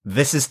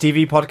This is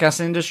TV Podcast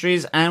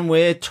Industries, and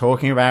we're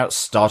talking about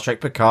Star Trek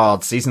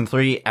Picard, Season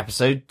 3,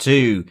 Episode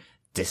 2,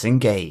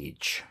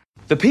 Disengage.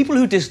 The people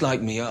who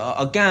dislike me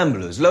are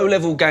gamblers,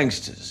 low-level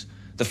gangsters,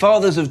 the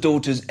fathers of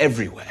daughters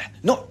everywhere,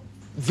 not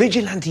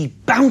vigilante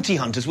bounty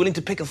hunters willing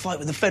to pick a fight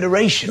with the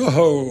Federation.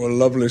 Oh, a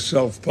lovely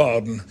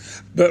self-pardon.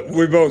 But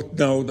we both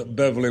know that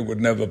Beverly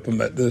would never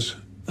permit this.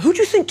 Who do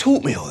you think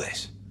taught me all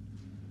this?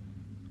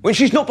 When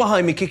she's not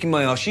behind me kicking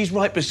my ass, she's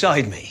right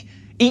beside me.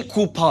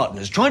 Equal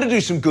partners, trying to do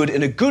some good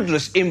in a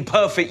goodless,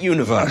 imperfect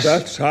universe.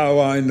 That's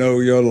how I know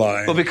you're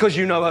lying. Well, because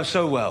you know her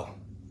so well.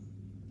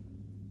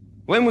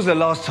 When was the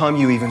last time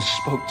you even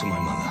spoke to my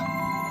mother?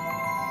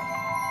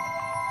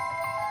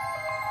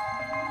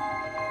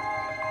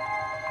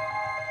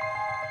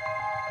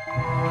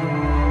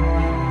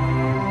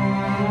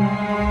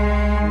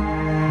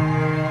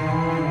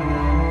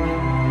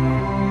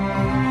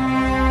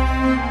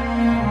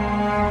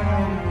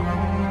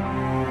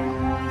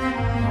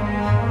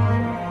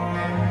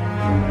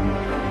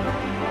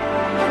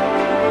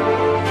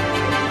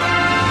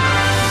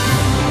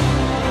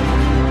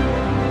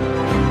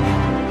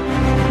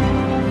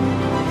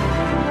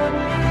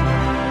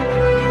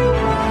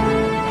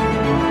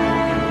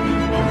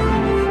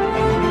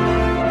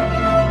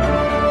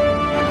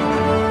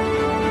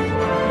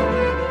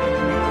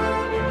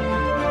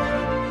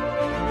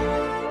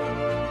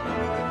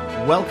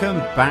 Welcome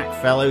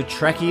back, fellow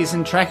Trekkies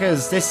and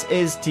Trekkers. This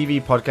is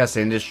TV Podcast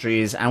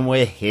Industries, and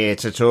we're here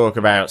to talk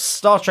about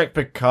Star Trek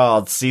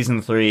Picard,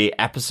 Season 3,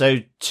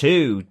 Episode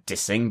 2,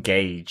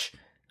 Disengage.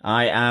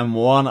 I am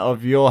one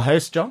of your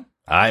hosts, John.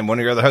 I'm one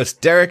of your other hosts,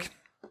 Derek.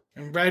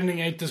 And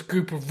rounding out this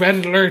group of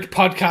Red Alert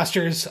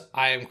podcasters,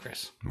 I am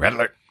Chris. Red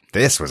Alert.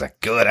 This was a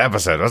good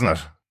episode, wasn't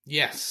it?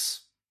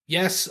 Yes.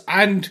 Yes,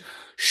 and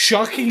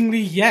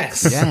shockingly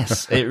yes.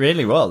 Yes, it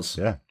really was.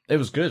 Yeah. It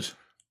was good.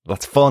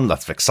 Lots of fun,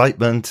 lots of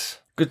excitement.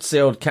 Good to see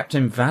old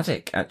Captain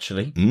Vadik,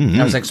 actually.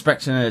 Mm-hmm. I was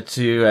expecting her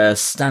to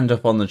stand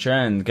up on the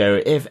chair and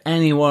go, if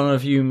any one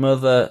of you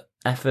mother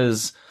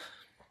effers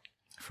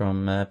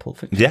from Pulp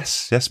Fiction.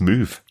 Yes,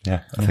 move.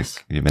 Yeah, I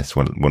think you missed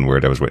one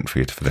word. I was waiting for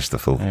you to finish the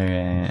full.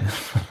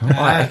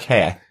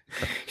 Okay.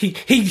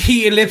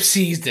 He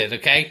ellipses it,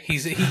 okay?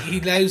 He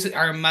allows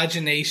our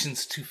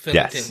imaginations to fill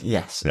it in.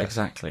 Yes,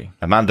 exactly.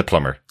 Amanda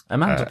Plummer.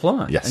 Amanda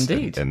Plummer, yes,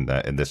 indeed. In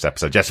this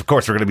episode. Yes, of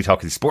course, we're going to be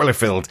talking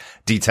spoiler-filled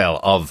detail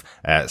of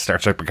Star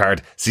Trek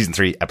Picard, Season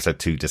 3, Episode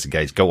 2,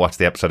 Disengage. Go watch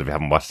the episode if you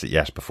haven't watched it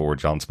yet before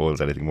John spoils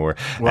anything more.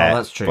 Well,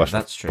 that's true,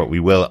 that's true. But we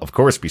will, of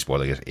course, be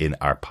spoiling it in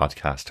our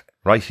podcast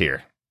right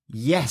here.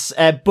 Yes,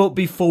 but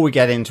before we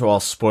get into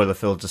our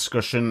spoiler-filled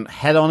discussion,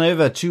 head on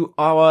over to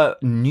our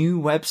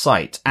new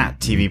website at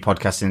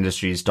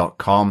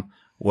tvpodcastindustries.com,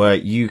 where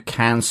you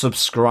can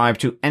subscribe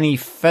to any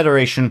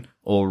Federation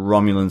or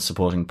Romulan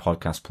supporting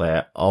podcast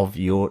player of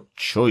your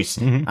choice.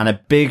 Mm-hmm. And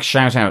a big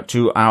shout out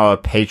to our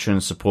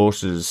Patreon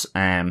supporters,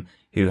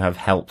 who have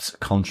helped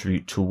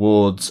contribute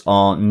towards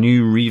our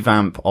new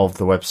revamp of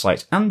the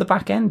website and the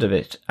back end of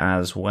it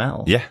as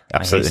well. Yeah,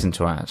 absolutely. I hasten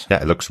to add.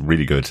 Yeah, it looks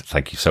really good.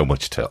 Thank you so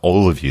much to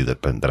all of you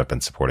that have been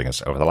supporting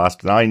us over the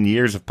last 9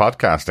 years of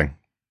podcasting.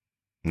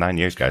 9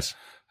 years, guys.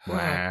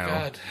 Wow.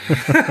 Oh,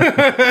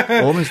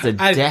 God. Almost a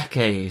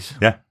decade.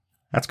 Yeah.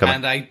 That's coming.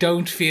 And I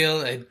don't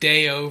feel a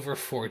day over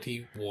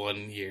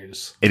 41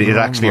 years. It is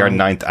actually our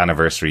 9th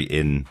anniversary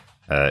in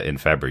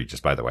February,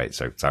 just by the way.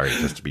 So sorry,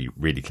 just to be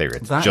really clear,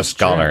 it's That's just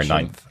gone true, our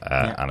actually.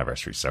 9th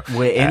anniversary. So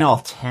we're in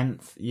our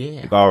 10th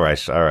year. All right.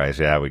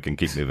 Yeah, we can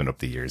keep moving up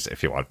the years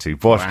if you want to.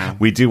 But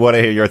we do want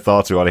to hear your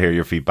thoughts. We want to hear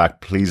your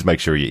feedback. Please make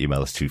sure you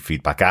email us to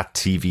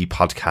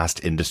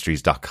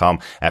feedback@tvpodcastindustries.com.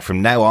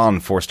 From now on,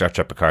 for Star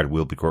Trek Picard,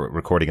 we'll be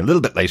recording a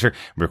little bit later.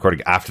 We're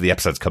recording after the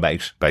episodes come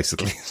out,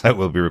 basically. So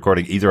we'll be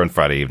recording either on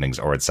Friday evenings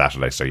or on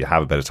Saturday. So you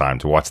have a bit of time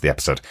to watch the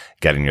episode,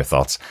 getting your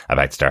thoughts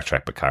about Star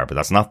Trek Picard. But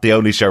that's not the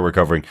only show we're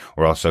covering.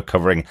 We're also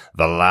covering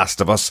The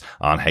Last of Us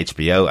on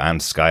HBO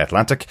and Sky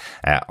Atlantic,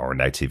 or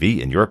Now TV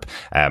in Europe.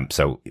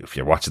 So if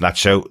you're watching that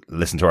show,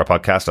 listen to our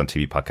podcast on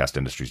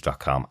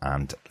tvpodcastindustries.com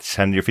and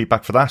send your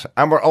feedback for that.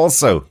 And we're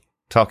also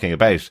talking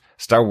about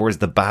Star Wars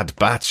The Bad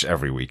Batch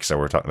every week. So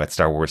we're talking about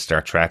Star Wars,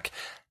 Star Trek,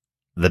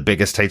 the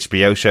biggest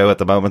HBO show at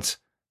the moment.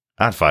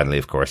 And finally,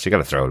 of course, you got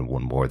to throw in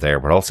one more there.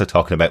 We're also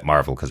talking about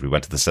Marvel because we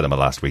went to the cinema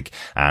last week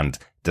and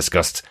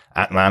discussed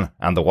Ant-Man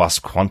and the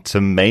Wasp: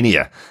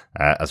 Quantumania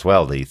as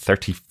well, the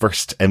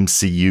 31st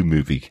MCU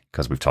movie,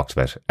 because we've talked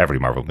about every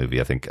Marvel movie,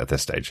 I think, at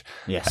this stage.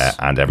 Yes.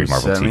 And every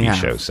Marvel TV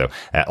show. So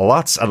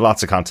lots and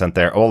lots of content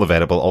there, all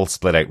available, all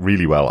split out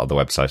really well on the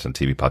website on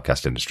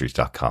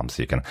tvpodcastindustries.com.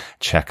 So you can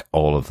check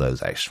all of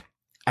those out.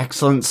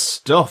 Excellent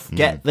stuff.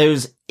 Get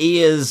those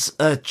ears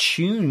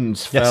attuned,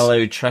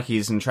 fellow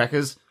Trekkies and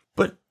Trekkers.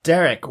 But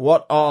Derek,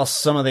 what are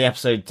some of the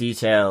episode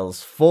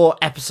details for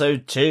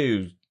episode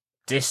 2,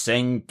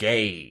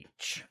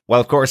 Disengage?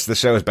 Well, of course, the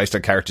show is based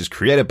on characters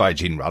created by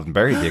Gene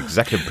Roddenberry. The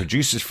executive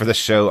producers for the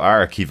show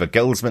are Kiva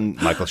Goldsman,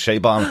 Michael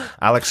Chabon,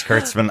 Alex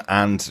Kurtzman,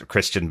 and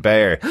Christian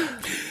Bale.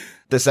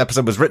 This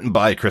episode was written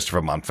by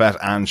Christopher Monfett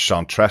and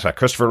Sean Tretta.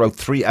 Christopher wrote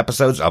 3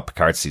 episodes of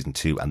Picard Season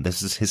 2, and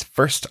this is his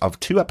first of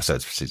 2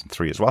 episodes for Season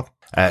 3 as well.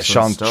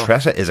 Sean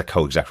Tretta is a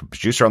co-executive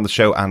producer on the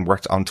show and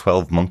worked on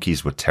 12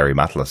 Monkeys with Terry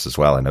Matalas as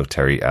well. I know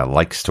Terry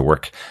likes to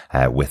work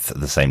with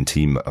the same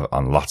team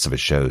on lots of his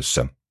shows.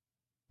 So,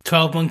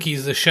 12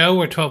 Monkeys the show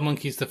or 12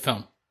 Monkeys the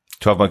film?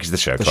 12 Monkeys the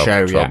show.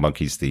 12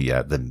 Monkeys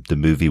the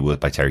movie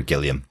by Terry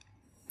Gilliam.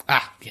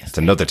 Ah, yes. It's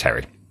another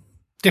Terry.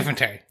 Different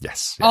Terry.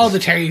 Yes. All the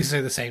Terrys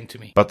are the same to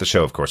me. But the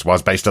show, of course,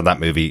 was based on that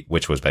movie,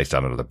 which was based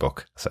on another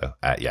book. So,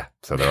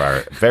 So there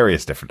are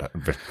various different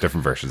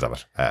versions of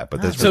it.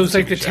 But this so it's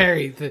like the show.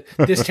 Terry.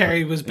 This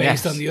Terry was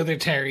based on the other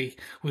Terry,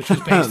 which was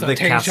based on the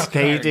Terry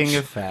cascading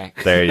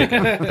effect. There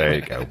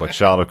you go. But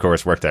Sean, of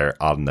course, worked there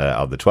on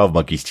the 12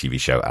 Monkeys TV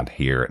show and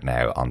here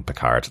now on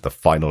Picard, the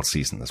final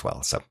season as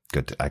well. So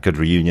a good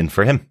reunion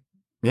for him.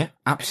 Yeah,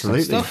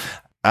 absolutely.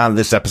 And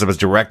this episode was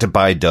directed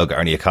by Doug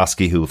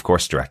Arniakowski, who, of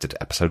course, directed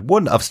episode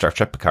 1 of Star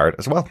Trek Picard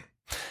as well.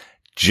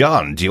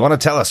 John, do you want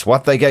to tell us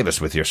what they gave us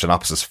with your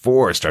synopsis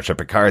for Star Trek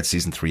Picard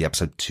Season 3,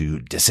 Episode 2,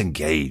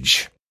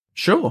 Disengage?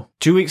 Sure.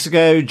 2 weeks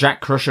ago, Jack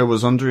Crusher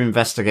was under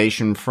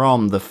investigation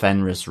from the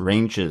Fenris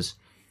Rangers.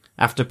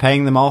 After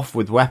paying them off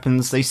with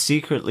weapons, they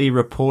secretly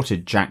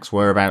reported Jack's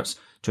whereabouts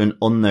to an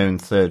unknown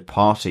third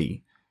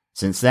party.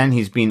 Since then,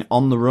 he's been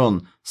on the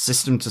run,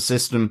 system to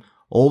system,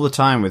 all the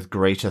time with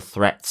greater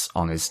threats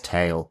on his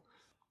tail.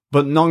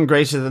 But none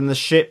greater than the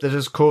ship that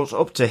has caught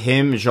up to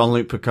him,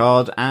 Jean-Luc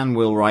Picard, and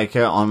Will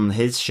Riker on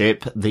his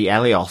ship, the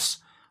Elios.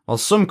 While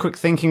some quick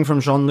thinking from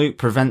Jean-Luc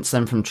prevents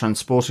them from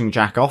transporting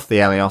Jack off the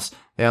Elios,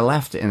 they are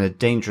left in a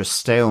dangerous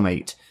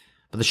stalemate.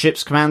 But the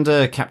ship's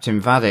commander,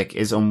 Captain Vadic,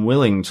 is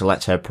unwilling to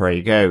let her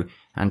prey go,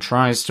 and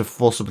tries to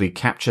forcibly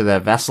capture their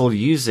vessel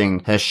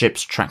using her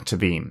ship's tractor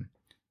beam.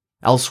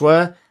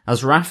 Elsewhere,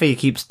 as Raffi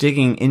keeps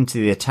digging into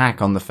the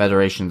attack on the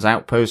Federation's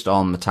outpost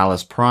on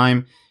Metalis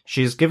Prime,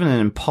 she is given an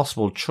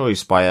impossible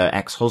choice by her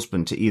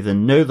ex-husband to either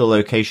know the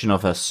location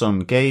of her son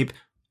Gabe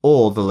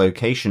or the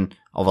location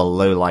of a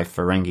low-life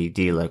Ferengi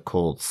dealer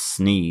called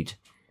Sneed.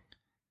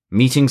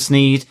 Meeting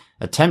Sneed,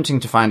 attempting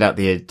to find out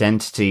the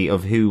identity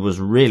of who was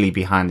really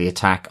behind the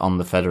attack on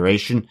the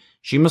Federation,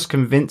 she must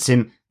convince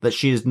him that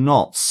she is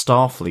not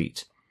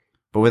Starfleet.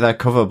 But with her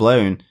cover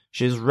blown,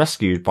 she is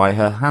rescued by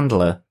her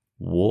handler,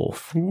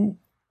 Worf.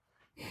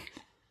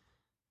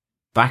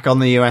 Back on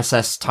the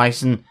USS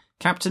Titan,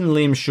 Captain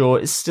Liam Shaw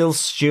is still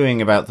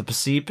stewing about the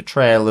perceived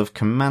betrayal of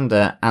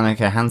Commander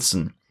Annika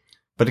Hansen.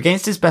 But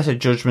against his better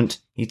judgment,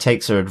 he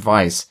takes her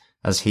advice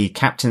as he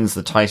captains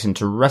the Titan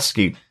to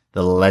rescue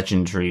the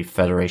legendary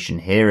Federation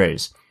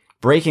heroes,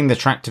 breaking the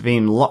tractor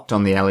beam locked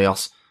on the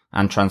Elios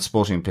and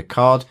transporting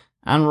Picard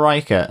and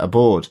Riker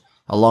aboard,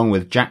 along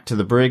with Jack to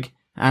the brig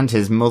and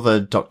his mother,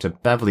 Dr.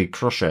 Beverly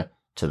Crusher,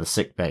 to the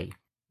sickbay.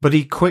 But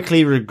he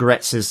quickly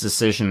regrets his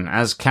decision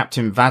as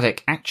Captain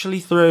Vadic actually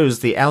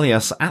throws the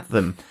Elios at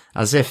them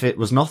as if it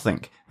was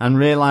nothing and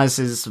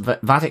realizes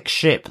Vadic's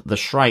ship, the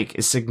Shrike,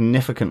 is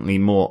significantly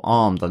more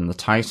armed than the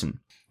Titan.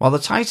 While the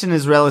Titan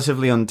is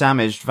relatively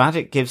undamaged,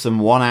 Vadic gives them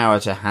 1 hour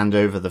to hand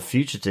over the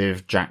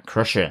fugitive Jack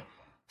Crusher.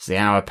 As the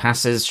hour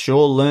passes,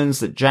 Shaw learns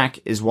that Jack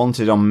is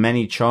wanted on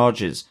many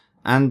charges,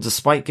 and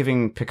despite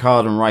giving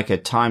Picard and Riker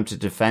time to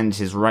defend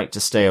his right to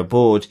stay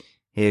aboard,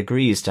 he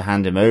agrees to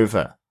hand him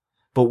over.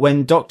 But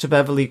when Dr.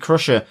 Beverly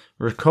Crusher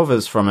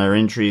recovers from her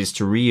injuries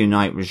to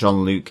reunite with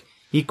Jean-Luc,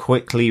 he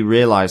quickly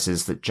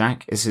realizes that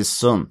Jack is his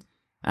son,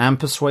 and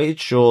persuades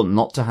Shaw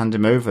not to hand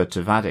him over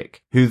to Vadic,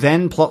 who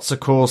then plots a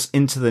course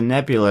into the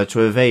nebula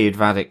to evade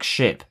Vadic's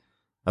ship.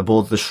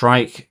 Aboard the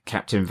Shrike,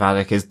 Captain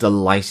Vadic is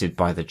delighted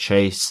by the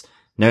chase,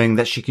 knowing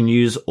that she can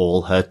use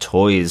all her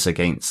toys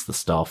against the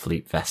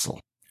Starfleet vessel.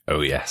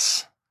 Oh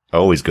yes.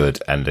 Always good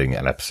ending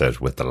an episode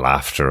with the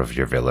laughter of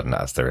your villain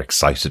as they're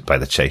excited by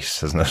the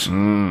chase, isn't it?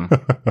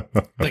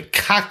 The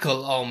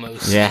cackle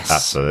almost. Yes.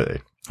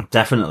 Absolutely.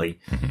 Definitely.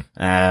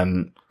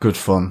 Good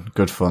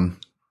fun.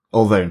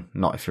 Although,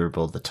 not if you're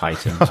aboard the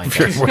Titan, I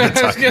guess.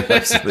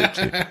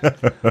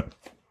 Absolutely.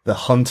 The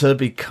hunter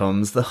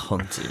becomes the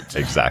hunted.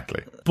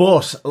 Exactly.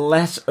 But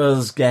let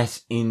us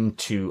get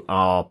into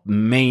our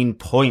main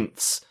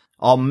points.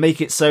 Our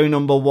Make It So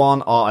number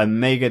 1, our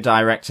Omega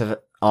Directive,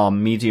 our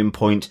medium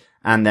point,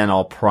 and then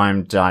our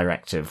Prime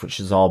Directive, which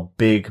is our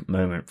big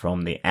moment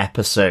from the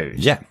episode.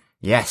 Yeah.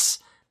 Yes.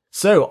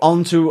 So,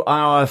 on to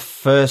our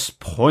first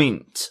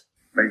point.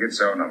 Make It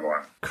So number 1.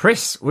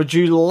 Chris, would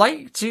you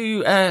like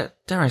to, dare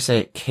I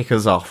say it, kick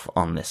us off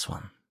on this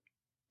one?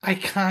 I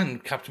can,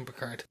 Captain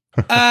Picard.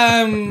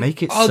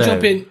 Make it I'll so.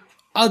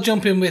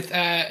 jump in with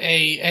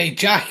a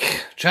Jack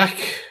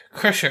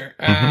Crusher,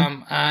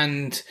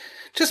 and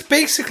just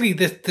basically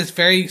this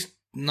very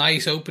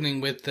nice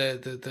opening with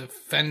the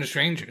Fenris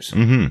Rangers.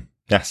 Mm-hmm.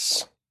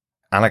 Yes.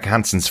 Annika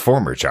Hansen's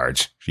former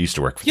charge. She used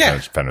to work for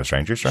the Fenris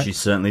Rangers, right? She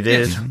certainly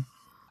did. Yes.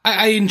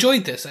 I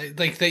enjoyed this. I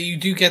like that you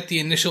do get the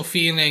initial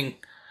feeling.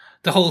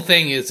 The whole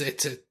thing is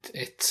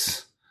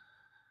it's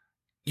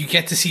you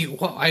get to see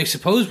what I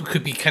suppose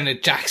could be kind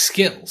of Jack's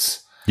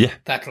skills. Yeah.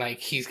 That like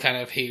he's kind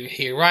of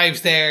he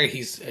arrives there,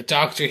 he's a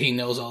doctor, he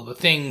knows all the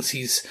things,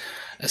 he's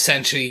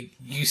essentially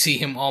you see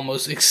him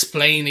almost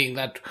explaining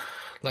that,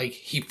 like,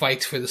 he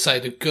fights for the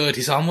side of good.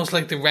 He's almost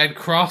like the Red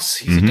Cross.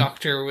 He's a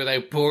Doctor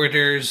Without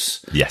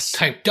Borders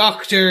type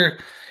doctor.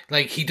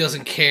 Like, he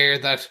doesn't care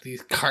that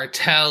these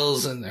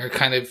cartels and are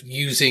kind of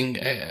using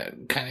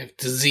kind of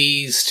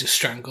disease to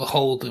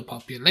stranglehold the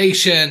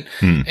population.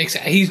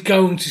 He's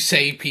going to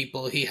save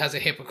people. He has a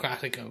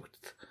Hippocratic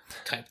oath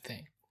type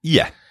thing.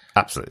 Yeah,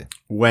 absolutely.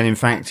 When in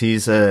fact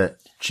he's a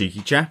cheeky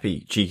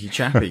chappy.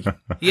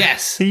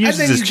 Yes. He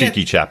uses his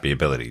cheeky chappy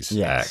abilities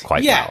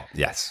quite well.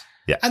 Yes.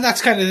 Yeah. And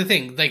that's kind of the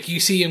thing. Like,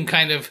 you see him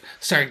kind of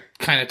start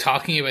kind of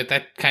talking about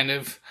that kind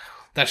of,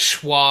 that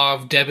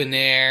suave,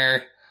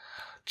 debonair,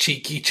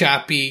 cheeky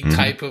chappy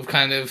type of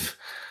kind of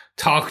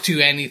talk to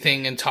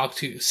anything and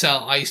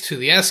sell ice to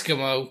the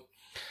Eskimo.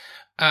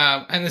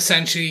 And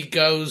essentially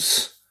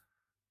goes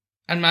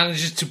and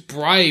manages to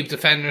bribe the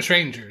Fenris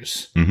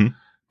Rangers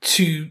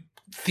to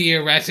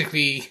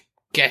theoretically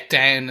get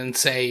down and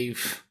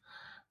save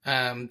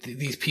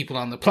these people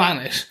on the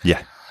planet.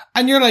 Yeah.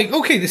 And you're like,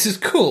 okay, this is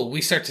cool.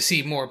 We start to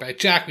see more about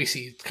Jack. We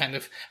see kind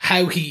of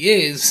how he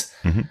is.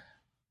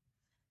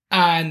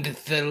 And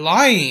the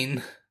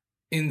line,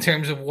 in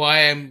terms of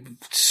why I'm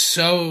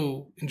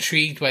so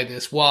intrigued by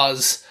this,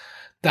 was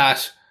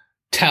that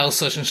tell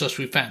such and such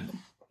we found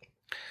them.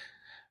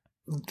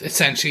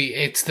 Essentially,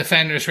 it's the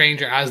Fenris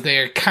Ranger, as they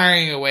are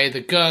carrying away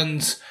the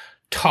guns,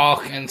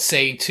 talk and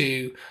say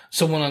to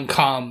someone on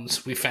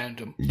comms, we found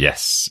him.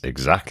 Yes,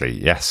 exactly.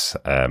 Yes.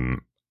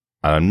 And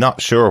I'm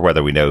not sure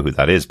whether we know who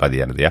that is by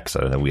the end of the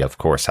episode. And we, of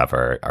course, have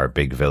our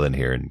big villain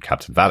here in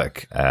Captain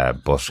Vadic.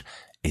 But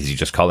is he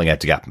just calling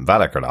out to Captain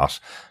Vadic or not?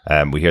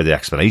 We hear the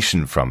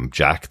explanation from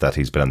Jack that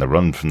he's been on the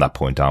run from that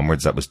point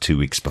onwards. That was 2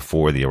 weeks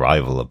before the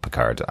arrival of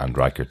Picard and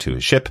Riker to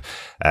his ship.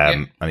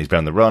 And he's been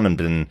on the run and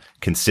been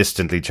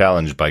consistently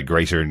challenged by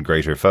greater and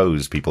greater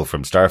foes. People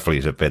from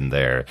Starfleet have been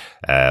there.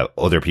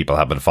 Other people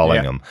have been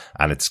following him,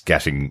 and it's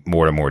getting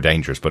more and more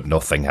dangerous, but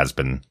nothing has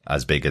been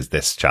as big as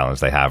this challenge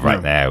they have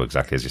right now,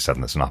 exactly as you said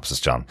in the synopsis,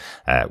 John,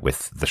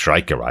 with the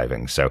Shrike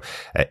arriving. So,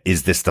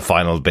 is this the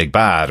final big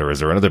bad, or is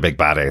there another big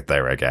bad out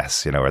there, I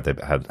guess? You know,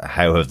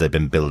 how have they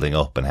been building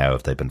up, and how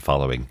have they been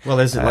following? Well,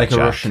 is it like Jack?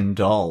 A Russian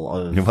doll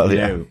of,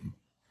 know,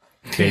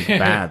 big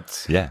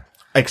bads? Yeah.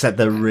 Except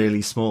they're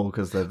really small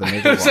because they're the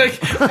middle It's one.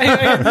 like, I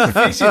had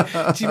this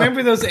vision. Do you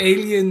remember those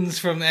aliens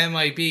from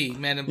MIB,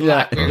 Men in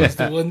Black, where it's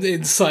the one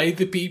inside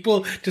the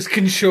people, just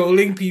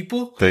controlling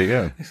people? There you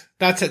go.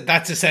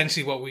 That's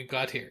essentially what we've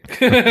got here.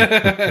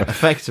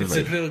 Effectively.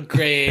 It's a little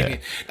grey alien.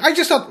 I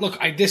just thought, look,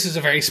 this is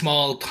a very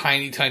small,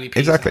 tiny piece.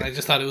 Exactly. And I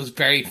just thought it was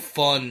very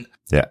fun.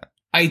 Yeah.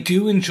 I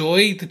do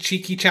enjoy the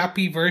cheeky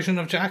chappy version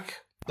of Jack.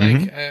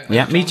 Like,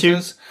 me too.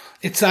 Does.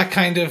 It's that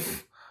kind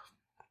of,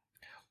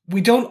 we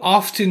don't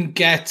often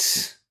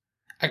get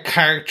a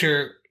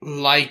character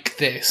like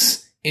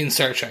this in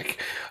Star Trek.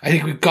 I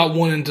think we've got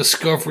one in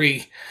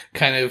Discovery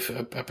kind of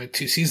about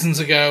 2 seasons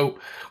ago,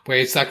 where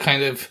it's that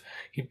kind of,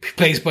 he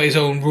plays by his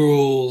own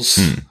rules,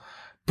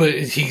 but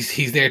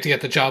he's there to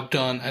get the job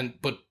done,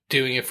 but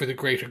doing it for the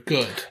greater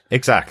good.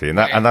 Exactly. And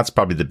that's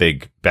probably the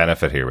big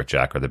benefit here with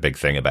Jack, or the big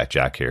thing about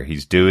Jack here.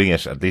 He's doing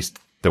it, at least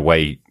the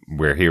way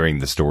we're hearing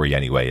the story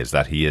anyway, is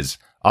that he is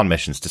on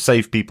missions to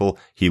save people.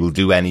 He will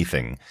do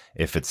anything.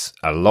 If it's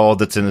a law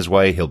that's in his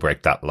way, he'll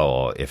break that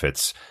law. If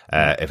it's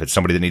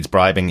somebody that needs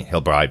bribing,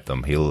 he'll bribe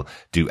them. He'll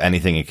do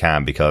anything he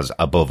can, because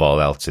above all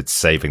else, it's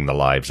saving the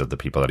lives of the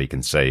people that he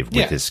can save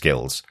with his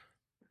skills.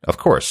 Of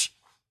course,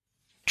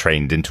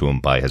 trained into him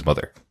by his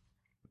mother.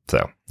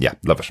 So, yeah,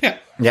 love it. Yeah.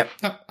 Yep.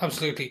 No,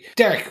 absolutely.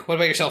 Derek, what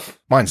about yourself?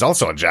 Mine's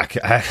also on Jack,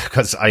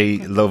 because I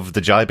love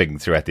the jibing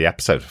throughout the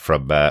episode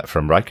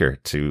from Riker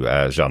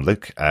to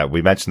Jean-Luc.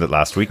 We mentioned it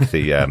last week,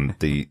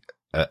 the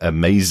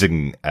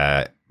amazing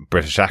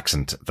British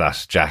accent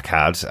that Jack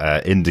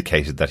had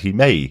indicated that he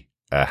may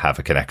have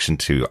a connection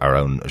to our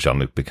own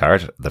Jean-Luc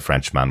Picard, the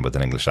French man with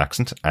an English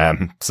accent.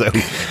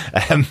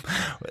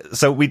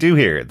 So we do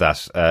hear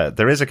that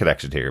there is a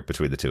connection here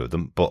between the two of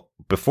them, but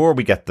before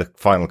we get the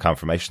final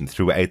confirmation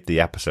throughout the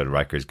episode,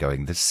 Riker's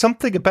going, there's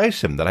something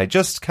about him that I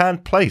just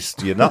can't place.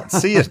 Do you not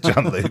see it,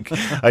 Jean-Luc?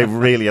 I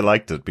really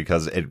liked it,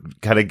 because it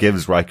kind of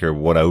gives Riker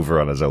one over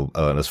on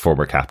his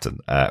former captain,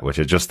 which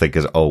I just think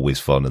is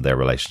always fun in their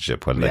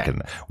relationship when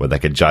they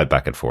can jibe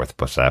back and forth.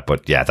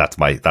 But yeah, that's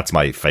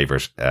my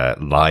favorite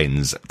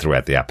lines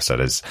throughout the episode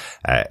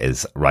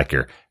is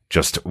Riker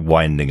just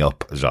winding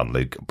up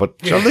Jean-Luc.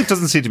 But Jean-Luc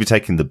doesn't seem to be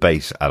taking the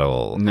bait at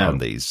all on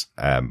these.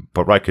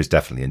 But Riker's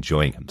definitely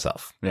enjoying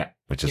himself. Yeah.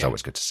 Which is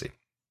always good to see.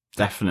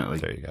 Definitely.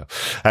 There you go.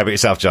 How about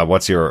yourself, John?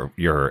 What's your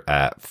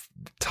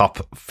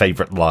top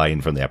favorite line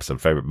from the episode,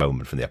 favorite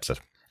moment from the episode?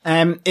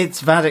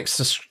 It's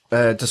Vadic's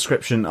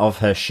description of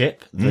her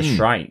ship, the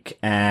Shrike.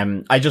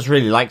 I just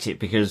really liked it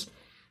because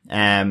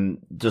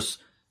just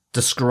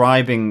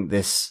describing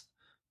this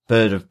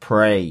bird of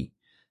prey,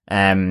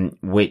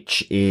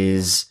 which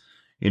is,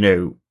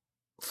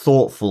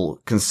 thoughtful,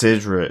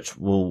 considerate,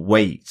 will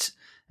wait,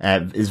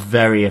 is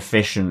very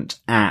efficient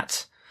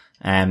at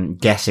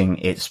getting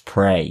its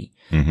prey.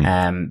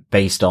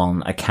 based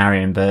on a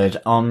carrion bird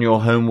on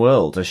your home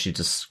world, as she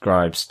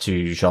describes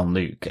to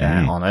Jean-Luc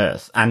on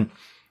Earth. And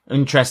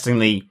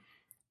interestingly,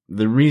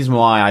 the reason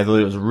why I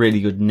thought it was a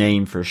really good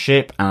name for a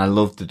ship, and I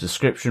loved the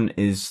description,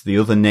 is the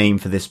other name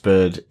for this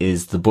bird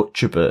is the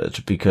butcher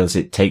bird, because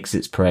it takes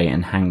its prey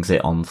and hangs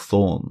it on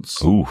thorns.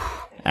 Ooh.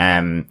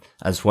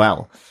 As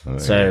well. And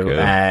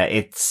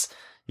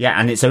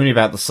it's only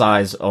about the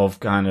size of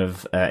kind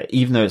of,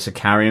 even though it's a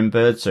carrion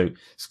bird, so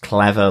it's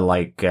clever,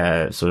 like,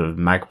 sort of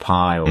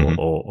magpie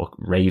or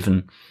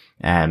raven.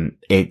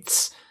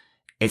 It's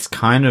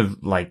kind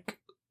of like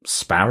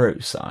sparrow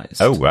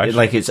sized. Oh, right.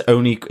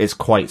 It's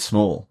quite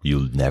small.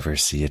 You'll never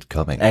see it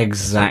coming.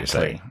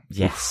 Exactly.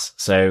 Yes.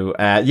 So,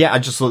 I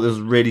just thought it was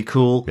really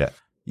cool. Yeah.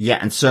 Yeah,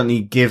 and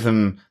certainly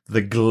given the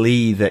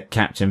glee that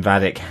Captain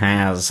Vadic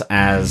has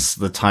as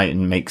the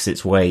Titan makes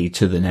its way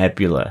to the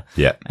nebula,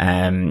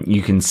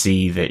 you can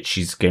see that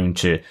she's going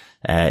to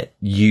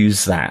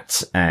use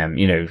that,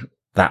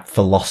 that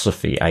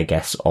philosophy, I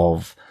guess,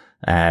 of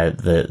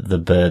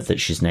the bird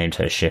that she's named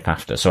her ship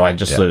after. So I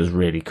just thought it was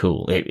really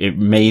cool. It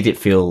made it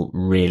feel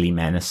really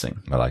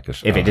menacing. I like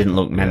it. If it didn't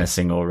look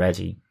menacing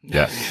already.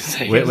 Yeah.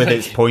 with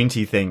its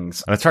pointy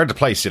things. And it's hard to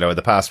place, in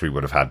the past we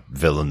would have had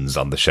villains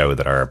on the show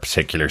that are a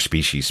particular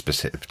species,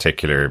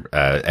 particular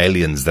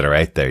aliens that are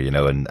out there,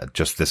 and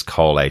just this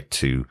call out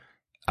to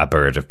a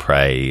bird of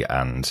prey,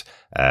 and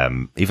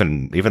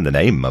even the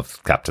name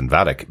of Captain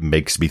Vadic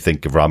makes me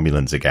think of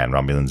Romulans again.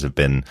 Romulans have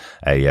been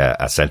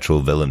a central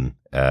villain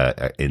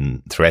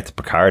throughout the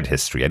Picard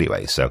history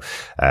anyway. So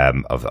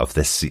of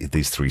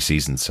these 3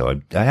 seasons. So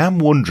I am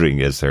wondering,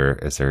 where's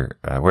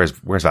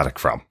Vadic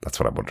from? That's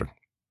what I'm wondering.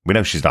 We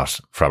know she's not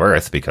from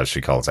Earth because she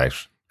calls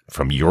out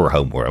from your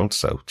home world,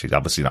 so she's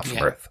obviously not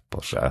from Earth.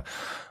 But I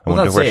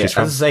wonder where she's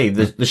from. As I say,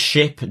 the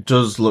ship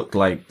does look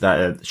like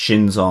that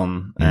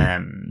Shinzon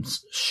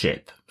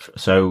ship.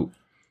 So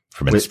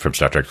from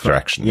Star Trek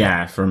Direction.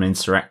 Yeah, from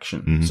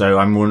Insurrection. So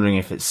I'm wondering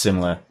if it's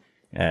similar.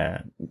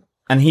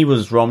 And he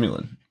was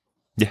Romulan.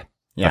 Yeah,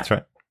 that's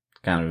right.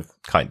 Kind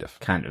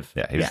of.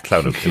 Yeah, he was a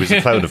clone of. He was a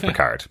clone of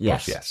Picard.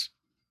 Yes. Yes.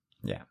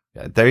 Yeah.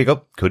 There you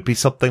go. Could be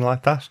something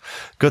like that.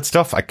 Good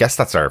stuff. I guess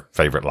that's our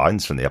favourite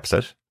lines from the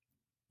episode.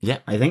 Yeah,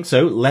 I think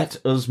so. Let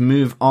us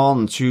move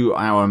on to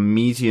our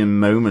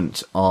medium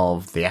moment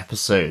of the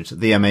episode,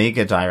 the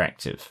Omega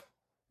Directive.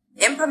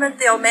 Implement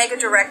the Omega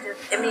Directive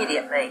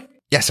immediately.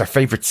 Yes, our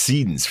favourite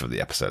scenes from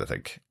the episode, I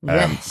think.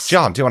 Yes.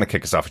 John, do you want to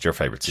kick us off with your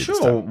favourite scene?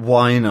 Sure,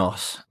 why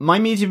not? My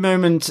medium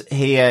moment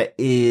here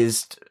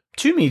is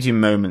 2 medium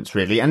moments,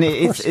 really, and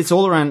it's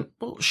all around,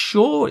 well,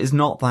 Shaw is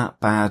not that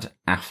bad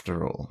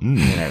after all,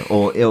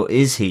 or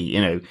is he,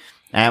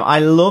 I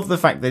love the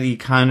fact that he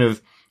kind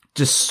of,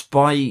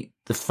 despite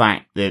the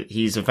fact that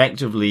he's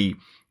effectively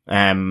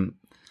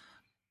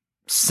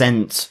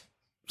sent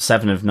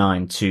 7 of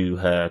 9 to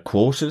her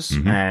quarters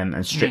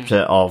and stripped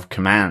her of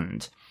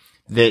command,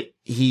 that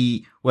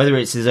he, whether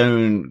it's his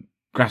own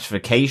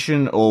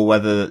gratification or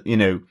whether,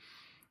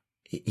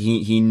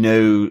 he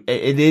know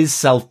it is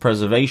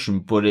self-preservation,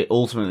 but it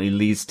ultimately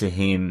leads to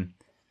him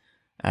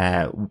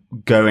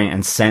going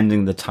and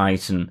sending the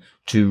Titan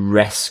to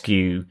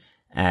rescue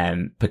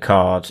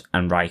Picard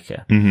and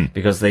Riker,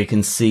 because they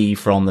can see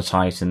from the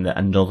Titan that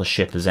another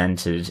ship has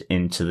entered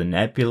into the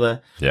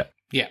nebula. Yeah.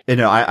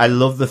 I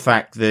love the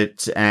fact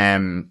that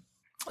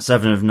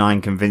 7 of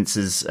 9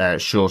 convinces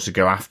Shaw to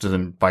go after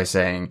them by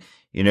saying,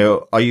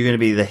 are you going to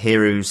be the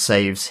hero who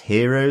saves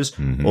heroes,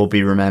 or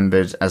be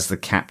remembered as the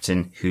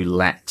captain who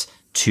let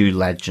 2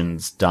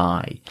 legends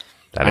die?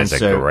 That is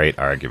a great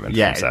argument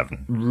from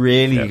 7.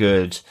 Really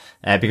good,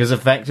 because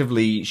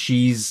effectively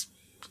she's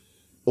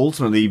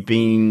ultimately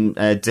been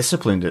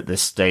disciplined at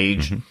this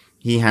stage.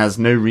 He has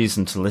no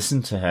reason to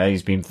listen to her.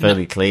 He's been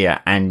fairly clear,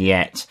 and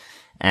yet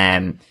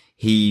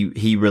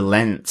he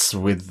relents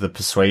with the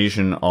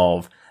persuasion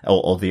of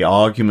or the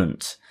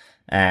argument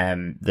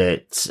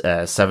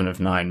that 7 of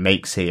 9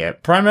 makes here,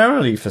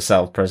 primarily for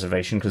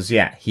self-preservation, because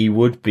he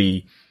would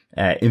be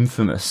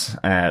infamous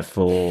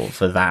for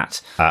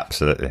that.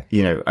 Absolutely.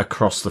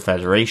 Across the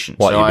Federation.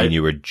 What, you mean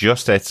you were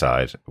just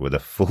outside with a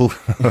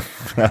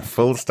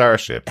full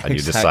starship and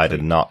you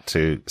decided not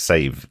to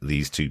save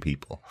these 2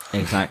 people?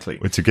 Exactly.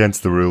 It's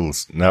against the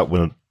rules.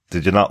 Now,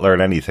 did you not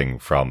learn anything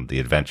from the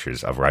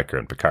adventures of Riker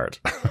and Picard?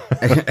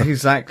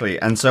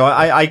 Exactly. And so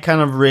I kind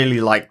of really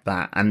like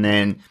that.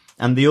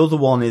 And the other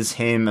one is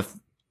him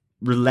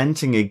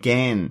relenting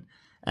again,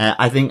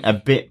 I think a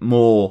bit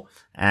more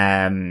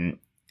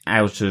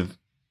out of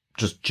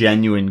just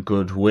genuine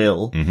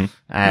goodwill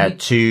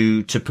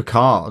to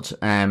Picard,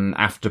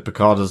 after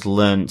Picard has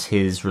learnt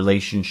his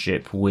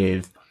relationship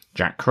with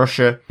Jack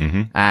Crusher,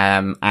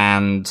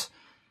 and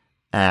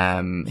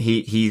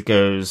he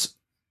goes,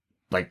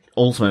 like,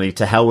 ultimately,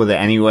 to hell with it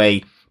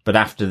anyway, but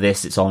after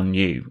this it's on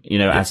you,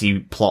 as he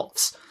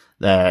plots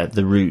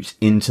the route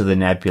into the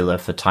nebula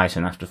for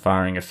Titan after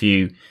firing a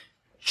few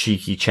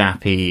cheeky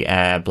chappy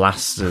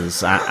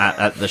blasters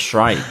at the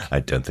Shrike. I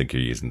don't think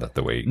you're using that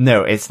the way.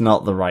 No, it's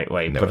not the right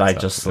way, No, but it's I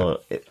not, just is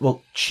it?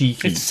 thought,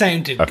 cheeky. It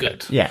sounded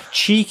good. Yeah,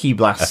 cheeky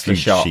blaster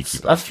shots.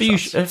 cheeky blaster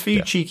shots, A few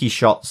yeah. cheeky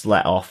shots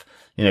let off,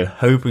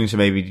 hoping to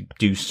maybe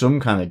do some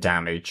kind of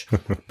damage,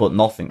 but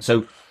nothing.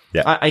 So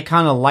Yeah. I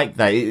kind of like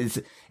that.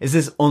 Is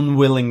this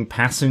unwilling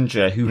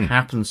passenger who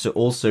happens to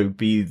also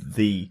be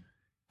the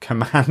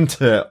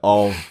commander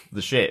of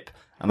the ship,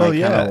 and I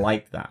kind of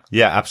like that.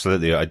 Yeah,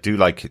 absolutely. I do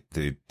like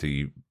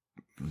the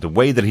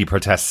way that he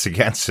protests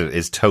against it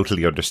is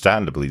totally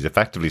understandable. He's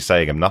effectively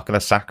saying, I'm not going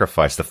to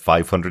sacrifice the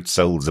 500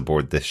 souls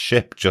aboard this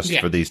ship just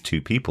for these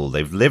two people.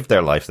 They've lived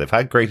their life. They've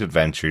had great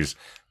adventures.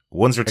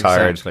 One's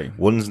retired. Exactly.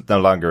 One's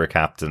no longer a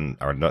captain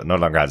or no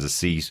longer has a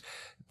seat.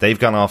 They've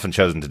gone off and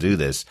chosen to do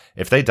this.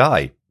 If they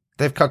die,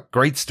 they've got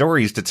great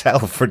stories to tell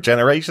for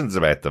generations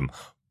about them.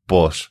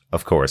 But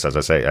of course, as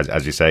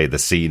you say, the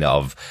scene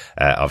of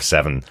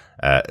Seven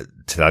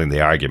telling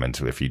the argument,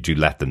 if you do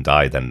let them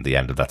die, then the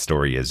end of that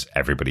story is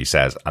everybody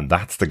says, and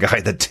that's the guy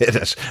that did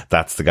it.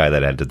 That's the guy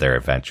that ended their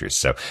adventures.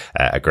 So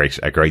a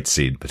great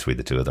scene between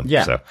the two of them.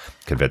 Yeah. So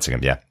convincing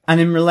him. Yeah. And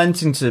in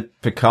relenting to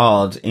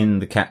Picard in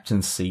the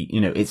captain's seat,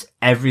 it's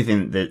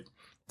everything that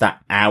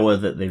hour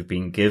that they've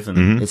been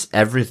given. It's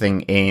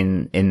everything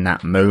in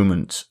that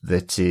moment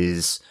that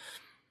is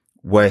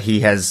where he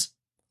has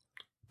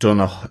done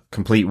a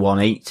complete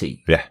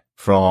 180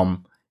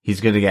 from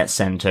he's going to get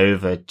sent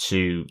over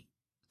to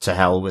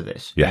hell with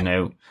it, and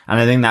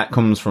I think that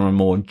comes from a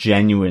more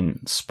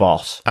genuine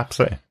spot,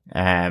 Absolutely.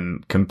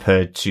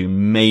 compared to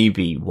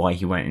maybe why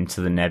he went into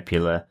the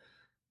Nebula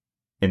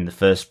in the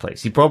first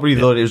place. He probably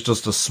thought it was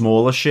just a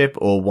smaller ship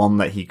or one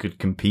that he could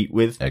compete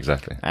with.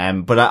 Exactly.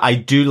 But I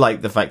do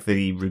like the fact that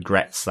he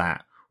regrets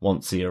that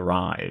once he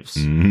arrives.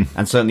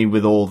 And certainly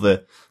with all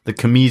the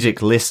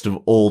comedic list of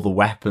all the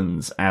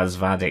weapons as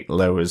Vadic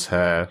lowers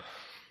her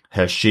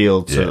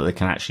shield so that they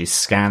can actually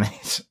scan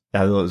it. I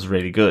thought it was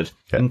really good.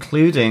 Yeah.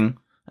 Including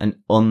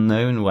an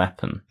unknown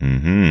weapon.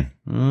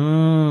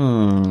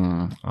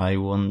 I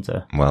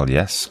wonder. Well,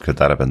 yes. Could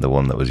that have been the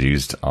one that was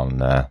used on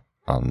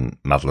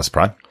Nautilus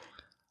Prime?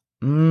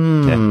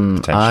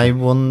 Potentially. I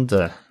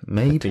wonder.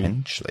 Maybe.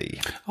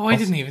 Potentially. Oh, I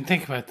didn't even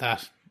think about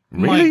that.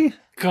 Really? My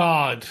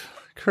God.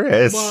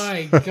 Chris.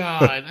 My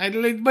God.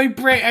 My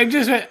brain, I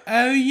just went,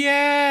 oh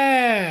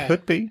yeah.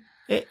 Could be.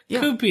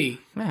 Could be.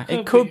 Yeah,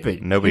 it could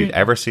be. Nobody'd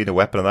ever seen a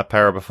weapon of that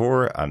power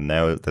before, and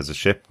now there's a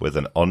ship with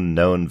an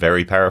unknown,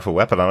 very powerful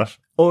weapon on it.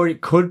 Or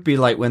it could be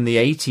like when the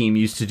A-Team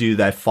used to do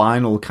their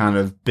final kind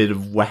of bit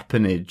of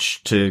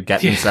weaponage to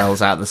get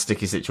themselves out of the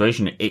sticky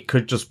situation. It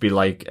could just be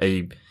like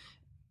a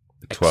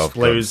 12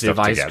 explosive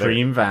stuff ice together.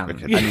 cream van.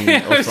 Okay.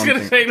 I or was going to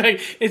something. say,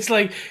 it's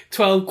like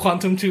 12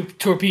 quantum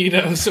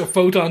torpedoes or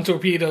photon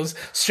torpedoes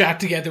strapped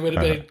together with a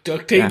bit of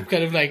duct tape,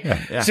 kind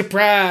of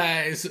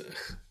surprise.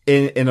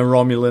 In a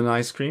Romulan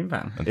ice cream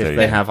van, if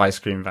they have ice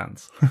cream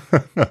vans.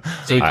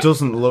 So it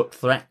doesn't look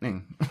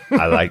threatening.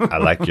 I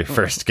like your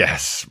first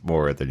guess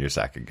more than your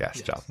second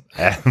guess, John.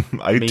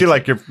 I do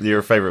like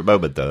your favorite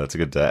moment, though. That's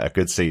a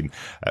good scene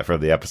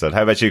from the episode.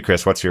 How about you,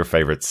 Chris? What's your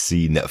favorite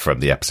scene from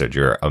the episode?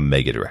 Your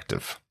Omega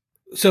Directive.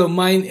 So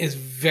mine is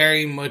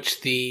very much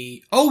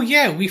we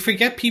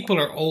forget people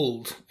are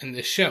old in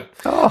this show.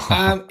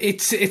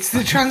 It's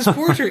the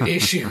transporter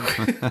issue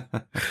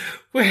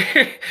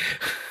where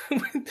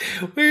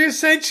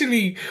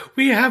essentially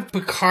we have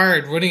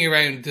Picard running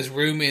around this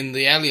room in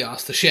the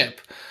Elios, the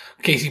ship,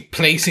 basically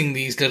placing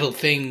these little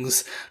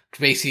things,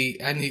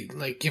 basically, and he,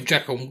 give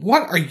Jack going,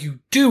 what are you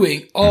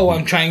doing? Oh,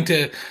 I'm trying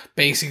to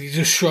basically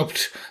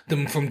disrupt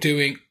them from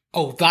doing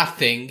that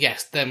thing.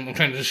 Yes, then I'm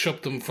trying to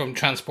disrupt them from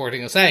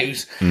transporting us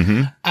out.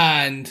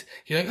 And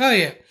you're like, oh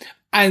yeah.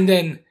 And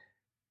then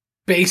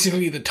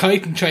basically the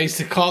Titan tries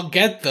to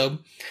get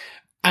them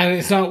and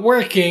it's not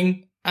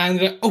working. And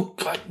they're like, oh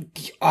god,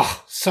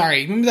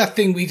 sorry. Remember that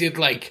thing we did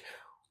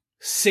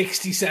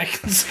 60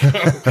 seconds ago?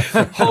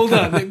 Hold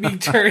on, let me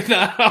turn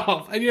that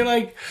off. And you're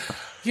like,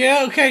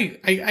 yeah, okay,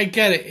 I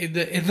get it.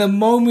 In the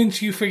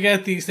moment you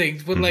forget these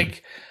things, but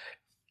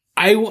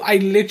I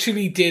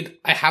literally did,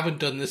 I haven't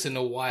done this in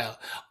a while.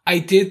 I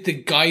did the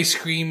guy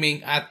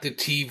screaming at the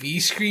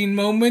TV screen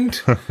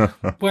moment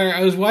where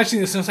I was watching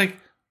this and I was like,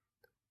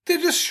 the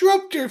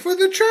disruptor for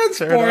the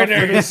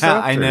transporters.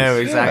 I know,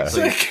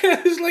 exactly.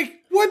 I was like,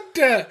 what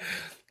the?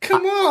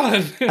 Come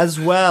on. As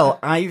well,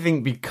 I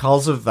think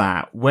because of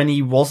that, when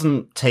he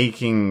wasn't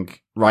taking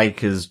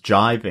Riker's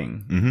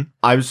jibing,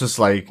 I was just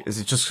like, is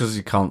it just because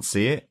he can't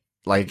see it?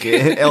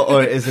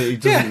 Or is it he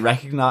doesn't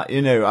recognize,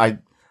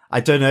 I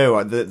don't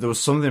know. There was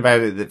something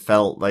about it that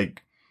felt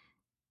like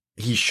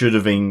he should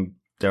have been,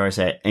 dare I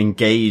say,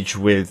 engaged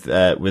with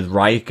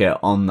Riker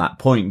on that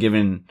point,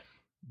 given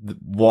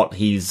what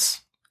he's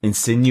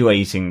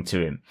insinuating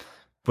to him.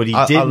 But he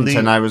didn't,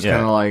 and I was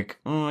kind of like,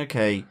 oh,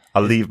 okay.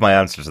 I'll leave my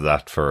answer to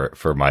that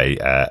for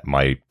my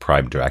my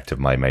prime directive,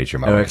 my major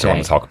moment. Okay. So I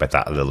want to talk about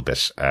that a little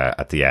bit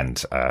at the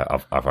end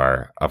of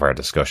our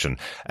discussion.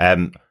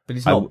 But But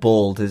he's not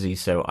bald, is he?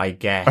 So I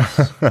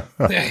guess.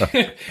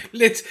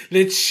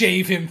 let's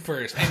shave him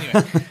first.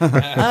 Anyway.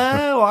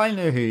 Oh, I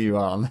know who you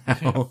are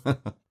now.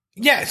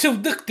 Yeah, so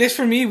look, this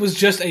for me was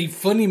just a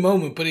funny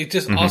moment, but it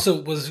just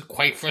also was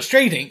quite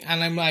frustrating.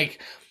 And I'm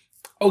like,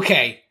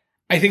 okay,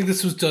 I think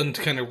this was done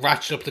to kind of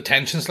ratchet up the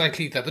tension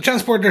slightly, that the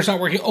transporter's not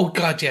working. Oh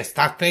god, yes,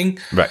 that thing.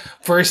 Right.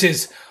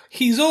 Versus,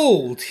 he's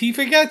old, he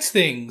forgets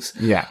things.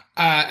 Yeah.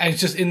 And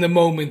it's just in the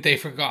moment they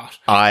forgot.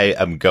 I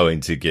am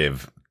going to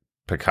give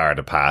Picard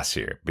a pass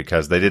here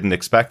because they didn't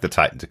expect the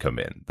Titan to come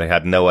in. They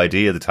had no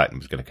idea the Titan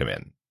was going to come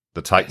in.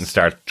 The Titan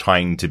started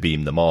trying to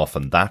beam them off,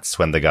 and that's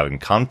when they got in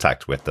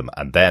contact with them.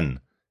 And then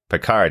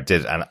Picard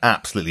did an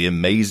absolutely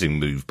amazing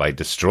move by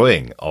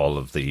destroying all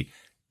of the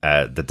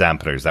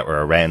dampeners that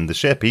were around the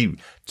ship. He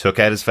took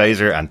out his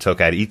phaser and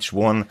took out each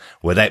one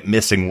without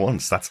missing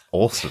once. That's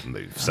awesome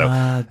move. So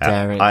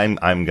I'm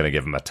going to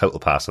give him a total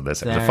pass on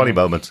this. It was a funny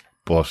moment,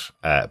 but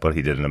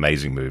he did an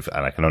amazing move,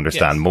 and I can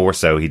understand more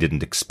so he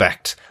didn't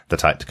expect the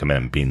Titan to come in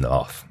and beam them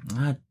off.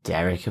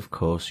 Derek, of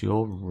course,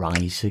 you're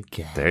right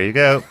again. There you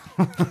go.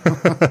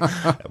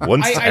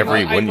 Once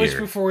every 1 year. I much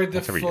prefer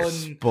the fun.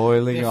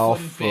 Spoiling our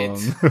fun.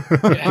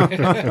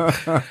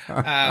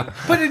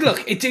 But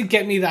look, it did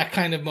get me that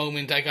kind of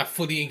moment. I got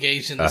fully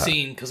engaged in the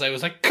scene because I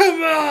was like,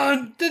 come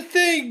on, the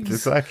things.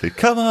 Exactly.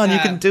 Come on, you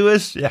can do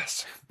it.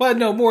 Yes. Well,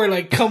 no, more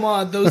like, come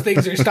on, those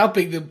things are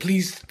stopping them,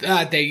 please.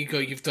 There you go,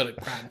 you've done it,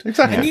 grand.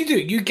 Exactly. And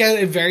you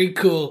get a very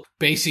cool,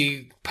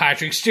 basically,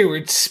 Patrick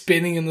Stewart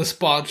spinning in the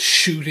spot,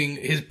 shooting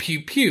his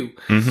pew-pew.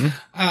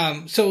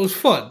 So it was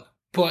fun.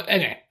 But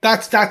anyway,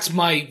 that's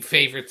my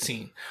favourite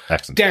scene.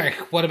 Excellent.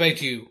 Derek, what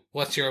about you?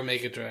 What's your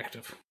Omega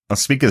directive? Well,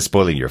 speaking of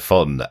spoiling your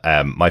fun,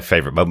 my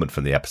favourite moment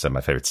from the episode,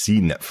 my favourite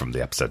scene from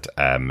the episode,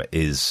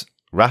 is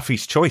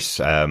Raffi's choice.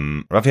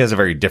 Raffi has a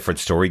very different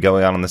story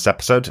going on in this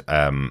episode.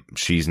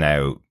 She's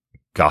now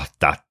got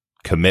that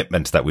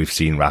commitment that we've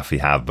seen Raffi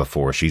have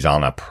before. She's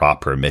on a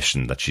proper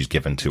mission that she's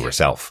given to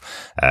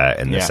herself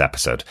in this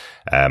episode.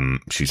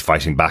 She's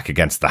fighting back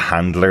against the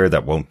handler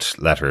that won't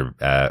let her,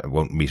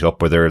 won't meet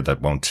up with her,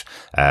 that won't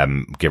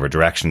give her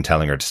direction,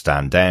 telling her to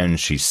stand down.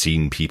 She's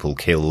seen people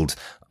killed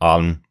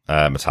on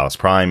Metalis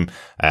Prime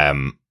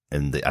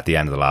at the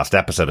end of the last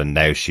episode, and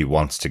now she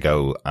wants to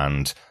go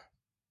and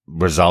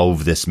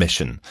resolve this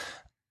mission.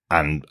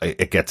 And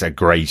it gets a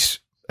great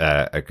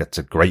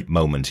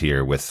moment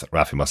here with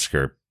Raffi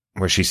Musiker,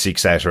 where she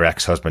seeks out her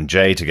ex-husband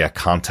Jay to get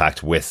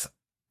contact with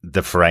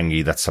the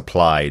Ferengi that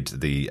supplied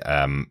the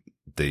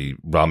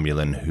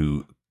Romulan,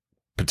 who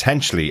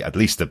potentially, at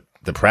least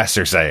the press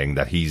are saying,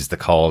 that he's the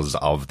cause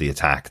of the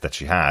attack that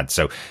she had.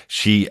 So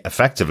she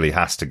effectively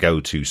has to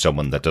go to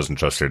someone that doesn't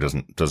trust her,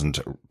 doesn't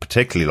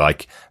particularly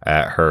like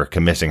her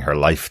committing her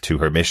life to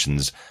her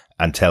missions,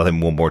 and tell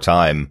him one more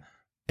time,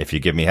 if you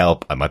give me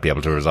help, I might be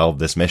able to resolve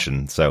this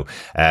mission. So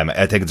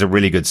I think it's a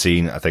really good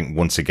scene. I think,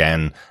 once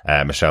again,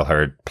 Michelle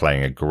Hurd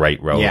playing a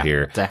great role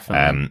here.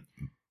 Definitely.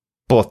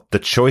 But the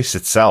choice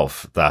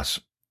itself that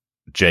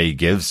Jay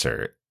gives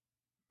her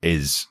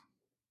is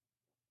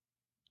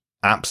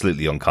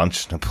absolutely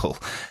unconscionable.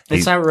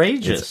 It's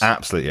outrageous. It's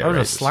absolutely outrageous. I would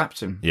have slapped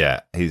him.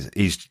 Yeah.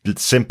 He's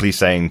simply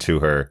saying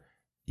to her,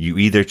 you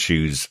either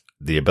choose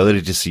the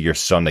ability to see your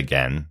son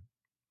again,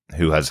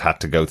 who has had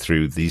to go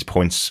through these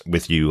points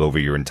with you over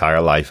your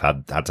entire life,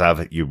 had to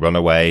have you run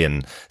away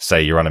and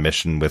say you're on a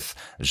mission with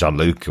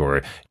Jean-Luc,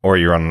 or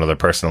you're on another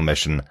personal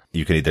mission.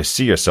 You can either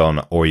see your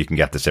son, or you can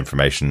get this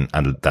information,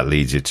 and that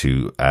leads you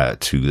to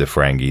the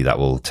Ferengi that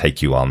will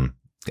take you on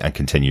and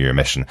continue your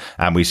mission.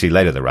 And we see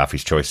later that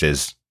Raffi's choice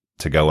is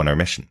to go on her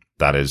mission.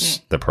 That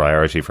is the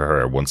priority for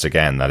her. Once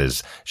again, that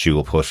is, she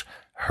will put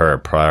her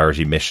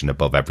priority mission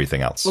above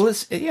everything else. Well,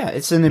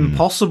 it's an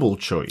impossible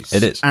choice.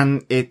 It is.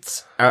 And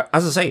it's,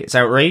 as I say, it's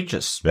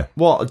outrageous. Yeah.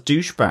 What a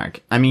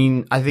douchebag. I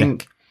mean, I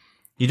think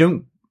you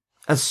don't,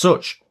 as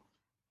such,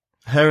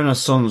 her and her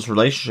son's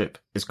relationship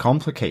is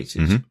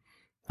complicated.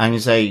 And you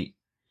say,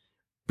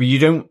 but you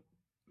don't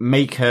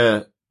make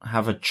her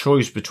have a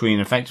choice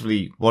between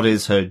effectively what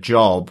is her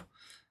job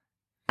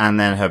and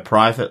then her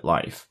private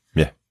life.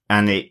 Yeah.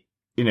 And it,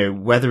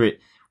 whether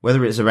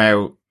it's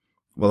about,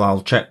 well,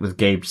 I'll check with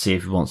Gabe to see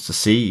if he wants to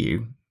see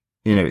you.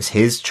 It's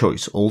his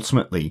choice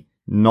ultimately,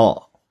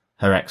 not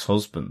her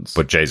ex-husband's.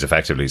 But Jay's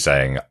effectively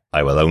saying,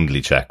 I will only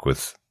check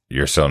with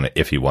your son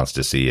if he wants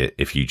to see it,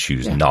 if you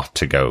choose not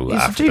to go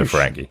He's after the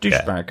Ferengi.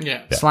 Douchebag.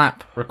 Yeah.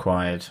 Slap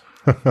required.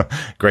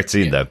 Great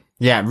scene, though.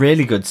 Yeah,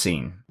 really good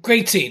scene.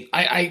 Great scene.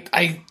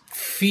 I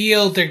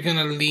feel they're going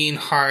to lean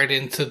hard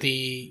into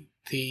the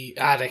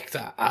addict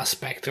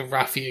aspect of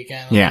Raffi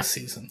again this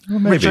season.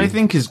 Which I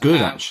think is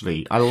good,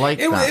 actually. I like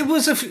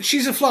that.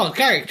 She's a flawed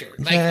character.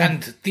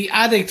 And the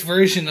addict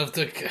version of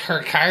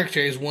her character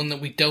is one that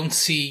we don't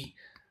see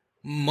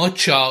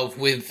much of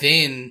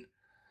within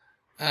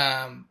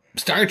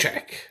Star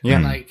Trek.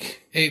 Yeah.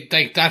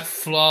 That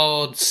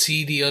flawed,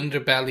 seedy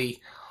underbelly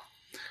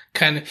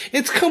kind of,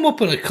 it's come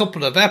up in a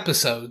couple of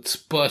episodes,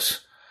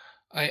 but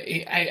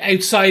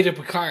outside of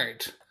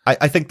Picard,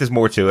 I think there's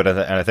more to it, and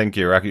I think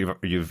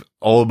you've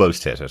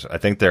almost hit it. I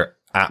think there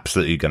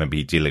absolutely going to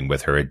be dealing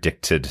with her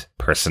addicted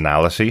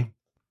personality.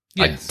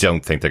 Yes. I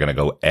don't think they're going to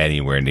go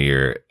anywhere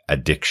near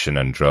addiction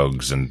and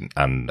drugs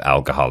and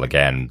alcohol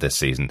again this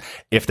season.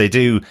 If they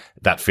do,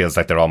 that feels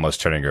like they're almost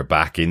turning her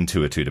back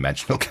into a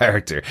two-dimensional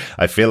character.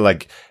 I feel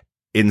like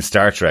in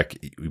Star Trek,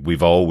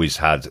 we've always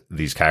had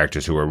these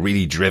characters who are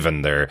really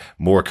driven. They're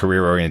more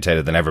career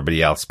orientated than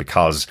everybody else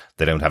because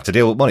they don't have to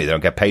deal with money. They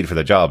don't get paid for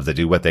their jobs. They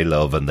do what they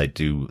love and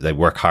they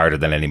work harder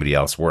than anybody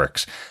else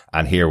works.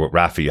 And here with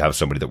Raffi, you have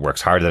somebody that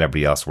works harder than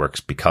everybody else works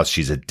because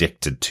she's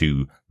addicted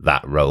to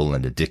that role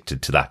and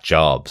addicted to that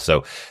job.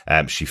 So,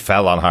 she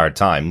fell on hard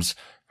times.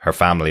 Her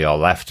family all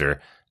left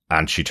her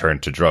and she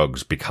turned to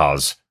drugs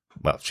because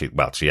she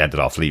ended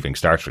off leaving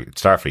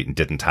Starfleet and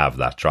didn't have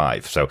that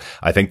drive. So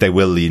I think they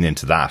will lean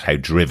into that, how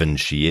driven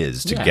she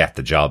is to get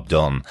the job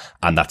done.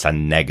 And that's a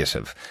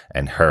negative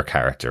in her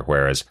character.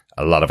 Whereas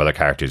a lot of other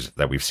characters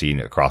that we've seen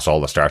across all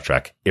the Star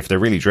Trek, if they're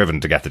really driven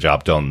to get the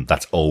job done,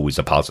 that's always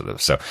a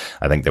positive. So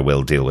I think they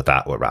will deal with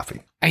that with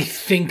Raffi. I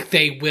think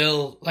they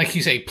will, like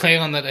you say, play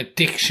on that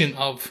addiction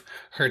of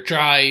her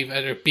drive,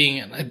 either being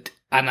an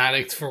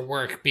addict for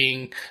work,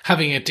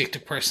 having an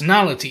addictive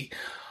personality.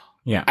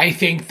 Yeah. I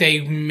think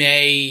they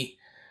may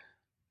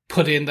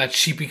put in that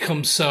she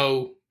becomes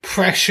so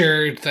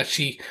pressured that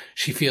she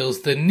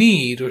feels the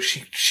need, or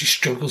she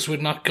struggles with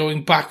not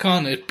going back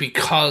on it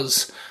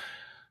because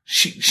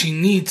she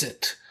needs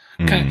it.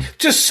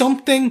 Just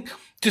something,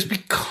 just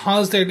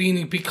because they're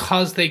leaning,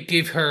 because they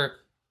give her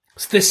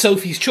this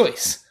Sophie's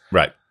choice.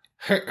 Right.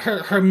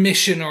 Her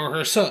mission or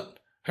her son,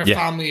 her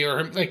family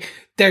or her, like,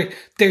 they're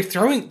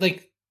throwing,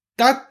 like,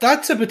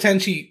 that's a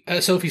potentially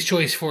Sophie's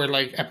choice for,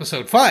 like,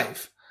 episode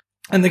 5.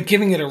 And they're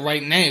giving it a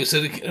right now,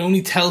 so it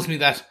only tells me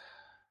that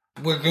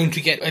we're going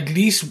to get at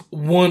least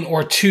 1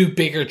 or 2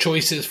 bigger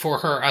choices for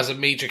her as a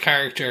major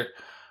character,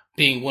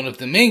 being one of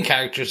the main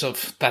characters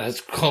of that has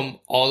come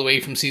all the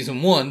way from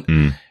season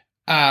 1.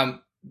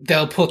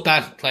 They'll put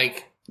that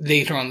like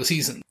later on the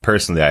season.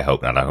 Personally, I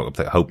hope, and I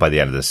hope by the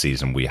end of the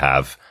season we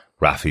have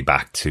Raffi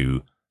back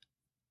to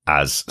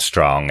as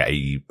strong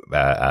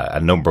a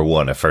number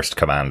one, a first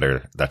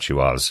commander that she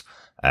was.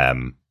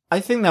 I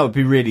think that would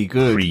be really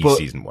good.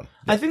 Pre-season 1.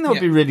 I think that would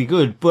be really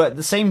good. But at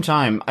the same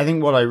time, I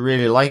think what I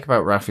really like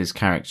about Raffi's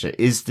character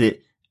is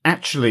that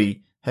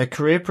actually her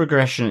career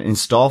progression in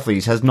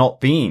Starfleet has not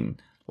been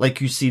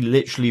like you see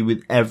literally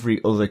with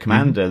every other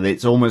commander.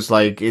 It's almost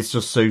like it's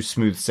just so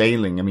smooth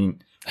sailing. I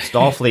mean,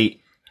 Starfleet,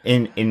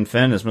 in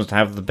fairness, must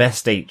have the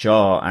best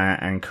HR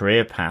and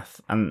career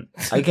path. And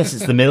I guess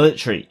it's the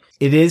military.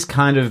 It is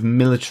kind of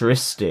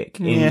militaristic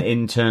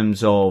in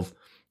terms of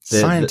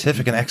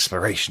scientific and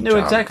exploration. No,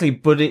 exactly,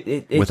 but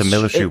it's with a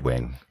military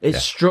wing.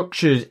 It's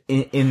structured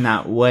in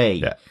that way.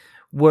 Yeah.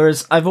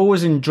 Whereas I've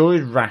always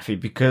enjoyed Raffi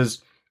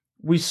because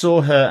we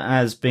saw her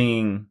as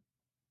being,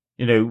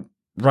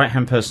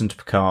 right-hand person to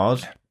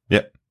Picard.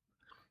 Yep.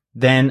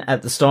 Then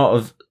at the start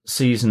of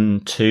season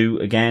 2,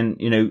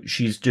 again,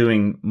 she's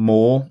doing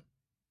more.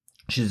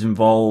 She's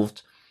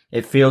involved.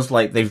 It feels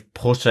like they've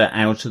put her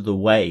out of the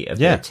way a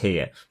bit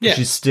here. Yeah.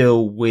 She's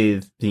still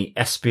with the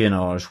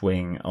espionage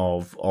wing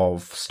of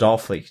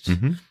Starfleet.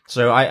 Mm-hmm.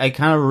 So I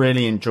kind of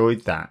really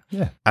enjoyed that.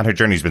 Yeah. And her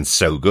journey's been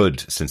so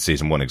good since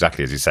season 1,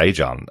 exactly as you say,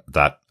 John,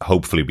 that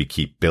hopefully we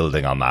keep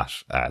building on that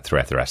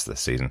throughout the rest of the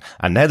season.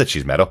 And now that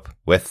she's met up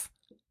with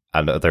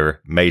another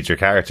major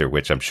character,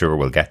 which I'm sure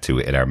we'll get to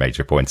in our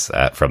major points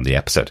from the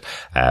episode,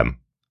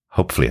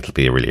 hopefully it'll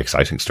be a really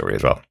exciting story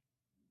as well.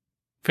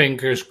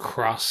 Fingers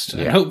crossed.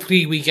 Yeah. And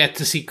hopefully we get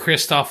to see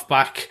Christoph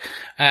back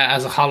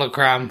as a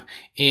hologram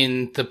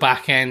in the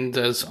back end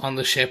as on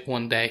the ship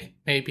one day.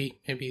 Maybe.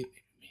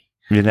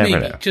 You never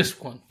know.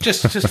 Just one.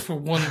 Just for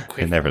one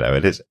quick. You never know.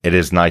 It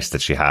is nice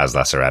that she has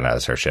La Sirena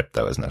as her ship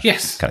though, isn't it?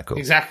 Yes. Kind of cool.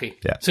 Exactly.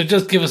 Yeah. So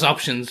just give us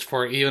options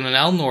for even an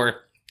Elnor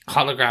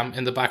hologram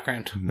in the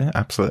background. Yeah,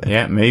 absolutely.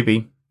 Yeah,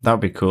 maybe. That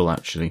would be cool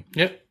actually.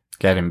 Yep.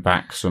 Get him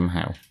back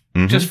somehow.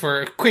 Mm-hmm. Just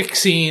for a quick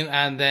scene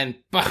and then,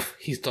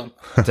 he's done.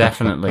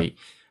 Definitely.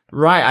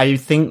 Right, I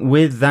think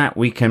with that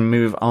we can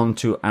move on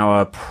to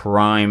our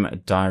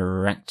Prime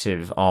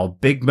Directive, our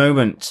big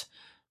moment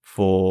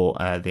for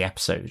the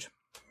episode.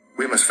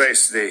 We must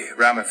face the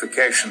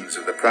ramifications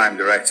of the Prime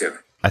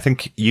Directive. I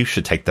think you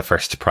should take the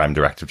first Prime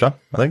Directive, John,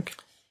 I think.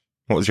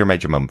 What was your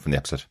major moment from the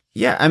episode?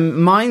 Yeah,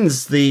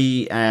 mine's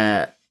the,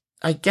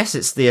 I guess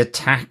it's the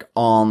attack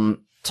on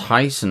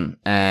Titan,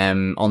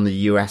 on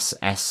the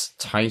USS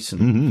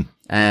Titan.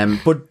 Mm-hmm.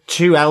 But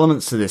 2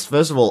 elements to this.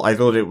 First of all, I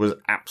thought it was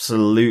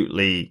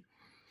absolutely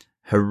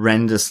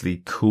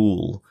horrendously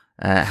cool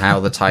how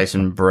the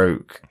Titan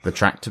broke the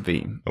tractor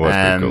beam. It was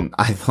pretty cool.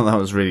 I thought that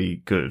was really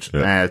good,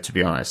 to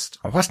be honest.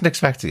 I wasn't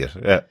expecting it.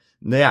 Yeah.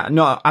 Yeah,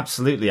 no,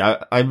 absolutely.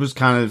 I was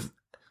kind of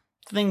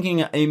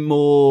thinking a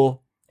more...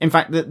 In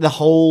fact, the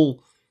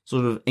whole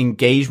sort of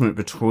engagement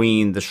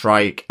between the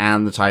Shrike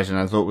and the Titan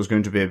I thought was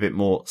going to be a bit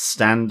more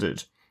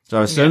standard.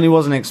 So I certainly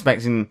wasn't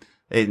expecting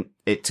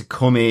it to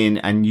come in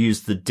and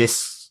use the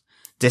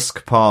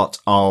disc part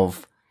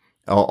of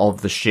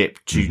the ship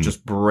to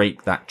just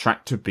break that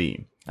tractor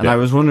beam. And I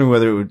was wondering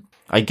whether it would,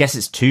 I guess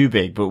it's too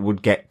big, but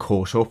would get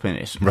caught up in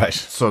it Right.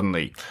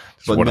 suddenly.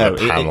 But But one no, of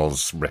the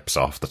panels rips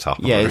off the top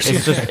yeah, of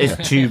it.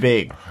 it's too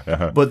big.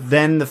 Uh-huh. But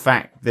then the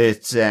fact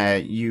that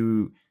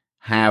you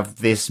have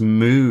this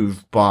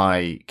move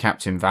by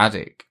Captain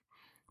Vadik,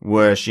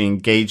 where she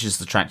engages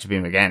the tractor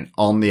beam again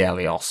on the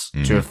Helios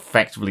to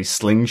effectively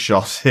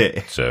slingshot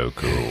it So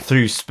cool.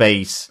 through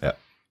space Yeah.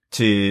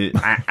 to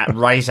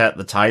right at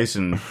the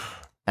Titan.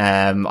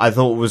 I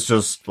thought it was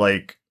just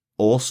like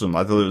awesome.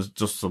 I thought it was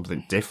just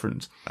something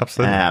different.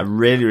 Absolutely. I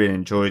really, really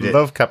enjoyed I it.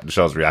 love Captain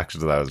Shaw's reaction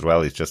to that as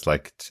well. He's just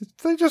like,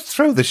 they just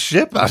throw the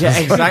ship at Yeah, us.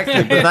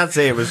 exactly. But that's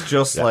it. It was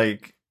just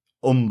like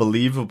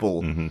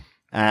unbelievable. Mm-hmm.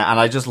 And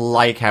I just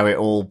like how it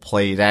all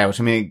played out.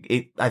 I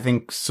mean, I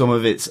think some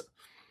of its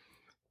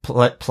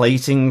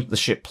plating, the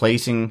ship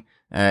plating,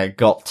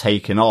 got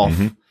taken off.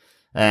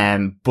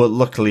 But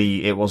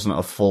luckily it wasn't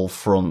a full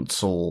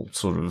frontal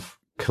sort of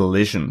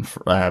collision,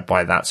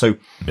 by that. So,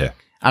 Yeah.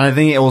 and I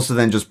think it also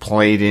then just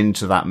played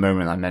into that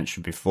moment I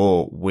mentioned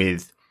before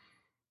with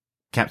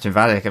Captain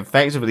Vadik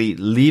effectively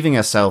leaving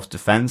herself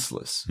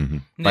defenseless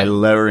by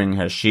lowering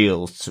her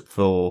shields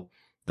for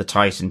the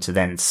Titan to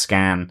then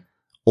scan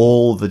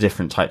all the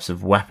different types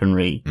of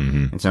weaponry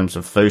in terms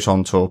of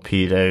photon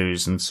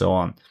torpedoes and so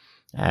on,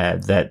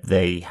 that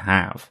they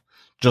have,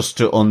 just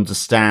to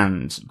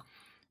understand,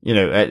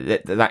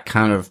 that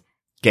kind of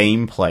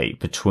gameplay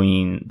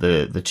between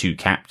the two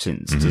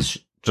captains,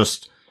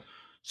 just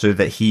so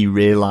that he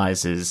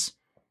realizes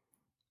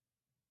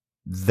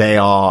they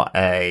are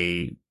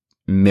a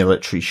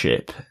military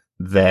ship.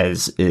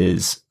 Theirs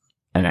is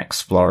an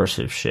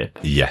explorative ship.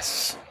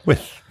 Yes.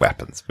 With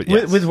weapons. But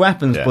yes. With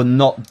weapons, Yeah. but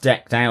not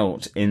decked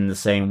out in the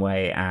same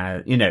way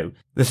as,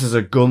 this is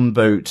a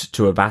gunboat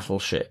to a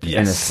battleship, in a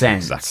Yes,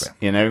 sense.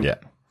 exactly. Yeah.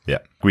 Yeah.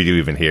 We do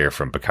even hear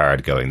from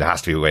Picard going, there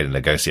has to be a way to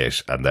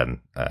negotiate. And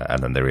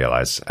then they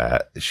realize,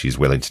 she's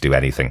willing to do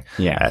anything,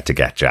 to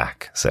get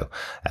Jack. So,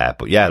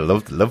 but yeah,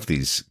 love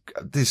these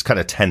kind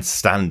of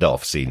tense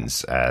standoff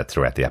scenes,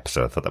 throughout the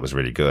episode. I thought that was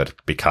really good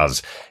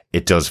because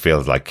it does feel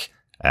like,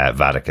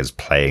 Vadik is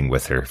playing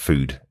with her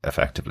food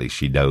effectively.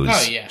 She knows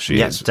she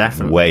is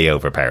definitely way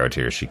overpowered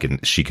here. She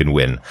can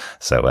win.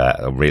 So,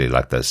 I really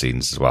like those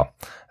scenes as well.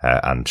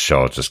 And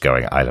Shaw's just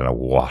going, I don't know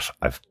what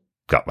I've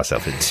got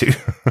myself into.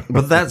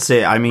 But that's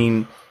it. I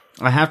mean,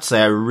 I have to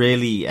say, I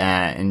really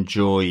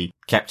enjoy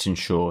Captain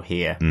Shaw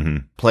here,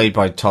 played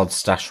by Todd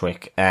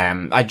Stashwick.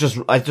 I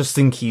just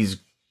think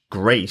he's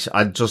great.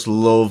 I just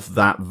love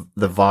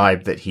the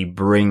vibe that he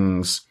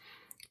brings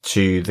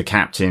to the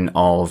captain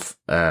of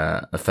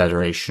a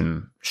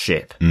Federation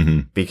ship,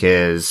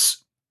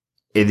 because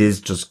it is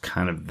just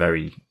kind of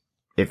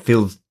it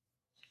feels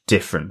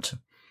different.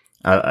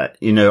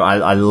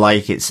 I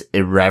like its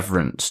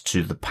irreverent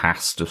to the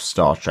past of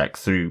Star Trek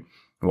through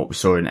what we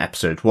saw in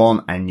episode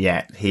 1, and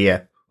yet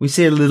here we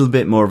see a little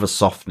bit more of a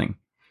softening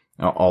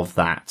of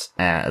that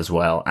as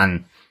well.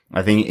 And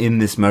I think in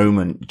this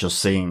moment, just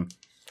seeing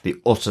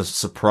the utter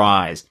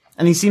surprise,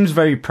 and he seems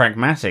very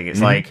pragmatic. It's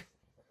like,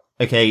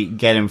 okay,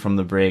 get him from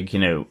the brig,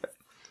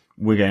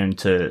 we're going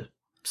to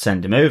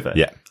send him over.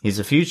 Yeah. He's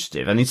a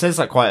fugitive. And he says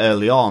that quite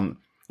early on,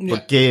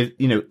 but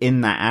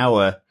in that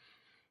hour,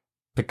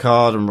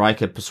 Picard and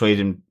Riker persuade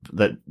him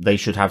that they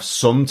should have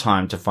some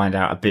time to find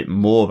out a bit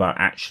more about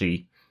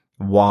actually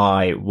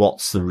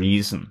what's the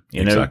reason,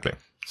 Exactly.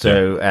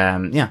 So,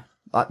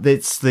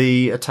 it's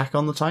the attack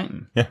on the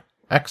Titan. Yeah.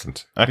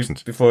 Excellent.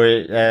 Before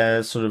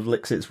it sort of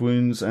licks its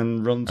wounds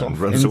and runs off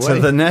runs into away.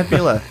 the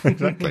nebula.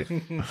 Exactly.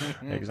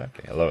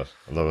 I love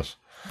it.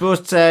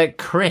 But,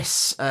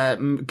 Chris,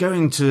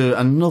 going to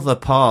another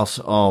part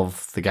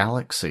of the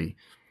galaxy,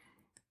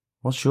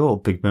 what's your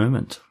big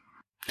moment?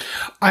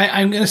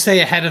 I'm going to stay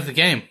ahead of the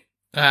game.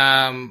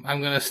 I'm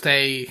going to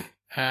stay,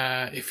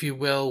 if you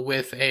will,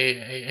 with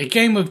a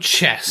game of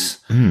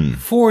chess,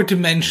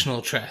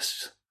 4-dimensional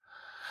chess.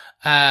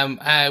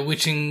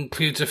 Which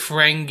includes a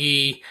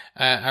Ferengi,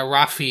 a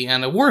Raffi,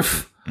 and a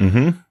Worf.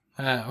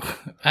 Or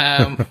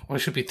it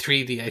should be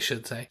 3D, I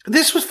should say.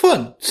 This was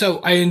fun. So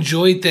I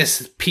enjoyed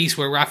this piece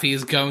where Raffi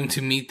is going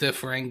to meet the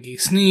Ferengi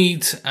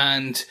Sneeds,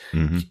 and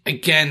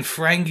again,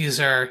 Ferengis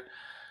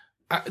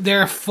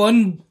they're a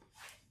fun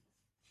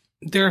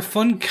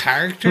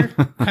character,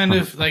 kind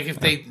of like if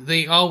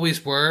they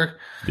always were.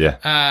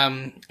 Yeah.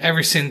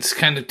 Ever since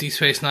kind of Deep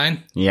Space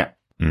Nine. Yeah.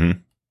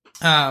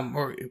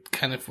 Or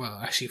kind of, well,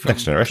 actually from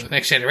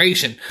Next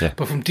Generation. Yeah.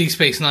 But from Deep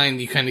Space Nine,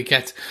 you kind of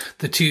get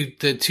the two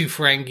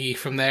Ferengi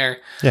from there.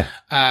 Yeah.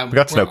 We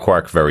got to know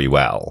Quark very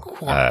well.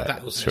 Quark,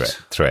 that was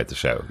throughout the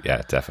show.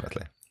 Yeah,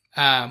 definitely.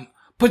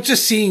 But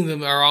just seeing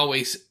them are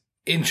always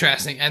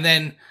interesting. And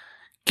then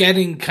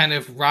getting kind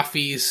of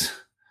Raffi's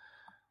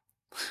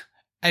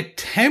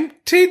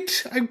attempted,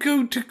 I'm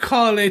going to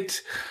call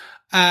it,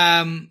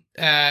 kind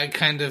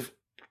of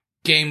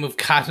game of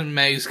cat and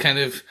mouse, kind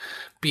of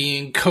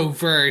being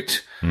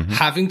covert,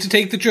 having to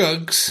take the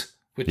drugs,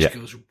 which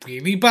goes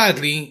really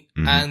badly,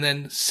 and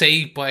then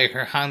saved by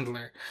her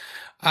handler.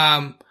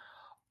 I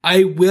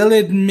will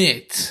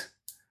admit,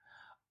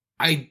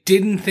 I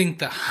didn't think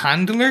the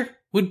handler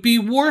would be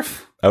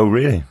Worf. Oh,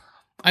 really?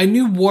 I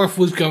knew Worf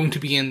was going to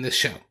be in this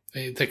show.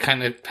 They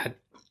kind of had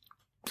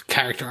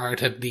character art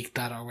had leaked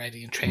that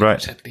already, and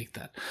trailers had leaked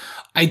that.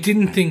 I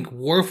didn't think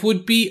Worf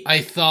would be. I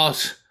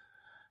thought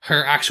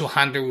her actual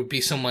handler would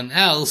be someone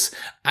else,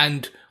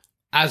 and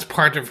as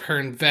part of her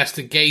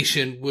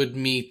investigation would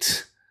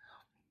meet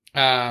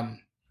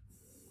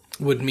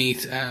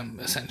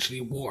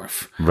essentially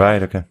Worf.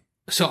 Right. Okay.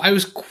 So I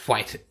was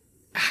quite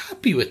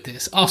happy with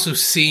this. Also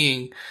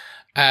seeing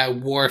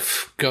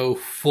Worf go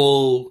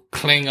full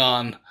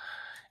Klingon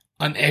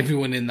on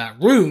everyone in that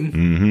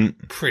room,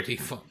 pretty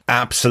fun.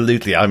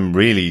 Absolutely. I'm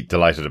really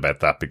delighted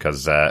about that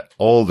because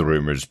all the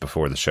rumours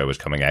before the show was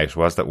coming out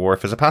was that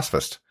Worf is a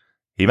pacifist.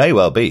 He may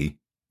well be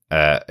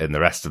in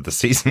the rest of the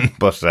season,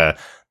 but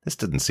this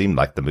didn't seem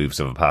like the moves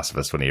of a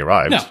pacifist when he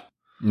arrived.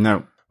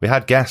 No. We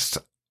had guests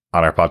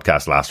on our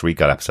podcast last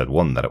week on episode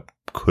 1 that it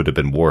could have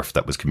been Worf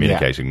that was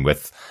communicating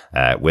with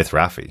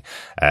Raffi.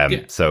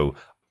 So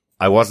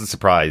I wasn't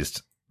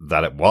surprised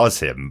that it was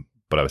him,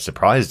 but I was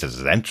surprised at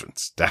his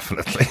entrance,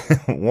 definitely.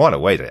 What a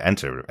way to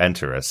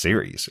enter a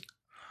series.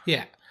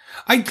 Yeah.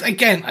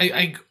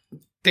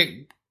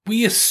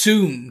 We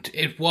assumed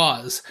it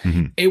was.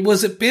 It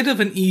was a bit of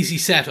an easy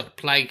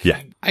setup. Like,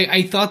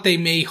 I thought they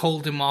may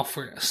hold him off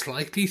for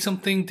slightly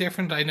something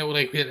different. I know,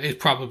 like, it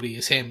probably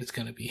is him. It's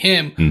going to be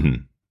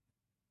him.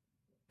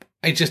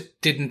 I just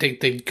didn't think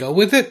they'd go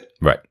with it.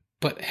 Right.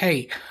 But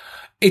hey,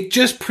 it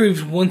just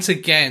proves once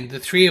again the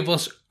three of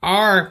us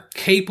are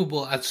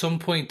capable at some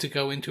point to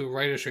go into a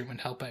writer's room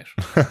and help out.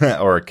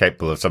 Or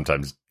capable of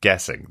sometimes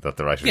guessing that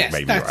the writers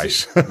may be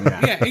right.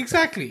 Yeah,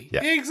 exactly.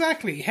 Yeah.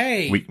 Exactly.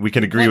 Hey. We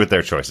can agree with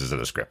their choices in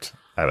the script.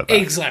 How about that?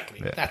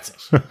 Exactly. Yeah.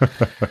 That's it.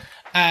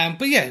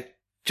 But yeah,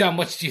 John,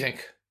 what did you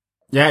think?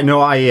 Yeah,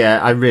 no,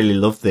 I really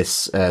love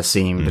this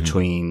scene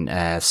between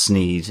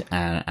Sneed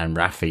and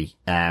Raffi.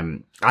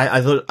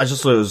 I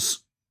just thought it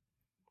was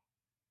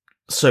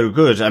so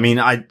good. I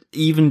mean,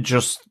 even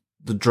just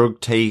the drug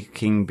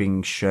taking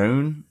being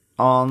shown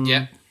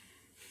on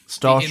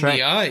Star Trek. In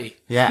the eye.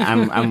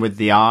 Yeah, and with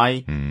the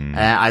eye.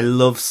 I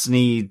love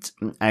Sneed,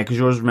 because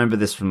you always remember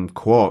this from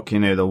Quark,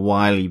 the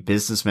wily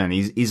businessman.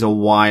 He's a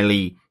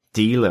wily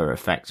dealer,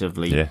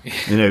 effectively.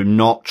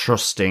 Not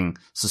trusting,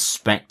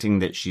 suspecting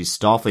that she's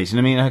Starfleet. And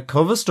I mean, her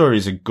cover story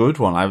is a good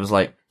one. I was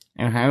like,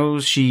 how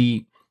is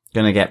she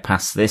going to get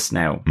past this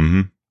now?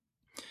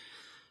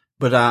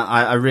 But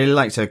I really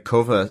liked her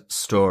cover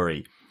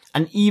story.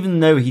 And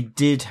even though he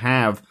did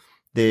have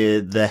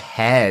the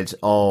head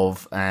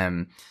of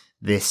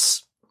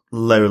this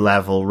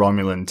low-level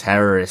Romulan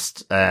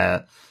terrorist,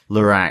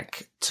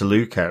 Lurak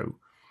Toluco,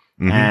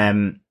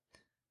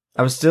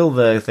 I was still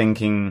there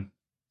thinking,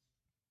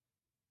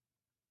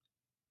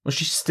 well,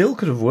 she still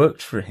could have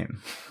worked for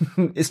him.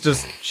 It's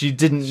just she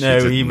didn't know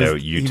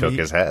you took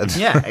his head.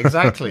 Yeah,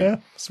 exactly.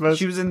 Yeah,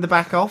 she was in the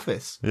back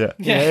office. Yeah,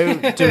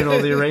 doing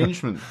all the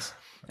arrangements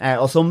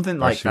or something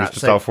like she that. She was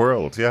just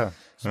off-world. Yeah.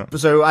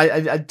 So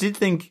I did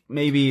think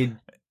maybe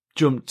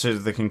jumped to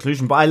the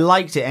conclusion, but I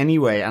liked it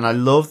anyway, and I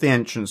love the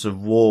entrance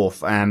of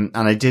Worf, and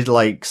I did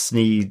like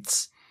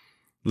Sneed's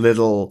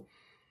little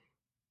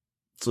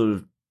sort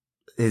of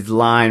his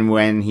line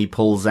when he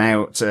pulls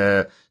out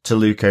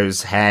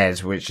Toluco's head,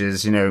 which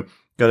is,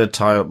 got to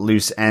tie up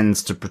loose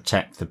ends to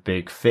protect the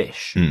big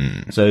fish.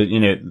 So,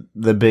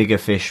 the bigger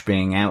fish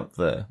being out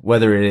there,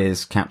 whether it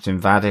is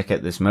Captain Vadic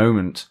at this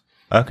moment.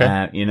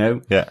 Okay.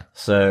 Yeah.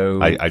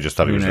 So I just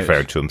thought he was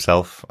referring to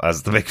himself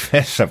as the big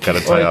fish. I've got to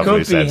tie off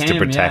loose ends to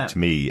protect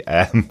me.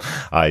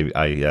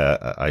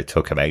 I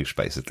took him out,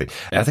 basically.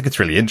 I think it's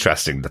really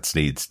interesting that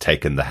Sneed's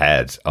taken the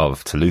head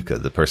of Toluca,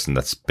 the person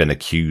that's been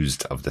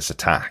accused of this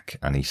attack,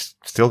 and he's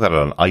still got it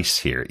on ice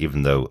here,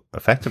 even though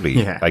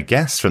effectively, I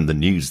guess from the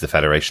news, the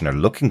Federation are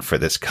looking for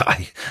this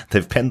guy.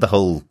 They've pinned the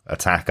whole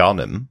attack on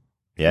him.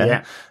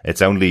 Yeah.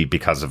 It's only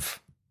because of,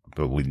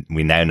 but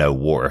we now know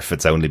Worf.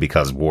 It's only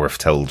because Worf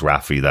told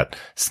Raffi that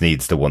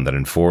Sneed's the one that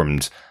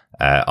informed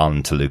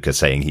on Toluca,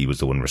 saying he was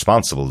the one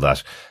responsible.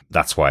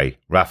 That's why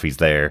Raffi's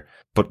there.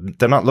 But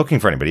they're not looking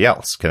for anybody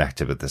else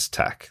connected with this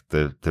attack.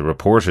 The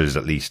reporters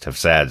at least have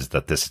said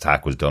that this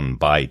attack was done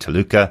by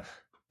Toluca.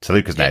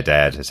 Toluca's now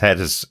dead. His head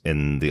is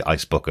in the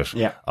ice bucket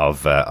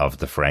of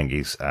the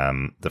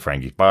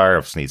Ferengi's bar,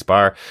 of Sneed's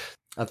bar.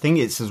 I think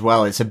it's as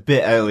well. It's a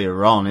bit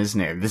earlier on, isn't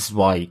it? This is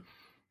why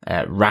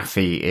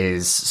Raffi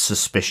is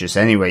suspicious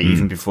anyway,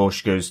 even before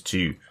she goes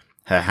to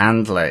her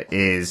handler,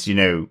 is,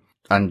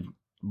 and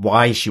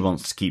why she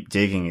wants to keep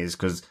digging is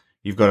because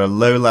you've got a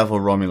low-level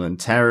Romulan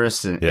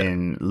terrorist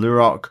in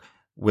Lurok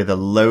with a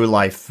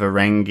low-life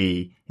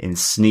Ferengi in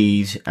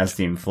Sneed as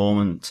the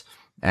informant.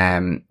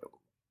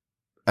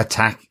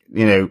 Attack,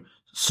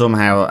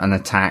 somehow an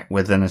attack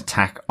with an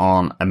attack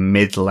on a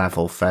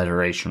mid-level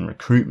Federation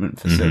recruitment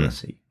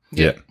facility.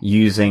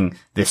 Using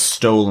this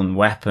stolen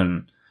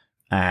weapon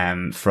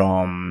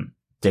from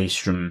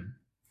Daystrom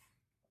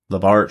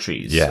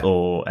Laboratories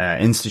or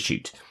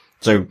Institute.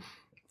 So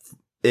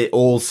it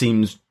all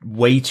seems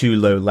way too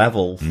low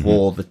level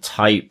for the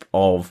type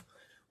of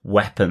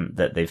weapon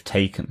that they've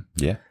taken.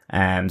 Yeah.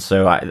 And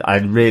so I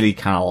really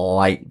kind of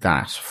like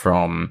that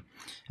from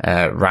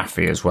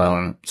Raffi as well,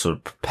 and sort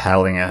of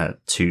propelling her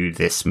to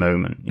this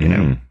moment, you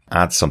know.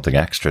 Adds something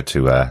extra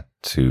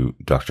to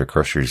Dr.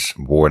 Crusher's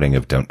warning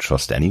of don't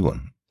trust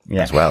anyone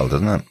as well,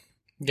 doesn't it?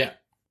 Yeah.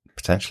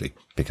 Potentially.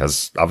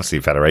 Because obviously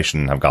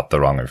Federation have got the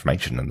wrong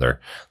information and they're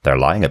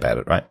lying about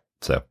it, right?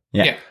 So,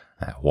 Yeah.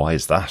 Why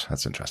is that?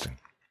 That's interesting.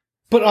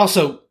 But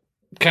also,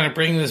 kind of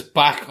bringing this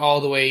back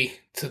all the way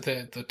to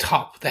the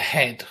top, the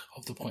head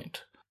of the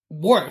point.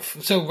 Worf.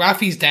 So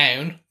Raffi's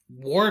down.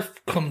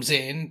 Worf comes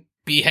in,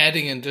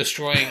 beheading and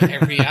destroying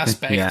every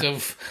aspect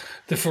of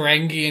the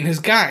Ferengi and his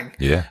gang.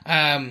 Yeah.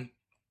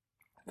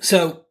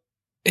 So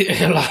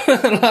a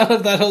lot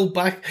of that whole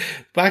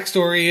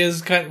backstory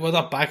is kind of, well,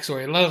 not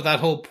backstory. A lot of that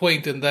whole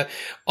point and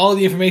all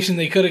the information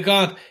they could have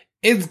got,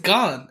 it's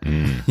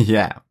gone.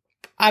 Yeah.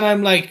 And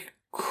I'm like,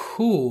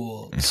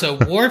 cool. So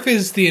Worf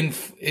is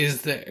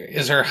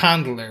her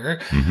handler.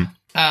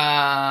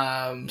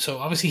 So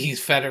obviously he's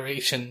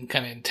Federation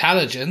kind of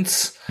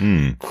intelligence.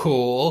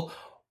 Cool.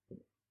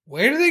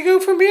 Where do they go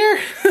from here?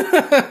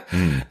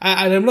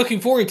 And I'm looking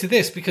forward to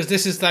this because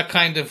this is that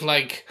kind of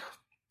like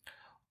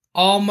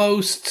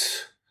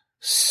almost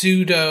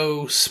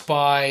pseudo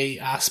spy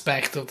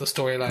aspect of the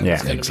storyline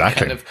that's going to be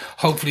kind of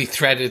hopefully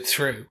threaded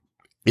through.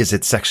 Is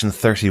it Section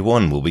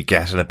 31? Will we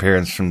get an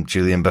appearance from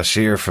Julian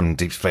Bashir from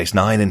Deep Space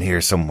Nine in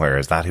here somewhere?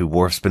 Is that who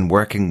Worf's been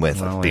working with?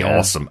 That'd be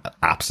awesome.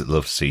 Absolutely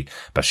love to see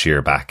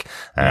Bashir back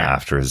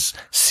after his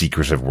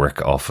secretive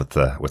work off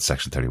with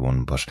Section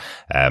 31. But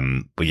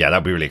yeah,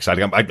 that'd be really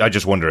exciting. I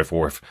just wonder if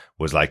Worf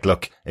was like,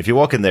 look, if you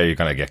walk in there, you're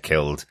going to get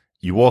killed.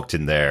 You walked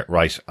in there,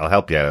 right, I'll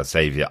help you out, I'll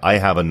save you. I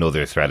have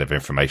another thread of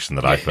information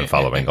that I've been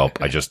following up.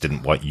 I just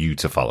didn't want you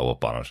to follow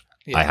up on it.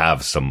 Yeah. I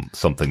have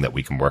something that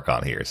we can work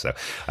on here. So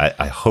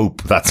I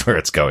hope that's where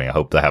it's going. I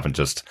hope they haven't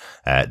just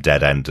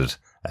dead-ended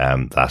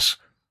that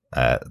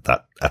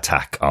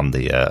attack on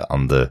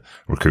the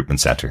recruitment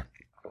center.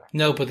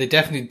 No, but they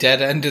definitely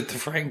dead-ended the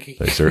Ferengi.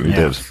 They certainly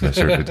did. They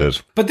certainly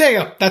did. But there you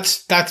go.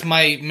 That's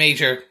my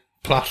major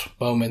plot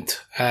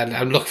moment. And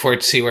I'm looking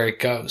forward to see where it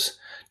goes.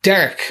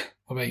 Derek,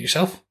 what about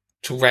yourself?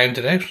 To round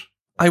it out.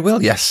 I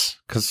will, yes,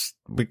 because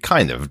we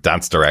kind of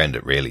danced around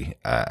it really,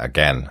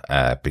 again,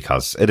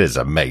 because it is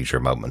a major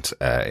moment,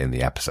 in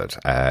the episode.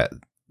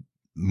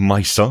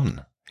 My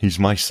son. He's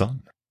my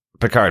son.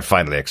 Picard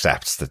finally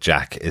accepts that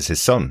Jack is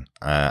his son,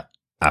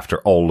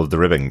 after all of the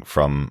ribbing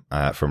from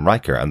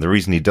Riker. And the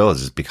reason he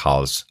does is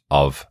because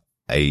of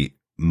a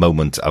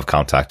moment of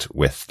contact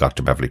with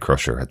Dr. Beverly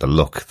Crusher. The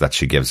look that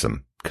she gives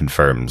him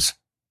confirms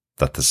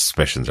that the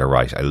suspicions are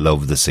right. I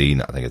love the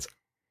scene. I think it's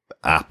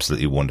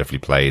absolutely wonderfully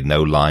played.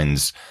 No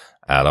lines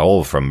at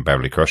all from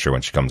Beverly Crusher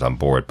when she comes on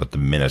board, but the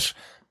minute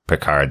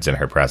Picard's in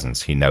her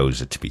presence, he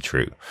knows it to be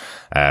true.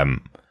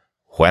 When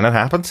it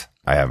happened,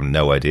 I have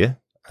no idea.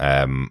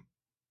 I'm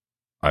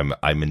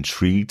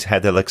intrigued how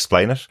they'll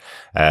explain it.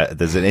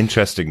 There's an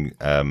interesting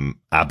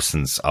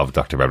absence of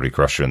Dr. Beverly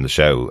Crusher in the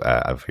show.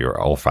 If you're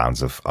all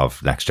fans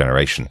of Next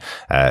Generation,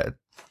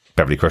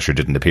 Beverly Crusher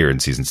didn't appear in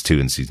seasons 2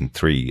 and season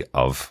 3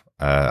 of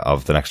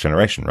the Next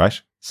Generation,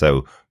 right?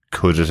 So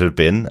could it have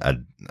been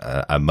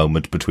a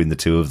moment between the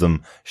two of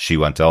them? She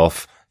went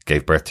off,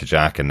 gave birth to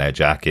Jack, and now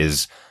Jack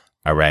is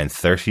around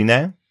 30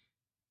 now?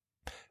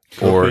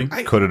 Or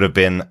could it have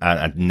been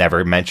and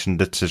never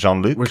mentioned it to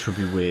Jean-Luc? Which would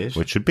be weird.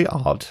 Which would be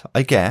odd,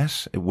 I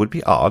guess. It would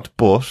be odd,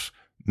 but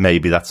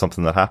maybe that's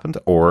something that happened.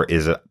 Or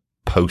is it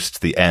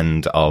post the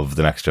end of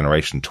The Next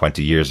Generation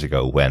 20 years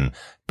ago when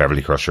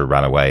Beverly Crusher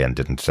ran away and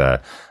didn't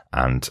get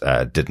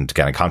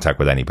in contact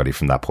with anybody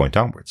from that point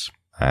onwards?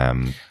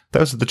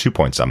 Those are the 2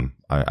 points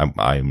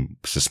I'm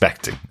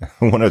suspecting,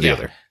 one or the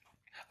other.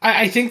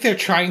 I think they're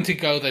trying to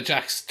go that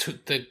Jack's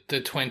the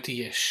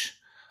 20-ish.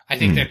 I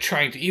think they're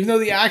trying to, even though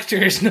the actor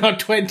is not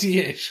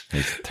 20-ish.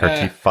 He's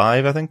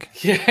 35, I think.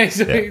 Yeah,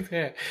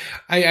 yeah.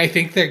 I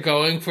think they're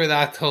going for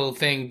that whole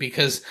thing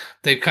because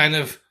they've kind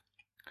of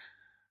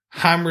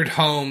hammered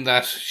home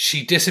that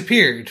she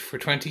disappeared for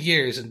 20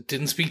 years and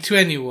didn't speak to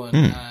anyone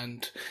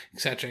and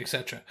et cetera, et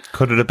cetera.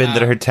 Could it have been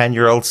that her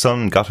 10-year-old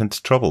son got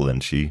into trouble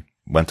and she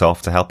went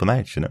off to help him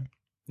out, you know?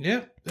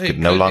 Yeah. Could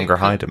no longer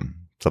hide him.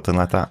 Something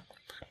like that.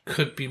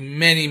 Could be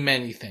many,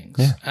 many things.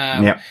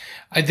 Yeah.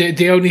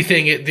 The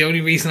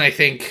only reason I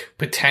think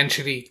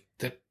potentially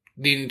that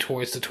leaning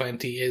towards the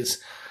 20 is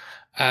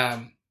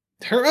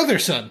her other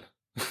son.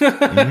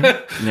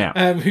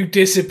 Who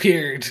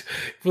disappeared.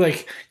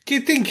 Like, do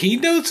you think he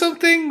knows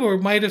something or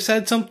might have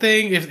said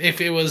something if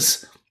it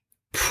was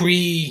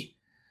pre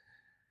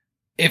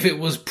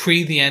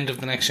the end of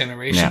The Next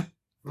Generation?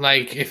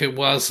 Like if it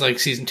was like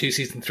season 2,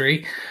 season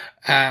 3,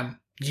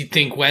 you'd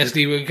think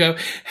Wesley would go,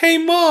 "Hey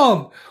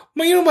mom,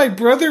 my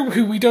brother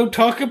who we don't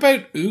talk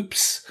about,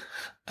 oops."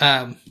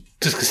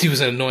 Just because he was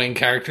an annoying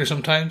character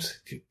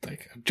sometimes.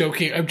 Like, I'm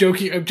joking,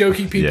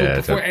 people. Yeah,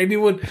 before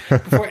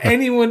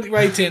anyone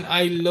writes in,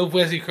 I love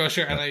Wesley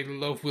Crusher and I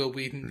love Will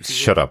Wheaton.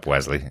 Shut up,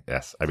 Wesley.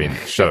 Yes. I mean,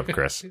 shut up,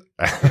 Chris.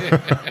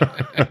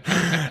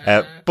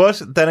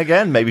 But then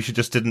again, maybe she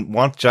just didn't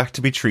want Jack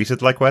to be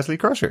treated like Wesley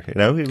Crusher. You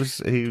know, he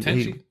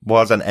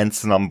was an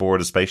ensign on board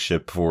a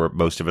spaceship for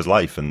most of his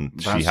life,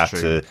 and she had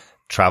to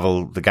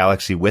travel the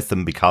galaxy with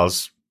him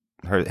because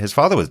his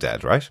father was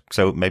dead, right?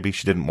 So maybe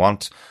she didn't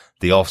want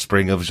the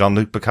offspring of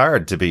Jean-Luc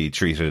Picard to be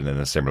treated in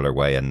a similar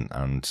way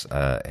and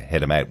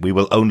hit him out. We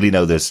will only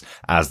know this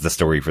as the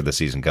story for the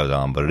season goes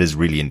on, but it is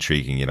really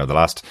intriguing. You know, the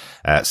last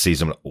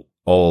season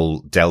all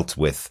dealt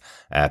with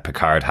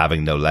Picard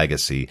having no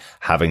legacy,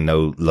 having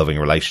no loving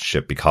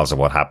relationship because of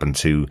what happened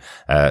to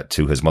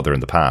his mother in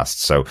the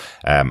past. So,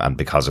 and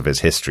because of his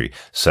history.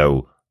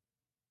 So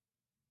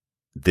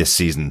this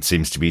season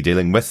seems to be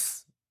dealing with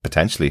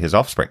potentially his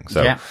offspring.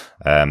 So,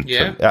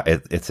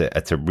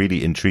 it's a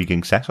really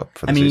intriguing setup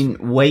for the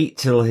season. Wait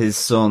till his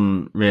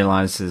son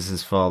realizes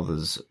his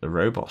father's a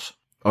robot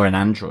or an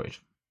android.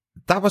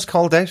 That was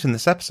called out in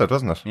this episode,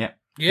 wasn't it? Yeah.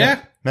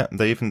 Yeah.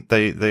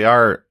 They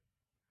are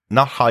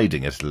not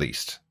hiding it, at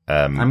least.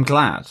 I'm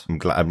glad.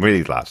 I'm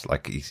really glad.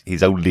 Like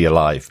he's only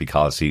alive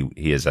because he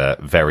is a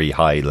very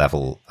high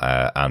level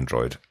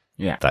android.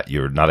 Yeah. That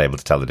you're not able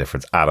to tell the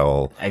difference at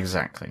all.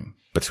 Exactly.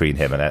 Between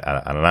him and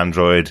an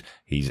android.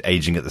 He's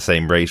aging at the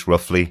same rate,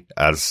 roughly,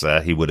 as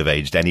he would have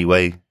aged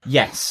anyway.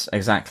 Yes,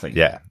 exactly.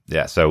 Yeah.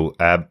 So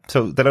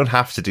they don't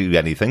have to do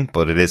anything,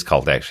 but it is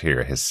called out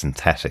here. His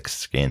synthetic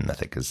skin, I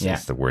think, is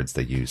the words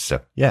they use.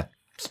 So, yeah.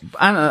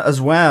 And as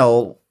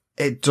well,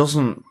 it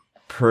doesn't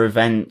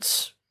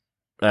prevent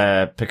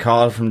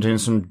Picard from doing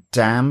some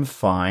damn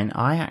fine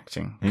eye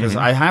acting. Because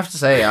I have to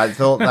say, I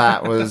thought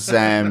that was...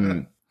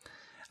 I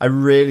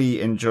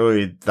really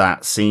enjoyed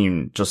that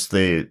scene.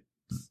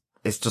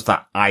 It's just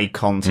that eye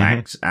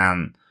contact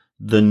and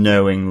the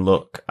knowing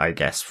look, I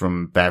guess,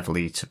 from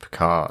Beverly to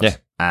Picard. Yeah.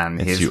 And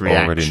his you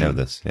reaction. Already know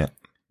this, yeah.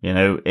 You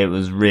know, it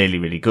was really,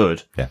 really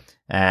good. Yeah.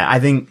 I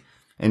think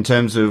in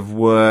terms of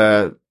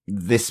where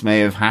this may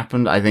have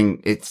happened, I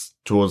think it's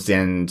towards the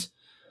end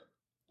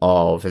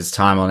of his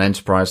time on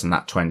Enterprise and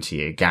that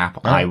 20-year gap.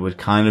 Oh. I would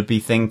kind of be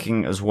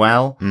thinking as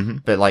well, a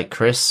bit like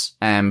Chris.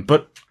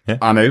 But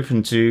I'm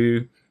open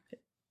to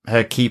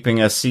her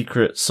keeping a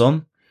secret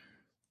son.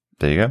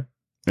 There you go.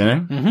 You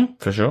know,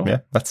 for sure. Yeah,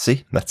 let's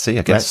see.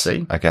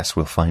 I guess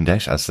we'll find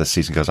out as the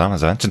season goes on,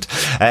 as I mentioned.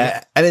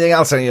 Anything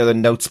else? Any other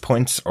notes,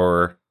 points,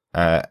 or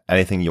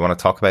anything you want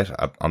to talk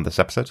about on this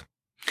episode?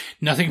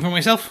 Nothing for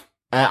myself.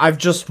 I've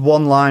just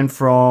one line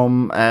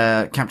from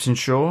Captain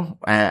Shaw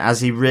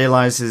as he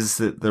realizes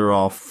that there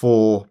are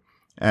 4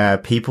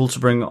 people to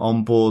bring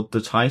on board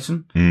the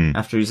Titan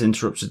after he's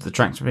interrupted the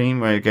tractor beam,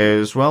 where he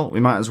goes, well,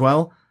 we might as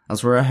well,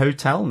 as we're a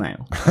hotel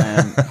now.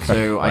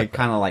 So I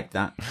kind of like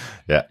that.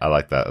 Yeah, I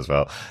like that as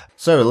well.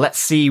 So let's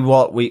see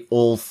what we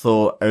all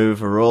thought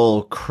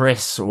overall.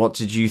 Chris, what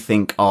did you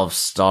think of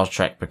Star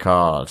Trek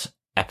Picard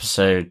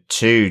Episode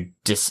 2,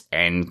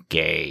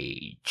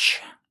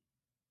 Disengage?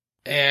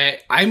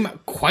 I'm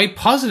quite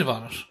positive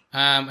on it.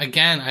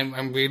 Again,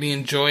 I'm really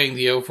enjoying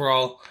the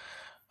overall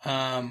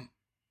storyline,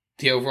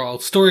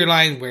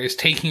 where it's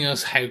taking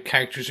us, how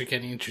characters are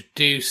getting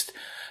introduced.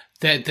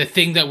 The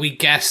thing that we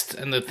guessed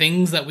and the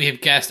things that we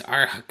have guessed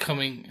are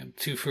coming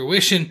to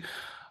fruition,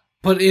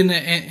 but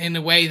in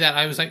a way that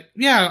I was like,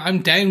 yeah,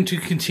 I'm down to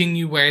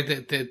continue where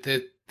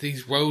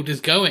these road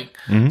is going.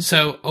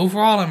 So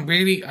overall,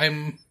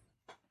 I'm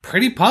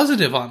pretty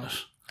positive on it.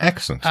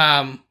 Excellent.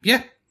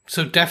 Yeah.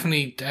 So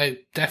definitely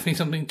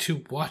something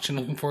to watch, and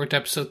looking forward to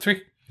episode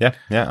 3. Yeah,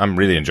 I'm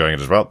really enjoying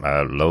it as well.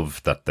 I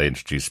love that they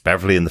introduced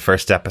Beverly in the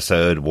first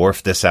episode,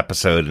 Worf this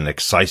episode, and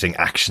exciting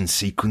action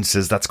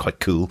sequences. That's quite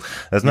cool,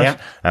 isn't it?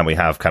 Yeah. And we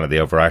have kind of the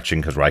overarching,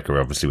 because Riker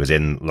obviously was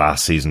in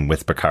last season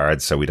with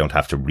Picard, so we don't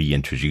have to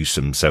reintroduce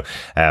him. So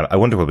I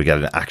wonder will we get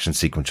an action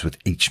sequence with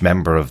each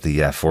member of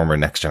the former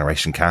Next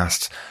Generation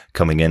cast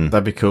coming in.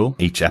 That'd be cool.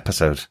 Each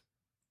episode.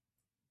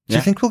 Do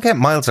you think we'll get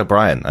Miles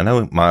O'Brien? I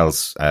know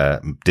Miles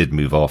did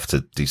move off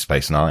to Deep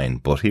Space Nine,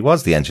 but he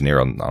was the engineer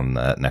on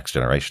Next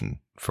Generation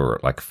for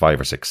like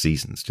 5 or 6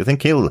 seasons. Do you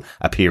think he'll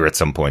appear at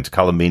some point?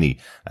 Colm Meaney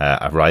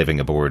arriving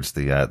aboard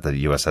the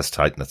USS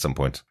Titan at some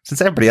point. Since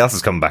everybody else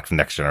is coming back from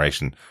Next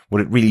Generation,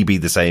 would it really be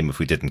the same if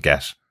we didn't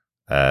get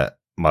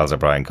Miles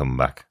O'Brien coming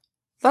back?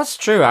 That's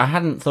true. I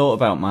hadn't thought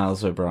about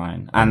Miles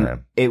O'Brien,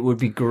 and it would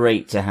be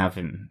great to have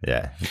him.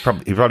 Yeah, he's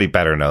probably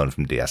better known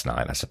from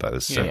DS9, I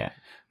suppose. So,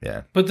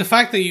 yeah. But the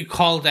fact that you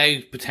called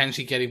out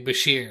potentially getting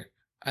Bashir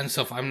and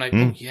stuff, I'm like,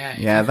 oh yeah.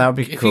 Yeah, that would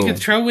be cool. If you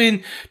could throw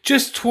in,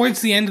 just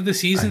towards the end of the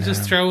season,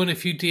 just throw in a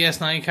few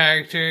DS9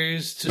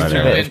 characters. Just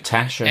throw in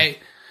Tasha.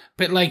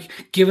 But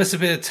like, give us a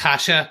bit of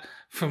Tasha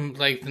from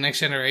like the Next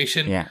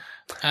Generation. Yeah.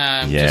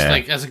 Just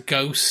like as a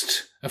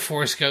ghost, a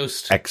Force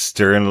ghost.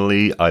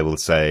 Externally, I will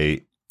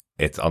say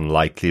it's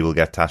unlikely we'll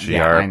get Tasha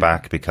Yar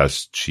back,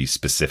 because she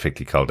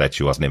specifically called out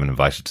she wasn't even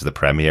invited to the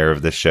premiere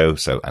of this show.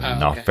 So I'm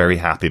not very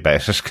happy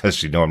about it, because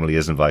she normally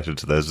is invited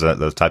to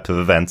those types of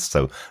events.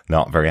 So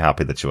not very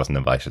happy that she wasn't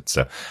invited.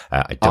 So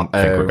I don't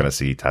think we're going to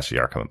see Tasha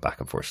Yar coming back,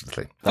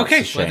 unfortunately.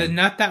 Okay, well then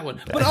not that one,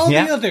 but all the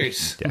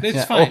others.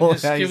 It's fine.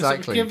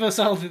 Just give us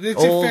all.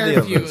 It's all a fair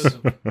view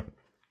of them.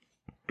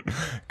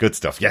 Good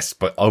stuff. Yes,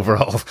 but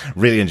overall,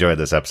 really enjoyed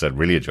this episode.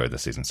 Really enjoyed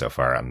this season so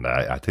far, and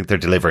I think they're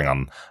delivering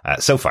on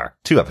so far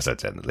 2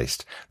 episodes in at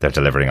least. They're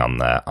delivering on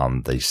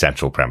the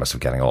central premise of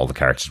getting all the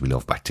characters we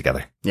love back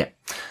together. Yeah.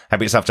 How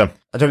about yourself, John?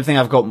 I don't think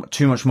I've got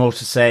too much more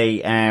to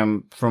say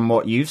from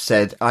what you've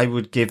said. I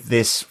would give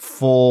this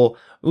 4.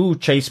 Ooh,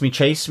 chase me,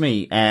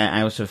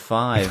 out of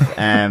 5.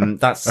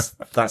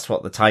 That's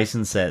what the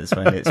Titan says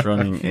when it's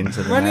running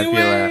into the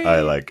nebula. I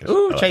like it.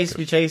 Ooh, I like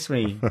chase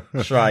me,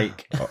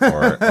 Shrike.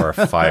 or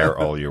fire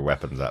all your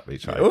weapons at me,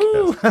 Shrike.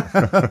 Ooh.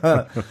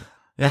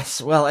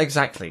 Yes, well,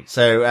 exactly.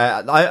 So,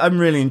 I'm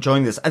really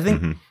enjoying this. I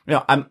think,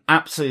 I'm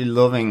absolutely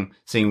loving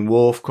seeing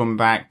Worf come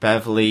back,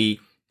 Beverly.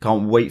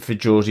 Can't wait for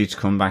Georgie to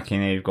come back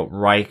in. You've got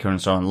Riker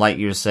and so on. Like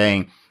you were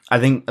saying,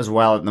 I think as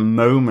well at the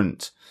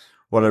moment,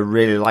 what I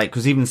really like,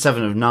 because even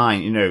 7 of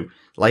 9,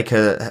 like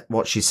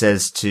what she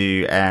says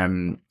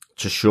to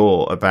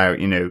Shaw about,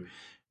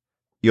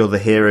 you're the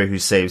hero who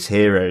saves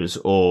heroes,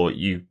 or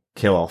you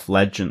kill off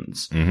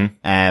legends.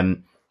 Mm-hmm.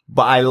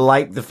 But I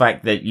like the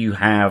fact that you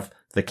have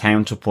the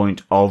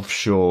counterpoint of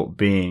Shaw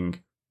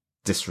being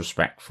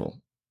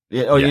disrespectful,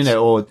 or Yes.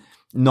 or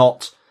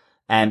not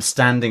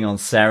standing on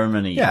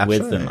ceremony with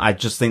absolutely. them. I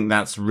just think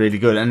that's really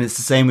good. And it's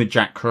the same with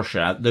Jack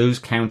Crusher. Those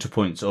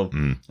counterpoints of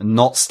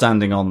not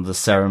standing on the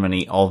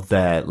ceremony of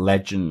their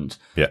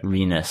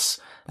legendary-ness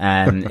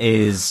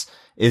is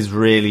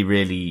really,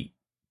 really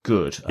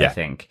good, I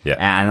think. Yeah.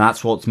 And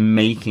that's what's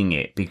making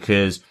it,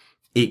 because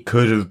it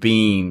could have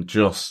been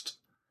just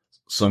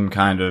some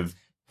kind of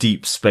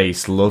deep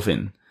space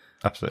loving.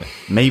 Absolutely.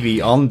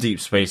 Maybe on Deep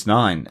Space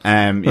Nine,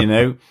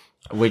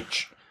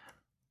 which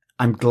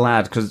I'm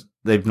glad, because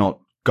they've not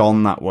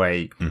gone that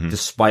way,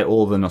 despite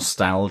all the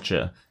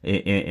nostalgia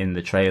in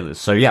the trailers.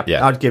 So yeah,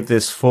 I'd give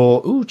this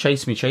 4. Ooh,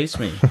 chase me,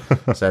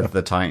 said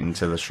the Titan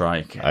to the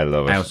Shrike. I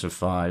love it. Out of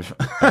 5.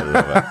 I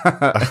love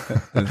it.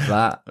 Is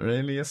that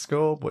really a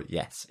score? But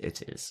yes,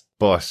 it is.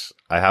 But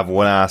I have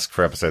one ask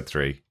for episode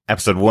 3.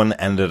 Episode 1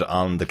 ended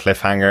on the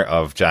cliffhanger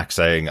of Jack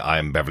saying,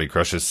 "I'm Beverly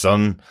Crusher's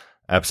son."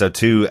 Episode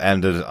 2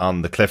 ended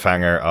on the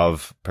cliffhanger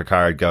of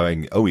Picard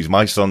going, "Oh, he's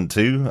my son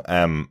too."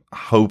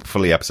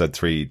 Hopefully episode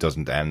 3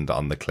 doesn't end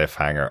on the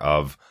cliffhanger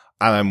of,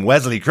 "I'm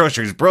Wesley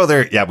Crusher's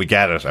brother." Yeah, we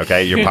get it.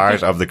 Okay. You're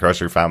part of the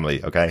Crusher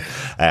family. Okay.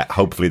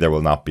 Hopefully there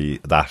will not be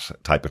that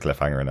type of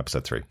cliffhanger in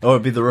episode 3. Or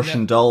it'd be the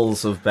Russian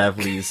dolls of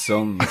Beverly's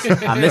sons.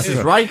 And this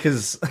is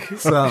Riker's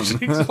son.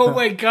 Oh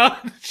my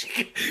god,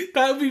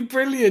 that would be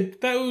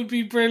brilliant. That would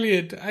be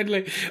brilliant.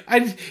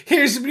 And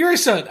here's your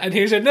son, and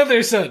here's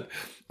another son.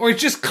 Or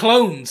just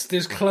clones.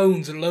 There's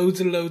clones, loads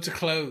and loads of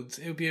clones.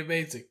 It would be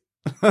amazing.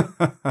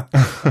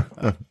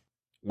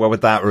 Well,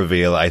 with that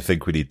reveal, I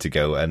think we need to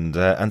go and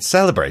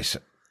celebrate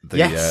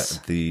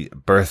the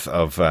birth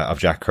of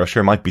Jack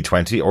Crusher. Might be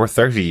 20 or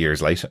 30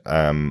 years late.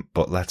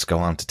 But let's go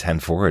on to 10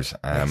 forward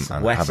and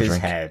wet have a his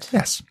drink. head.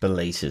 Yes,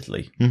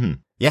 Belatedly. Mm-hmm.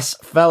 Yes,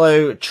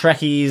 fellow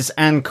Trekkies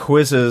and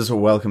quizzers,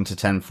 welcome to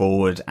 10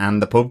 Forward and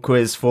the pub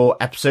quiz for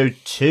episode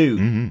 2.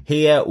 Mm-hmm.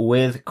 Here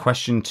with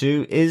question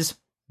 2 is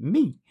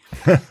me.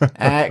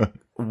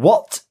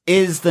 What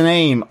is the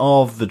name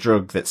of the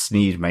drug that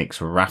Sneed makes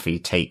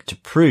Raffi take to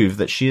prove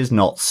that she is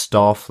not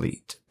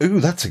Starfleet? Ooh,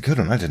 that's a good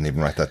one. I didn't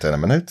even write that down in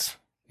my notes.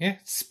 Yeah,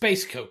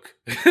 space coke.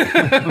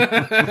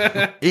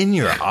 In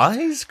your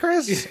eyes,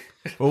 Chris?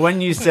 Well,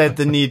 when you said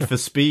the need for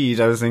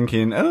speed, I was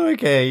thinking, oh,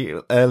 okay,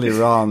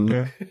 earlier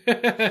on.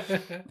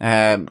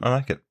 I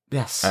like it.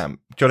 Yes. Do you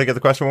want to get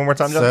the question one more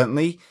time, John?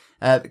 Certainly.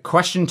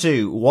 Question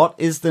 2. What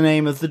is the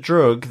name of the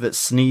drug that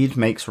Sneed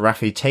makes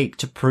Raffi take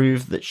to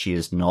prove that she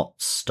is not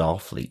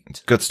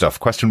Starfleet? Good stuff.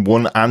 Question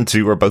 1 and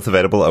 2 are both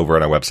available over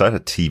on our website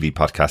at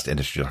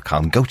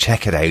tvpodcastindustry.com. Go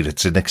check it out.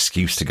 It's an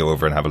excuse to go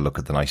over and have a look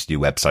at the nice new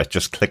website.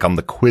 Just click on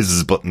the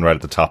quizzes button right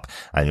at the top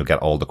and you'll get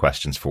all the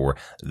questions for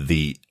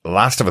the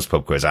Last of Us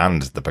pub quiz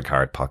and the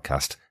Picard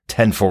podcast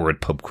 10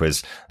 Forward pub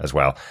quiz as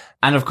well.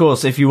 And of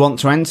course, if you want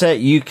to enter,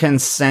 you can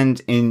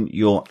send in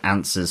your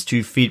answers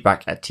to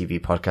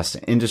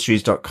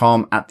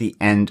feedback@tvpodcastingindustries.com at the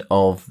end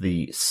of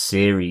the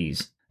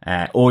series.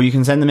 Or you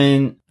can send them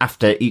in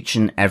after each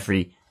and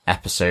every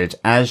episode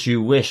as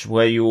you wish,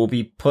 where you will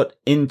be put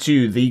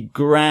into the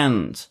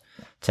grand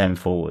 10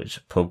 Forward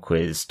pub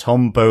quiz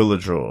tombola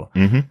draw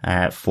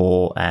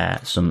for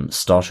some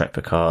Star Trek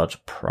Picard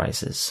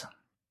prizes.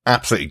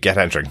 Absolutely. Get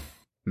entering.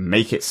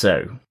 Make it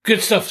so.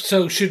 Good stuff.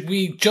 So should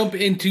we jump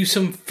into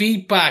some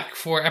feedback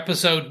for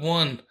episode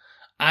 1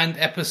 and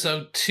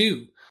episode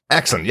 2?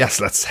 Excellent.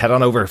 Yes, let's head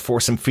on over for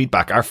some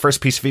feedback. Our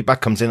first piece of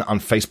feedback comes in on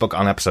Facebook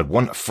on episode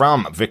 1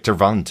 from Victor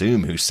Von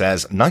Doom, who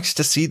says, "Nice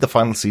to see the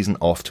final season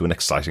off to an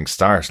exciting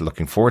start.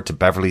 Looking forward to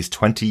Beverly's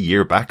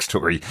 20-year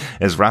backstory.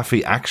 Is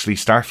Raffi actually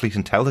Starfleet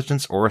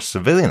intelligence or a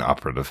civilian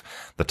operative?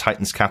 The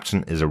Titan's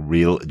captain is a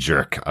real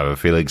jerk. I have a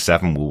feeling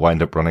 7 will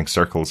wind up running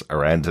circles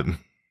around him."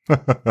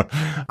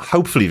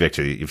 Hopefully,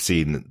 Victor, you've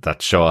seen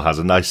that Shaw has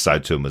a nice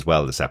side to him as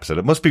well this episode.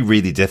 It must be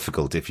really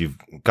difficult if you've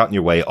gotten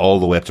your way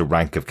all the way up to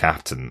rank of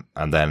captain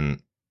and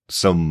then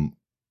some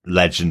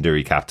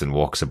legendary captain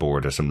walks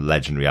aboard or some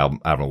legendary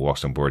admiral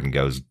walks on board and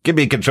goes, "Give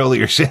me control of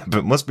your ship."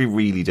 It must be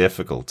really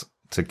difficult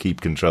to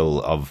keep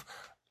control of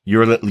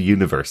your little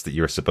universe that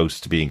you're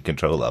supposed to be in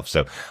control of.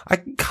 So I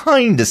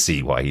kind of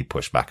see why he'd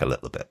push back a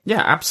little bit.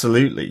 Yeah,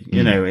 absolutely.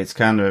 You know, it's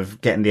kind of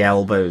getting the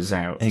elbows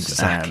out.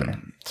 Exactly.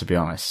 To be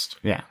honest.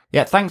 Yeah.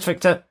 Yeah, thanks,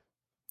 Victor.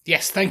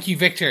 Yes, thank you,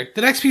 Victor.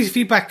 The next piece of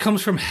feedback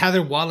comes from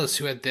Heather Wallace,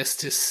 who had this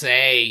to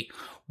say.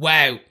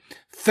 Wow,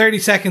 30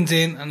 seconds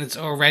in, and it's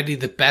already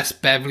the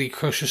best Beverly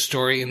Crusher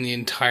story in the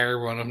entire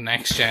run of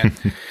Next Gen.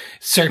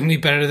 Certainly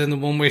better than the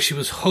one where she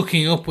was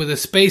hooking up with a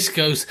space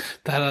ghost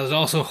that has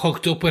also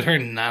hooked up with her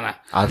nana.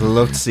 I'd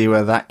love to see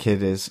where that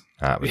kid is.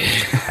 That was a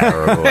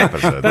terrible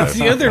episode. That's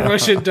the other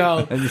Russian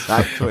doll.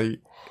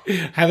 Exactly.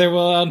 Heather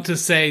went on to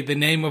say the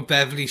name of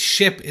Beverly's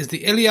ship is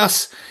the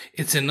Ilios.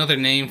 It's another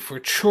name for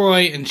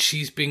Troy, and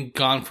she's been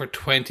gone for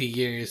 20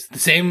 years. The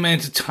same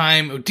amount of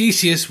time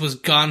Odysseus was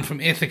gone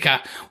from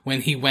Ithaca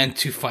when he went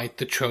to fight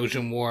the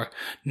Trojan War.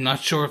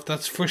 Not sure if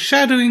that's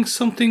foreshadowing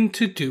something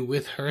to do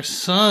with her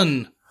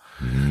son.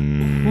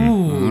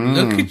 Ooh,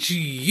 look at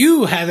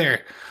you,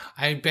 Heather.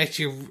 I bet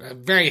you're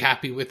very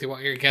happy with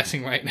what you're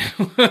guessing right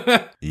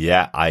now.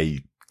 Yeah,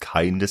 I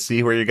kind of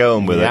see where you're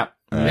going with it.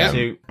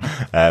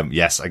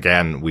 Yes,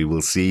 again, we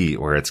will see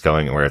where it's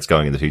going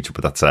in the future,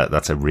 but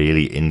that's a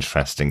really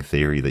interesting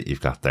theory that you've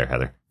got there,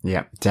 Heather.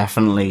 Yeah,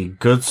 definitely.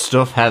 Good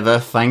stuff, Heather.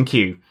 Thank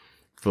you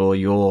for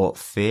your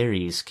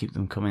theories. Keep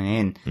them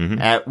coming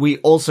in. We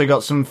also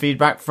got some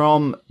feedback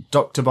from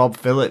Dr. Bob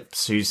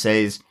Phillips, who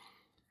says,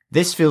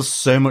 this feels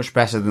so much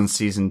better than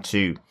season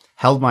 2.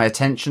 Held my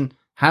attention,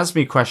 has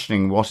me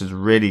questioning what is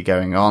really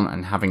going on,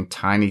 and having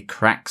tiny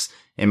cracks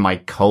in my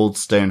cold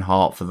stone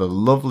heart for the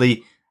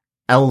lovely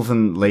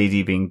elven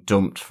lady being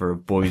dumped for a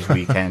boys'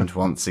 weekend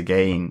once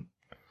again.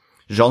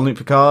 Jean-Luc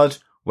Picard,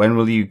 when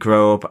will you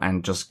grow up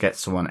and just get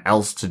someone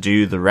else to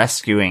do the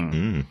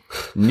rescuing?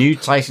 New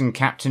Titan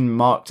captain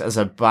marked as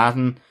a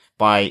baden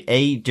by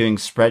A, doing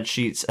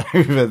spreadsheets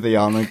over the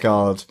honor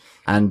guard,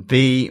 and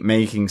B,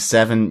 making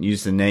Seven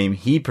use the name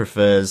he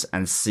prefers,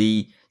 and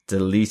C,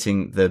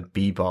 deleting the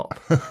bebop.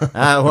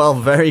 Well,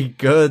 very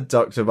good,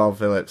 Dr. Bob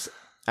Phillips.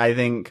 I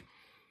think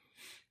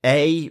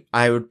A,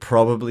 I would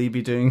probably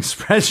be doing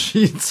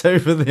spreadsheets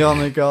over the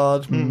honor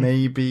guard,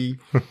 maybe.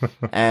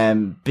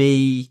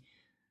 B,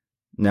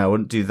 no, I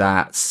wouldn't do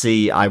that.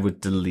 C, I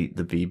would delete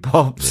the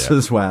bebops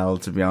as well,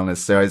 to be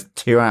honest. So it's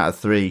 2 out of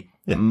 3.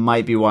 It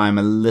might be why I'm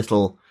a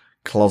little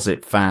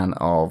closet fan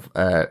of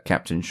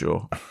Captain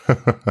Shaw.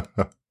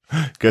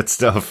 Good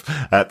stuff.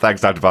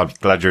 Thanks, Dr. Bob.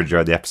 Glad you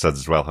enjoyed the episodes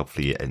as well.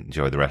 Hopefully you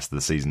enjoy the rest of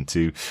the season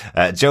too.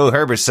 Joe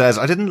Herbert says,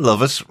 I didn't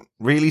love it.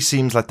 Really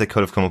seems like they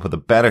could have come up with a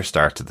better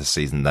start to the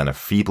season than a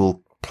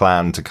feeble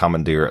plan to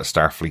commandeer a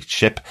Starfleet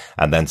ship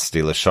and then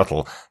steal a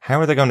shuttle. How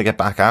are they going to get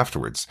back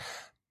afterwards?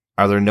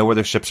 Are there no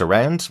other ships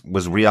around?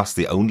 Was Rios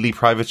the only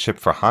private ship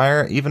for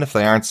hire? Even if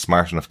they aren't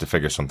smart enough to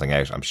figure something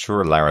out, I'm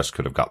sure Laris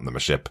could have gotten them a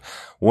ship.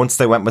 Once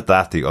they went with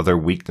that, the other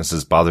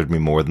weaknesses bothered me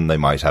more than they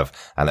might have,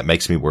 and it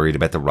makes me worried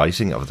about the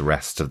writing of the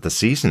rest of the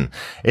season.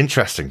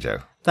 Interesting, Joe.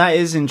 That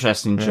is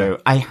interesting, Joe.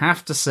 I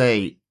have to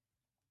say,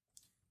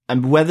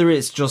 and whether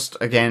it's just,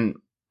 again,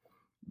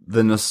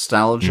 the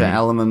nostalgia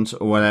element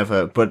or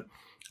whatever, but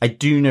I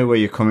do know where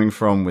you're coming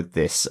from with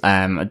this.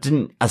 I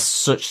didn't as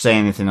such say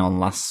anything on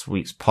last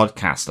week's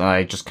podcast.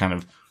 I just kind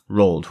of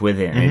rolled with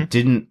it. And it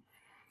didn't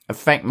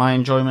affect my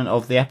enjoyment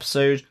of the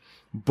episode,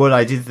 but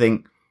I did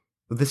think,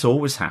 well, this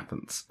always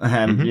happens.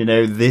 You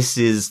know, this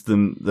is the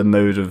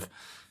mode of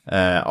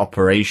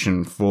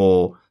operation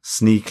for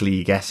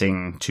sneakily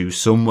getting to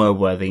somewhere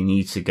where they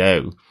need to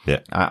go.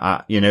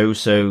 Yeah. You know,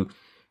 so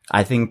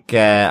I think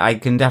I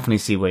can definitely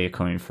see where you're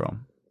coming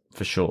from,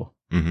 for sure.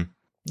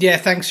 Yeah,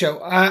 thanks,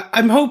 Joe.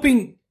 I'm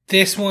hoping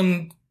this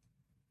one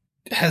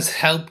has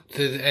helped,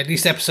 at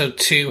least episode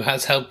 2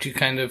 has helped you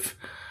kind of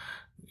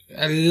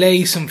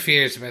allay some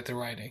fears about the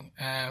writing.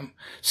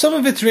 Some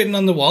of it's written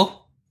on the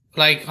wall.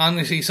 Like,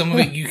 honestly, some of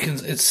it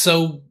it's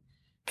so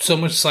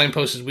much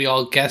signposted, we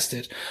all guessed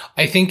it.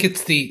 I think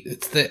it's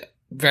the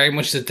very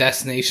much the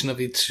destination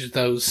of each of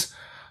those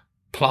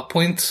plot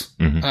points.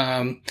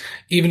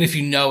 Even if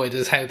you know it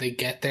is how they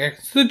get there.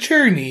 It's the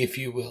journey, if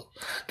you will.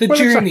 The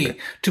journey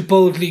to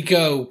boldly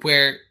go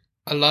where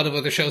a lot of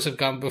other shows have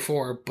gone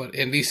before, but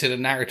at least in a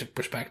narrative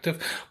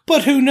perspective.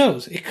 But who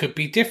knows? It could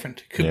be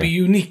different. It could be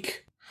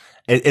unique.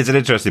 It's an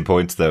interesting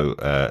point, though,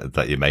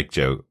 that you make,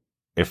 Joe.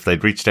 If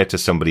they'd reached out to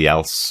somebody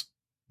else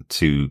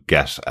to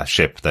get a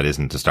ship that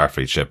isn't a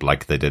Starfleet ship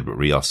like they did with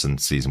Rios in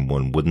season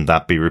 1, wouldn't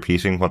that be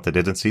repeating what they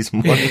did in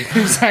season 1?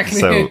 Exactly.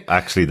 So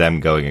actually them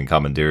going and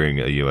commandeering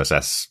a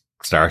USS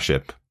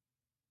Starship,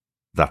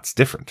 that's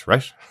different,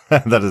 right?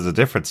 That is a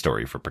different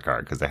story for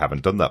Picard because they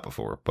haven't done that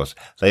before. But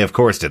they, of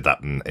course, did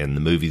that in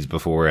the movies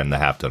before, and they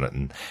have done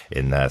it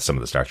in some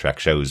of the Star Trek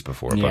shows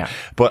before. Yeah.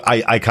 But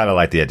I kind of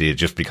like the idea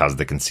just because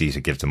the conceit,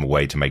 it gives them a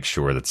way to make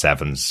sure that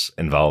Seven's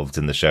involved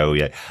in the show.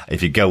 Yeah,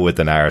 if you go with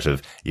the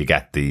narrative, you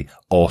get the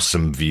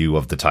awesome view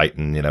of the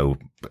Titan, you know,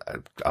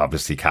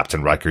 obviously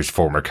Captain Riker's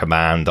former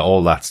command,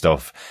 all that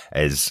stuff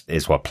is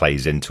what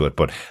plays into it.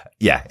 But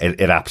yeah,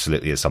 it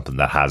absolutely is something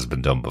that has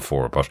been done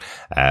before. But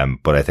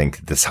I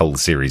think this whole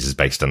series is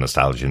based on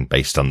nostalgia and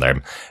based on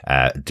them,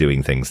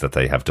 doing things that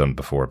they have done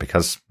before,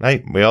 because,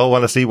 hey, we all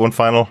want to see one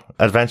final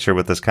adventure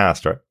with this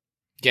cast, right?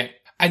 Yeah.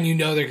 And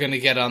they're going to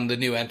get on the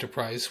new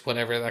Enterprise,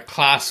 whatever that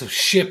class of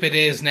ship it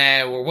is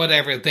now, or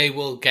whatever, they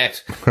will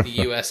get the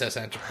USS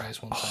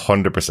Enterprise one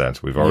time.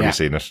 100%. We've already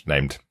seen it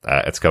named.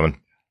 It's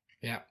coming.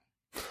 Yeah,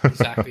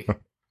 exactly.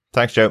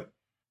 Thanks, Joe.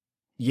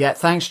 Yeah,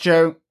 thanks,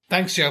 Joe.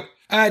 Thanks, Joe.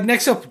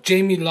 Next up,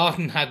 Jamie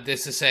Lawton had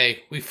this to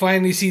say: "We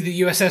finally see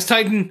the USS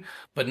Titan,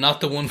 but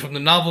not the one from the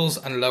novels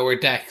and Lower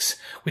Decks,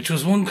 which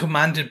was one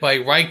commanded by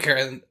Riker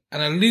and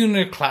a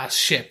lunar class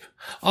ship.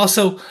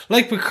 Also,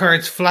 like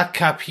Picard's flat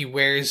cap he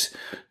wears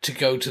to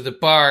go to the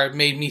bar, it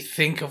made me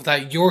think of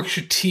that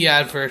Yorkshire tea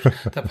advert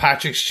that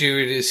Patrick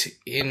Stewart is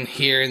in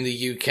here in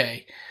the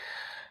UK.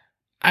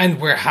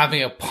 And we're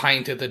having a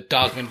pint at the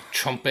Dog and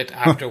Trumpet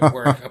after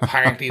work.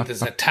 Apparently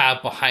there's a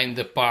tab behind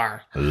the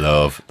bar."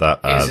 Love that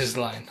ad. Is his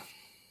line.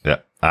 Yeah,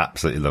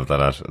 absolutely love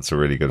that ad. It's a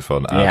really good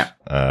fun ad.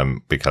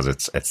 Because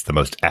it's the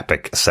most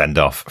epic send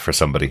off for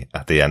somebody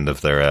at the end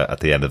of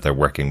their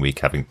working week,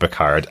 having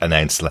Picard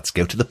announce, "Let's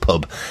go to the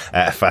pub."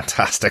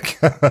 Fantastic.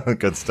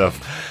 Good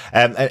stuff.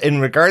 In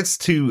regards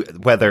to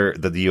whether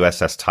the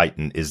USS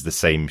Titan is the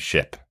same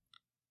ship,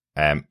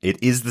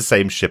 it is the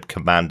same ship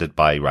commanded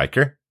by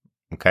Riker.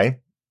 Okay.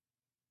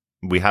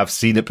 We have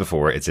seen it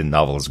before. It's in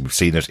novels. We've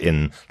seen it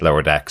in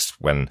Lower Decks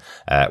when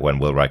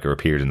Will Riker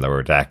appeared in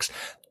Lower Decks.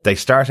 They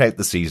start out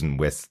the season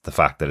with the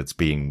fact that it's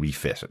being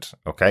refitted,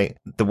 okay?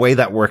 The way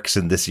that works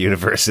in this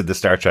universe, in the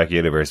Star Trek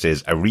universe,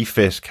 is a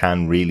refit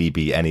can really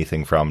be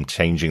anything from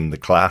changing the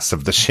class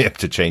of the ship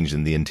to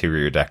changing the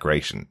interior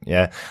decoration,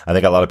 yeah? I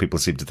think a lot of people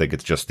seem to think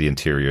it's just the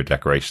interior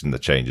decoration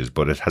that changes,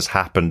 but it has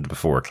happened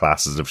before.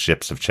 Classes of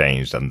ships have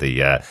changed, and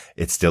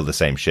it's still the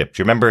same ship.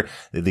 Do you remember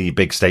the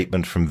big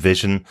statement from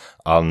Vision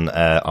on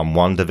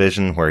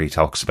WandaVision, where he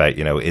talks about,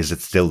 is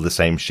it still the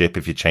same ship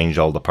if you change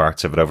all the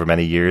parts of it over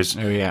many years?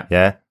 Oh, yeah.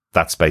 Yeah.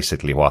 That's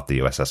basically what the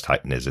USS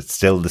Titan is. It's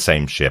still the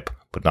same ship,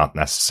 but not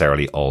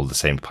necessarily all the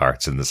same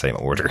parts in the same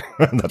order.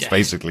 That's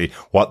basically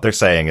what they're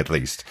saying, at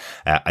least.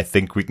 I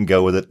think we can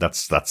go with it.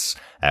 That's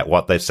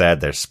what they've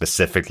said. They're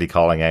specifically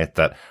calling out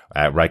that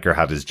Riker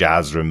had his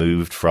jazz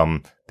removed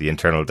from the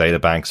internal data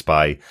banks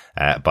by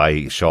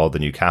Shaw, the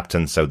new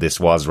captain. So this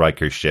was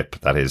Riker's ship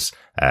that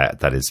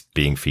is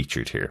being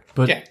featured here.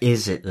 But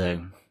is it,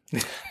 though?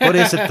 But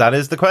is it? That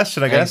is the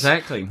question, I guess.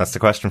 Exactly. That's the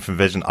question from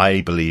Vision. I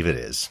believe it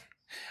is.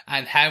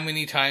 And how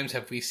many times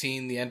have we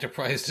seen the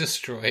Enterprise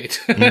destroyed?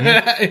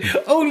 Mm-hmm.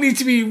 Only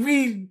to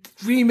be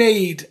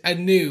remade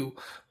anew,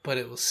 but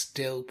it was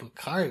still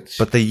Picard's.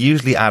 But they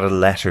usually add a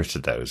letter to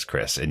those,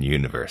 Chris, in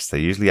universe. They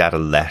usually add a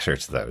letter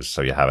to those.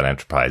 So you have an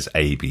Enterprise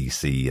A, B,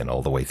 C, and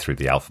all the way through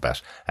the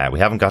alphabet. We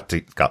haven't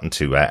gotten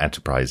to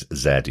Enterprise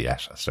Z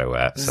yet. So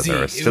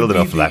there are still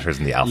enough letters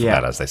in the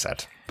alphabet, as they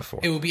said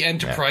before. It would be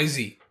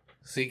Enterprisey.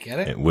 So you get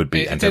it? It would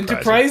be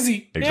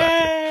Enterprisey. Exactly.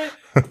 Yeah.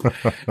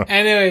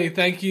 Anyway,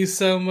 thank you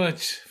so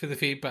much for the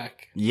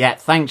feedback. Yeah,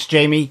 thanks,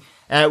 Jamie.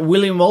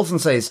 William Walton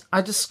says,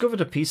 "I discovered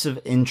a piece of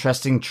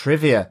interesting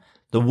trivia.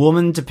 The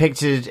woman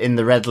depicted in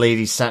the Red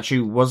Lady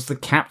statue was the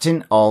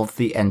captain of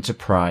the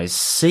Enterprise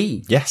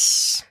C."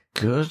 Yes.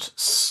 Good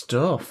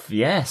stuff.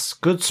 Yes.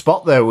 Good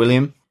spot there,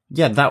 William.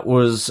 Yeah, that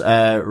was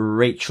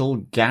Rachel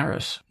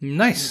Garrett.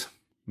 Nice.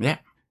 Yeah.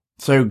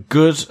 So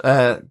good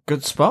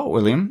spot,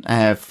 William,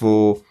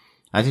 for...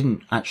 I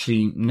didn't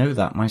actually know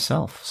that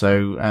myself.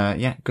 So,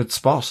 yeah, good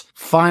spot.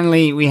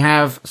 Finally, we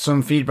have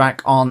some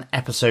feedback on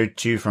episode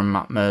 2 from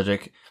Matt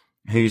Murdoch,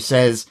 who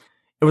says,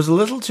 "It was a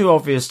little too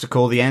obvious to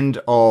call the end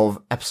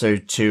of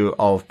episode 2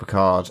 of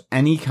Picard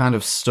any kind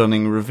of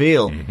stunning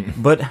reveal,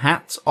 but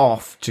hats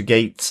off to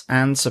Gates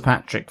and Sir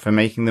Patrick for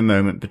making the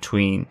moment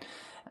between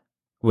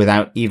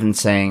without even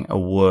saying a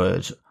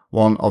word.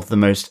 One of the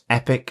most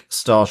epic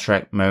Star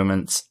Trek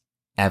moments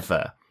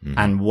ever.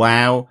 And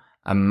wow,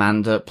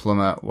 Amanda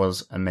Plummer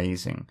was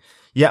amazing."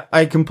 Yeah,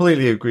 I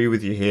completely agree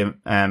with you here,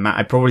 Matt.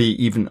 I probably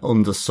even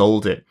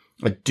undersold it.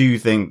 I do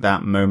think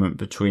that moment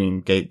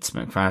between Gates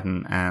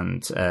McFadden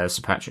and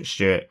Sir Patrick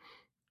Stewart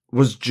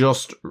was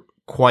just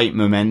quite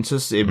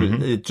momentous.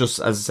 It just,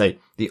 as I say,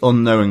 the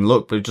unknowing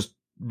look, but it just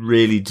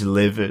really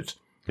delivered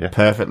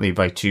perfectly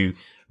by two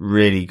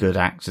really good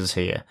actors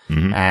here.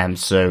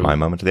 So my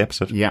moment of the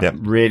episode. Yeah,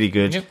 really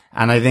good. Yep.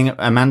 And I think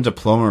Amanda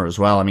Plummer as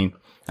well. I mean,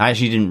 I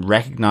actually didn't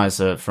recognize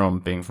her from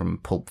being from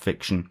Pulp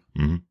Fiction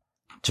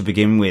to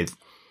begin with,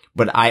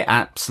 but I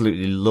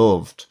absolutely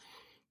loved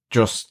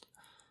just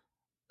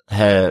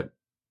her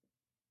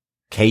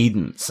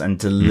cadence and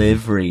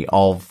delivery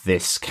of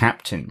this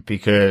captain,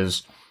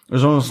 because it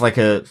was almost like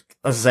as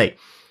I say,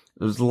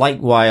 it was like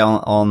why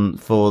on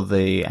for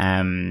the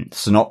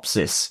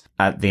synopsis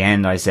at the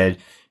end I said,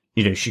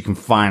 she can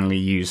finally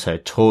use her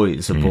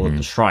toys aboard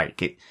the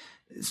Shrike.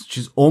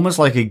 She's almost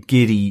like a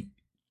giddy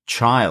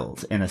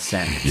child in a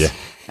sense.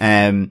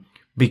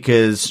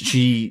 Because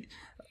she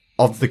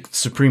of the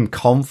supreme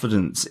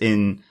confidence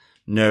in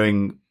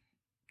knowing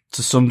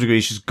to some degree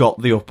she's got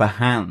the upper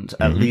hand,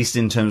 at least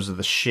in terms of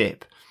the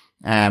ship.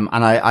 And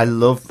I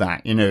love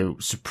that,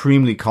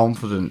 supremely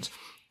confident,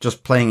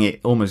 just playing it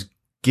almost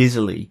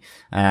gizzily.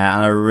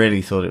 And I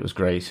really thought it was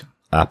great.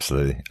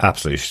 Absolutely.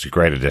 She's a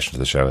great addition to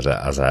the show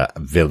as a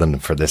villain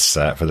for this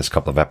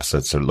couple of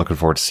episodes. So looking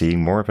forward to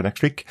seeing more of it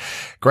next week.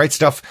 Great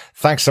stuff.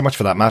 Thanks so much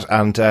for that, Matt.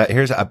 And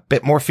here's a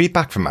bit more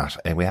feedback from Matt.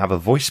 And we have a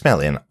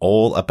voicemail in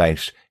all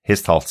about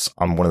his thoughts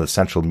on one of the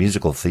central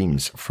musical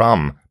themes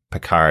from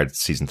Picard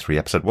Season 3,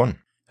 Episode 1.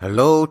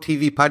 Hello,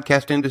 TV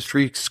Podcast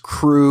Industries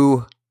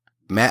crew.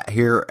 Matt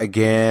here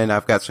again.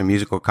 I've got some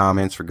musical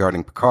comments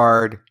regarding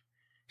Picard.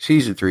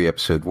 Season 3,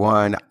 Episode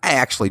 1. I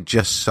actually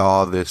just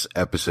saw this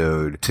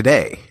episode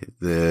today,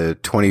 the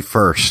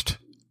 21st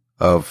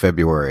of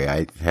February.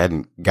 I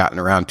hadn't gotten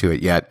around to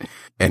it yet.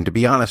 And to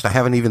be honest, I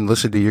haven't even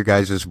listened to your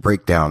guys'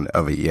 breakdown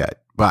of it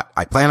yet. But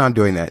I plan on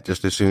doing that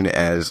just as soon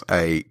as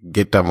I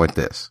get done with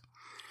this.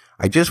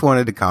 I just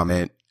wanted to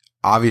comment.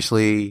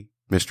 Obviously,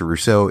 Mr.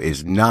 Rousseau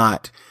is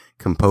not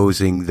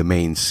composing the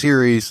main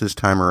series this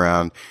time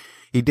around.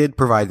 He did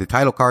provide the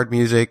title card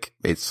music.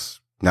 It's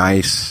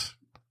nice.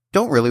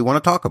 Don't really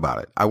want to talk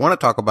about it. I want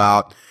to talk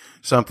about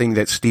something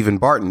that Stephen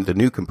Barton, the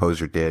new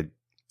composer, did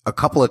a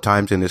couple of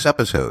times in this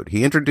episode.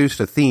 He introduced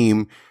a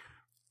theme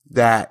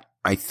that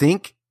I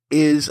think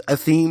is a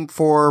theme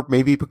for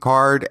maybe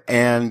Picard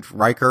and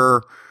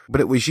Riker, but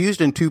it was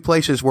used in two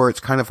places where it's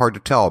kind of hard to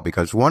tell,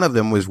 because one of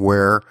them was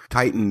where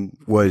Titan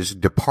was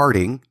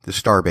departing the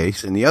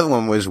starbase, and the other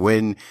one was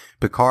when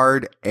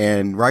Picard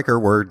and Riker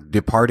were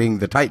departing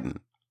the Titan.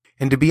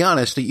 And to be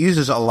honest, it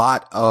uses a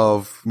lot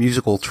of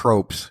musical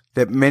tropes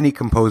that many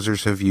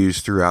composers have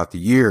used throughout the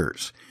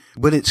years,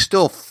 but it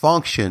still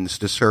functions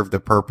to serve the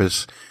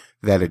purpose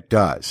that it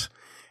does.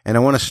 And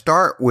I want to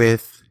start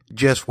with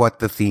just what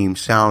the theme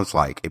sounds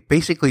like. It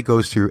basically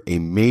goes through a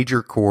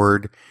major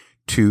chord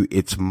to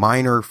its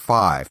minor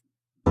 5.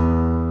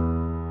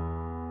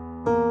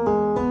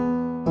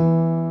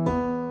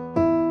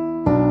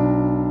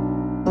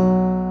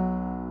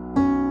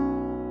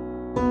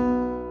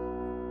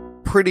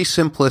 Pretty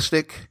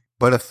simplistic,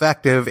 but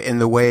effective in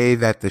the way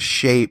that the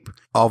shape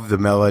of the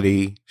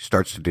melody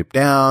starts to dip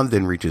down,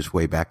 then reaches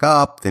way back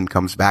up, then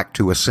comes back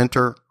to a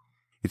center.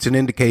 It's an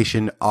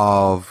indication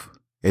of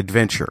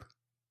adventure.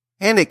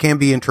 And it can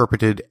be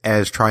interpreted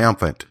as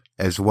triumphant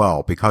as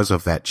well because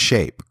of that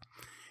shape.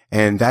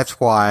 And that's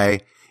why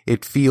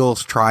it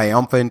feels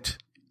triumphant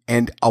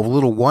and a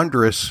little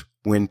wondrous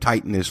when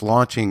Titan is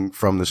launching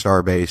from the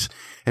starbase,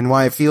 and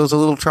why it feels a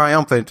little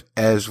triumphant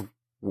as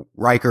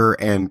Riker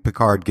and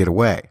Picard get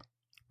away.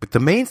 But the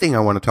main thing I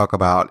want to talk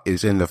about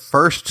is in the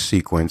first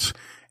sequence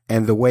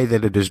and the way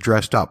that it is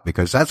dressed up,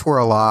 because that's where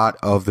a lot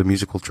of the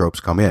musical tropes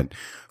come in.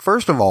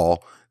 First of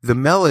all, the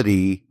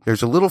melody,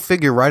 there's a little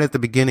figure right at the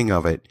beginning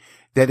of it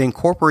that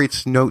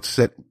incorporates notes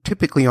that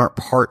typically aren't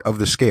part of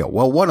the scale.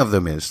 Well, one of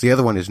them is, the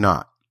other one is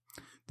not.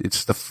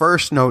 It's the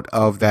first note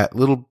of that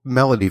little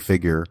melody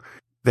figure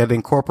that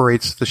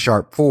incorporates the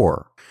sharp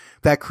 4.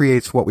 That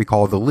creates what we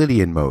call the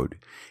Lydian mode.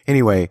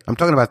 Anyway, I'm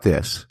talking about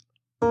this.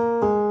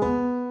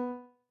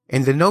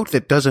 And the note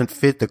that doesn't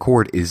fit the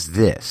chord is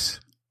this.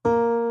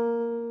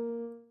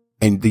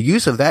 And the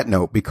use of that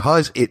note,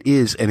 because it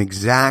is an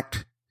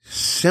exact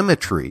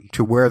symmetry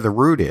to where the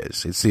root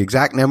is. It's the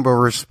exact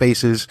number of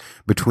spaces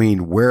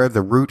between where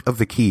the root of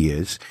the key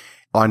is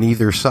on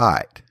either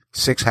side.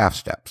 6 half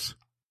steps.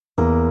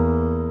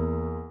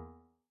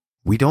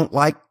 We don't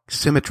like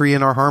symmetry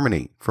in our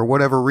harmony for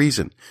whatever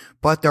reason,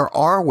 but there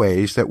are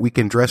ways that we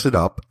can dress it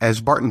up,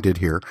 as Barton did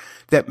here,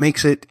 that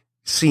makes it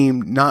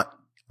seem not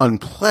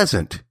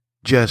unpleasant,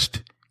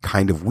 just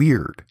kind of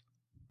weird.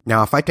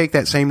 Now, if I take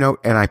that same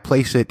note and I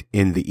place it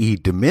in the E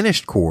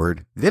diminished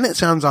chord, then it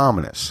sounds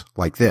ominous,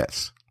 like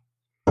this.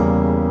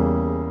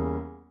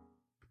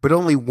 But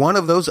only one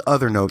of those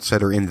other notes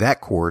that are in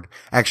that chord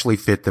actually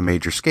fit the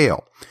major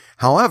scale.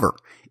 However,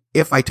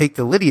 if I take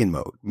the Lydian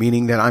mode,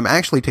 meaning that I'm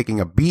actually taking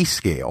a B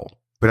scale,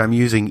 but I'm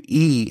using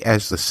E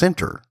as the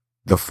center,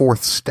 the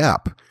 4th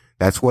step,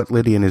 that's what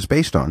Lydian is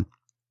based on,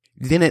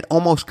 then it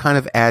almost kind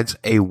of adds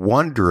a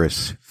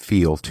wondrous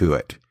feel to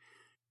it.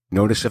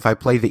 Notice if I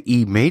play the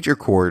E major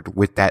chord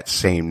with that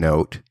same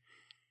note,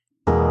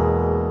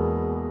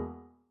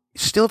 it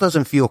still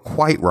doesn't feel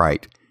quite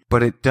right,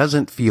 but it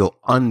doesn't feel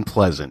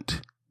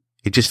unpleasant.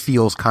 It just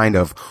feels kind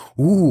of,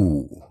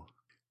 ooh.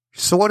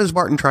 So what is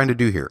Barton trying to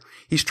do here?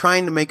 He's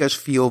trying to make us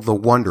feel the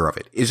wonder of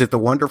it. Is it the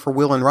wonder for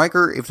Will and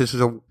Riker? If this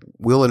is a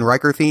Will and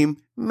Riker theme,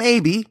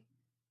 maybe.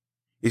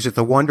 Is it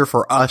the wonder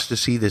for us to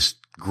see this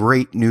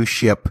great new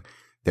ship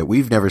that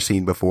we've never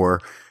seen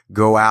before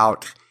go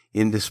out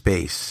into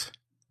space?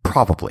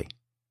 Probably.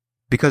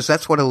 Because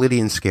that's what a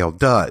Lydian scale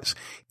does.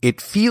 It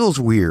feels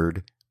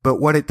weird,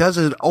 but what it does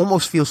is it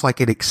almost feels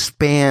like it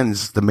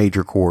expands the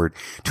major chord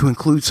to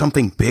include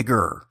something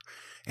bigger.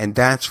 And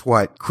that's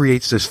what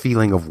creates this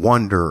feeling of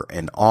wonder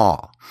and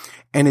awe.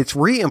 And it's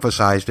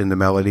re-emphasized in the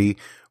melody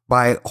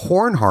by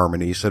horn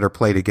harmonies that are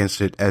played against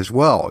it as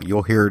well.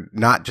 You'll hear it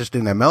not just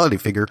in that melody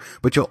figure,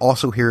 but you'll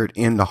also hear it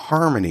in the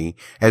harmony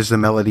as the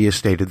melody is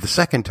stated the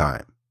second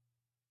time.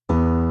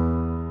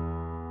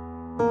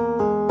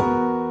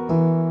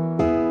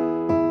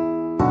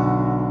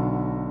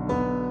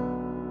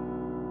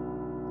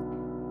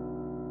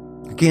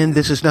 Again,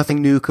 this is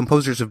nothing new.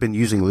 Composers have been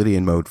using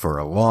Lydian mode for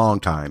a long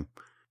time.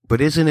 But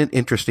isn't it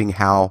interesting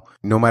how,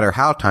 no matter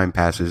how time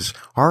passes,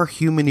 our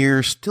human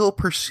ears still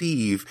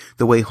perceive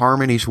the way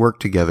harmonies work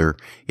together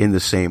in the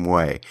same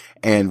way,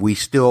 and we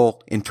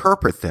still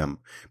interpret them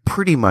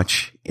pretty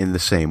much in the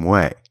same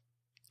way.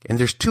 And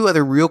there's two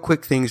other real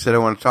quick things that I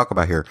want to talk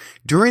about here.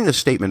 During the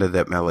statement of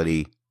that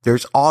melody,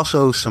 there's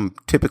also some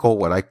typical,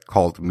 what I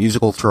call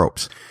musical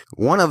tropes.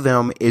 One of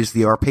them is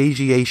the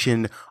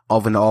arpeggiation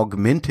of an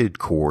augmented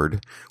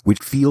chord, which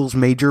feels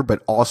major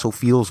but also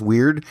feels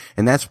weird.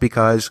 And that's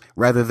because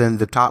rather than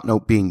the top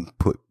note being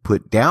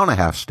put down a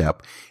half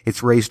step,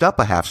 it's raised up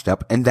a half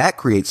step, and that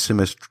creates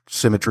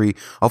symmetry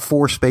of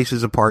 4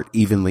 spaces apart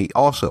evenly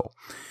also.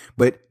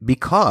 But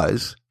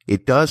because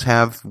it does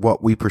have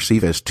what we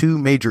perceive as 2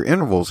 major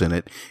intervals in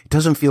it, it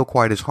doesn't feel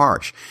quite as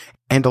harsh.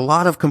 And a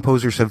lot of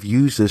composers have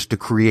used this to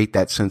create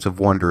that sense of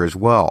wonder as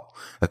well.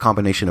 A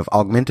combination of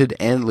augmented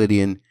and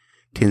Lydian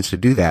tends to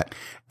do that.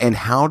 And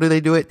how do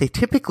they do it? They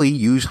typically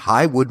use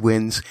high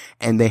woodwinds,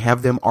 and they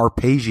have them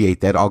arpeggiate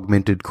that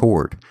augmented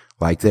chord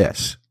like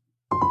this.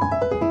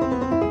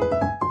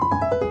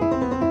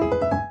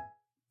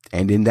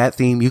 And in that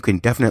theme, you can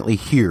definitely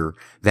hear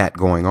that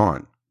going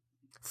on.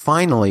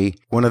 Finally,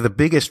 one of the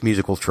biggest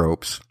musical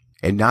tropes,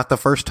 and not the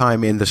first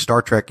time in the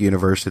Star Trek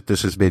universe that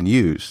this has been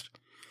used,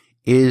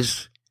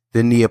 is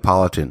the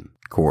Neapolitan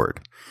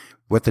chord.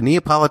 What the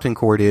Neapolitan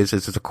chord is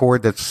it's a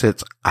chord that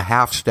sits a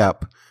half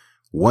step,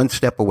 1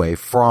 step away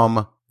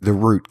from the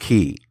root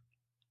key.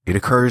 It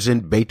occurs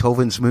in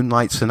Beethoven's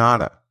Moonlight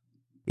Sonata.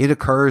 It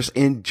occurs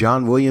in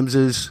John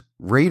Williams's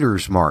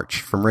Raiders March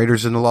from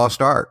Raiders in the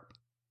Lost Ark.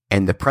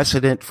 And the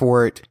precedent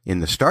for it in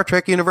the Star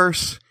Trek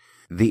universe,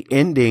 the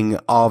ending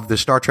of the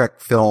Star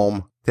Trek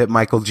film that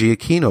Michael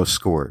Giacchino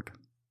scored.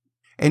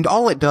 And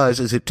all it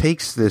does is it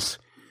takes this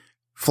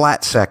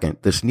flat second,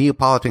 this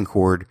Neapolitan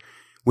chord,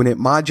 when it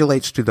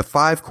modulates to the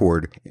 5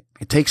 chord,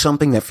 it takes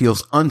something that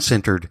feels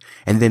uncentered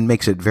and then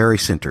makes it very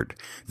centered.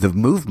 The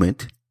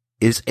movement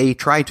is a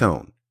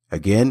tritone.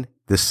 Again,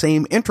 the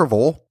same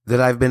interval that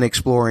I've been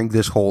exploring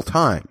this whole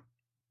time.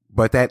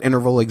 But that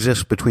interval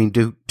exists between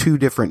 2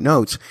 different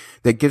notes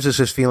that gives us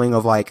this feeling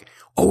of like,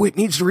 oh, it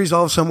needs to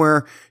resolve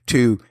somewhere,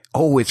 to,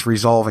 oh, it's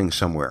resolving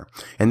somewhere.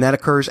 And that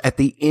occurs at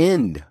the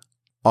end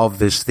of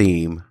this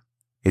theme.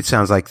 It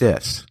sounds like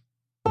this.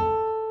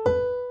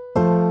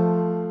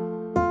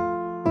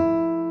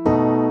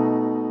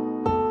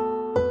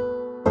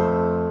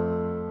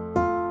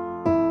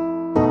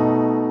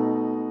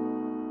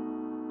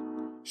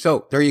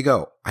 So there you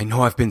go. I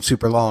know I've been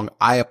super long.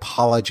 I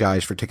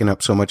apologize for taking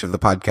up so much of the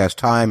podcast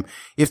time.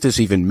 If this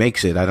even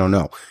makes it, I don't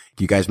know.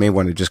 You guys may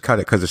want to just cut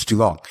it because it's too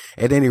long.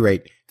 At any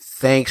rate,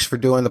 thanks for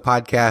doing the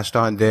podcast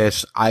on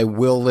this. I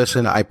will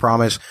listen. I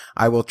promise.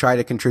 I will try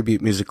to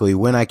contribute musically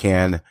when I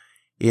can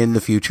in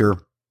the future.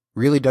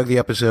 Really dug the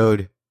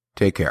episode.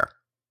 Take care.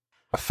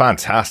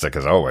 Fantastic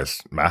as always,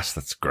 Matt.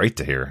 That's great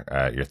to hear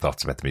your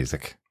thoughts about the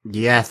music.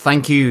 Yeah,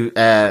 thank you,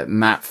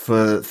 Matt,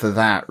 for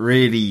that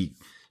really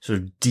sort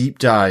of deep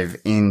dive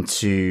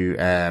into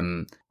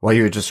what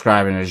you were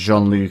describing as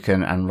Jean-Luc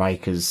and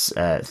Riker's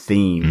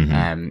theme.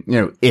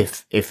 Mm-hmm.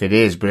 If it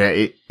is,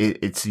 but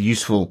it's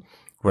useful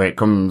where it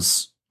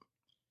comes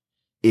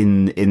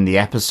in the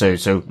episode.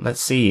 So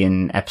let's see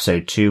in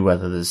episode 2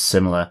 whether there's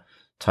similar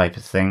type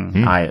of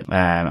thing.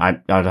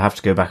 I'd have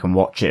to go back and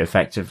watch it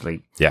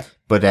effectively. Yeah.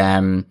 But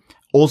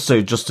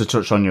also, just to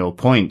touch on your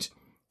point,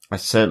 I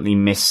certainly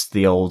miss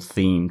the old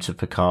theme to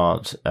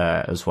Picard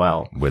as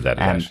well. With that,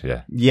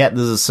 yeah. Yeah,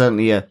 there's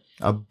certainly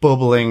a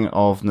bubbling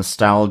of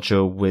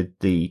nostalgia with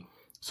the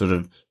sort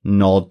of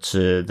nod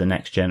to the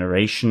Next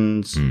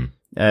Generation's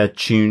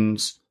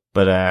tunes.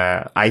 But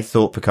I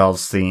thought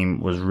Picard's theme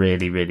was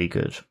really, really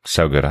good.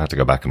 So good. I had to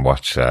go back and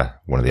watch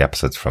one of the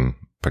episodes from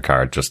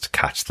Picard just to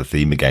catch the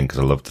theme again because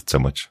I loved it so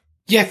much.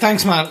 Yeah,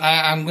 thanks, Matt.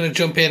 I'm going to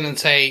jump in and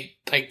say,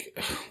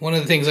 like, one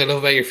of the things I love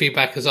about your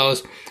feedback is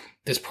always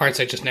there's parts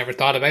I just never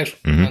thought about.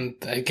 Mm-hmm. And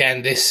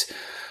again,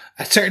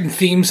 a certain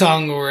theme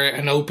song or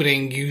an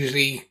opening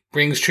usually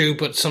rings true,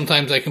 but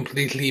sometimes I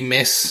completely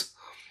miss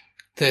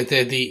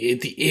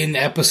the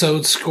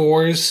in-episode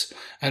scores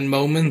and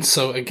moments.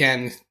 So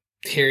again,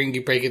 hearing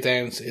you break it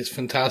down is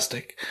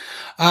fantastic.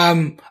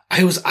 I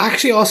was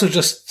actually also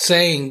just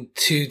saying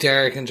to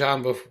Derek and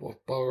John before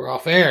we're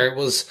off air,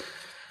 was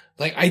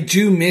like, I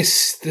do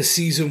miss the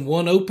season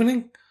 1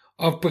 opening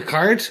of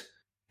Picard.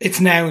 It's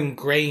now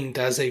ingrained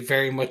as a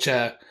very much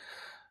a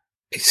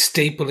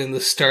staple in the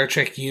Star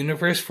Trek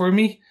universe for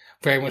me.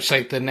 Very much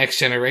like the Next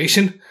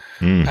Generation.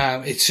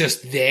 It's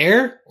just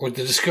there, or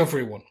the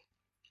Discovery one.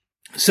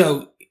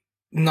 So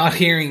not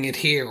hearing it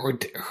here or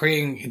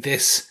hearing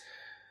this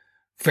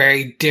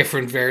very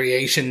different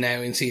variation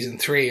now in season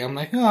 3, I'm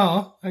like,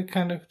 oh, I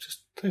kind of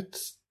just,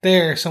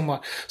 there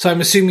somewhat. So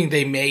I'm assuming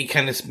they may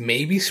kind of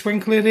maybe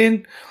sprinkle it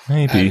in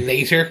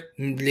later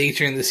in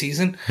the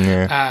season.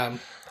 Yeah.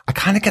 I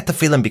kind of get the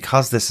feeling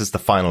because this is the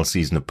final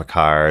season of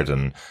Picard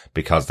and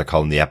because they're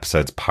calling the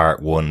episodes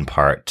part 1,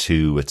 part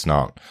 2, it's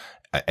not,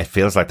 it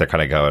feels like they're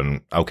kind of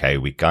going, okay,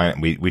 we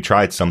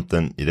tried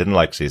something. You didn't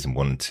like season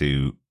 1 and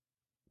 2.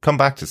 Come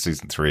back to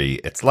season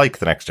 3. It's like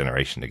The Next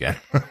Generation again.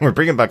 We're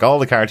bringing back all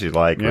the characters you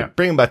like. Yeah. We're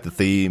bringing back the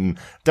theme.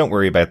 Don't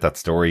worry about that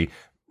story.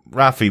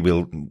 Raffi,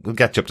 we'll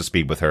get you up to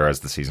speed with her as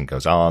the season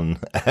goes on.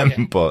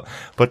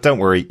 But don't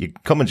worry. You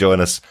come and join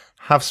us.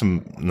 Have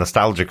some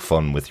nostalgic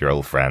fun with your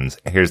old friends.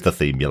 Here's the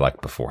theme you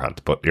liked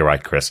beforehand. But you're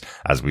right, Chris.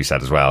 As we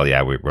said as well,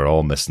 yeah, we're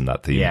all missing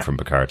that theme from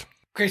Picard.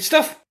 Great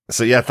stuff.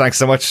 So yeah, thanks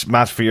so much,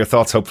 Matt, for your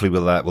thoughts. Hopefully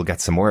we'll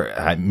get some more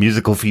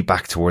musical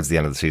feedback towards the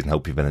end of the season.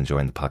 Hope you've been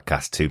enjoying the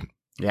podcast too.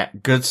 Yeah,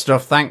 good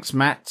stuff. Thanks,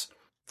 Matt.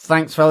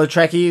 Thanks, fellow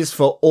Trekkies,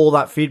 for all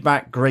that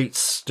feedback. Great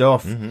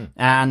stuff. Mm-hmm.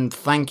 And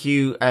thank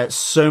you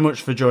so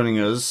much for joining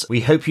us.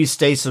 We hope you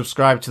stay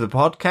subscribed to the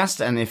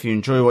podcast. And if you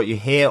enjoy what you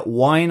hear,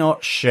 why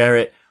not share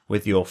it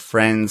with your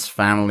friends,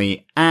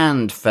 family,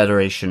 and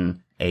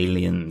Federation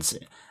aliens?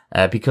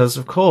 Because,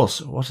 of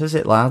course, what is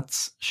it,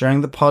 lads?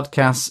 Sharing the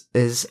podcast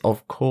is,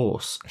 of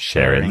course,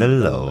 sharing the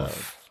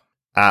love.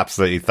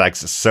 Absolutely. Thanks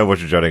so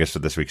much for joining us for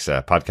this week's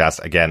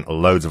podcast. Again,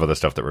 loads of other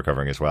stuff that we're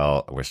covering as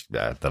well.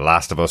 The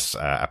Last of Us,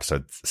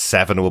 episode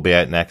 7 will be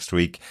out next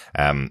week.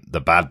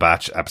 The Bad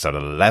Batch, episode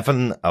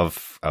 11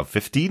 of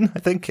 15, I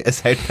think,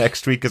 is out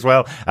next week as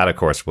well. And of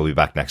course, we'll be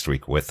back next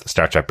week with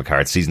Star Trek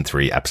Picard, season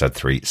 3, episode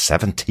 3,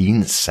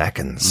 17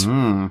 seconds.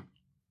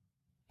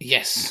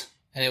 Yes.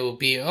 And it will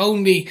be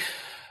only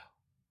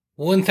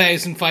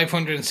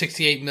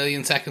 1,568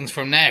 million seconds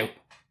from now.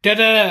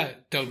 Da-da!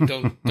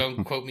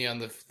 Don't quote me on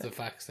the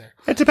facts there.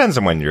 It depends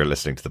on when you're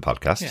listening to the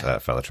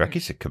podcast, fellow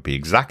Trekkies. It could be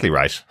exactly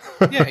right.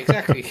 Yeah,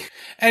 exactly.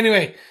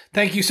 Anyway,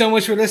 thank you so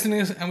much for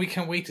listening, and we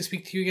can't wait to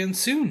speak to you again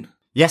soon.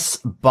 Yes,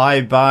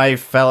 bye-bye,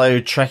 fellow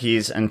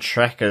Trekkies and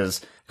Trekkers.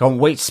 Can't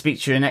wait to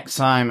speak to you next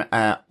time,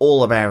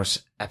 all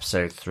about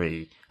episode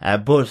 3.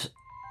 But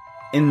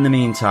in the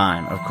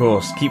meantime, of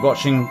course, keep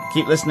watching,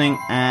 keep listening,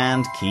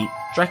 and keep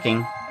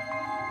trekking.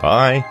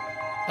 Bye.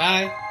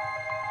 Bye.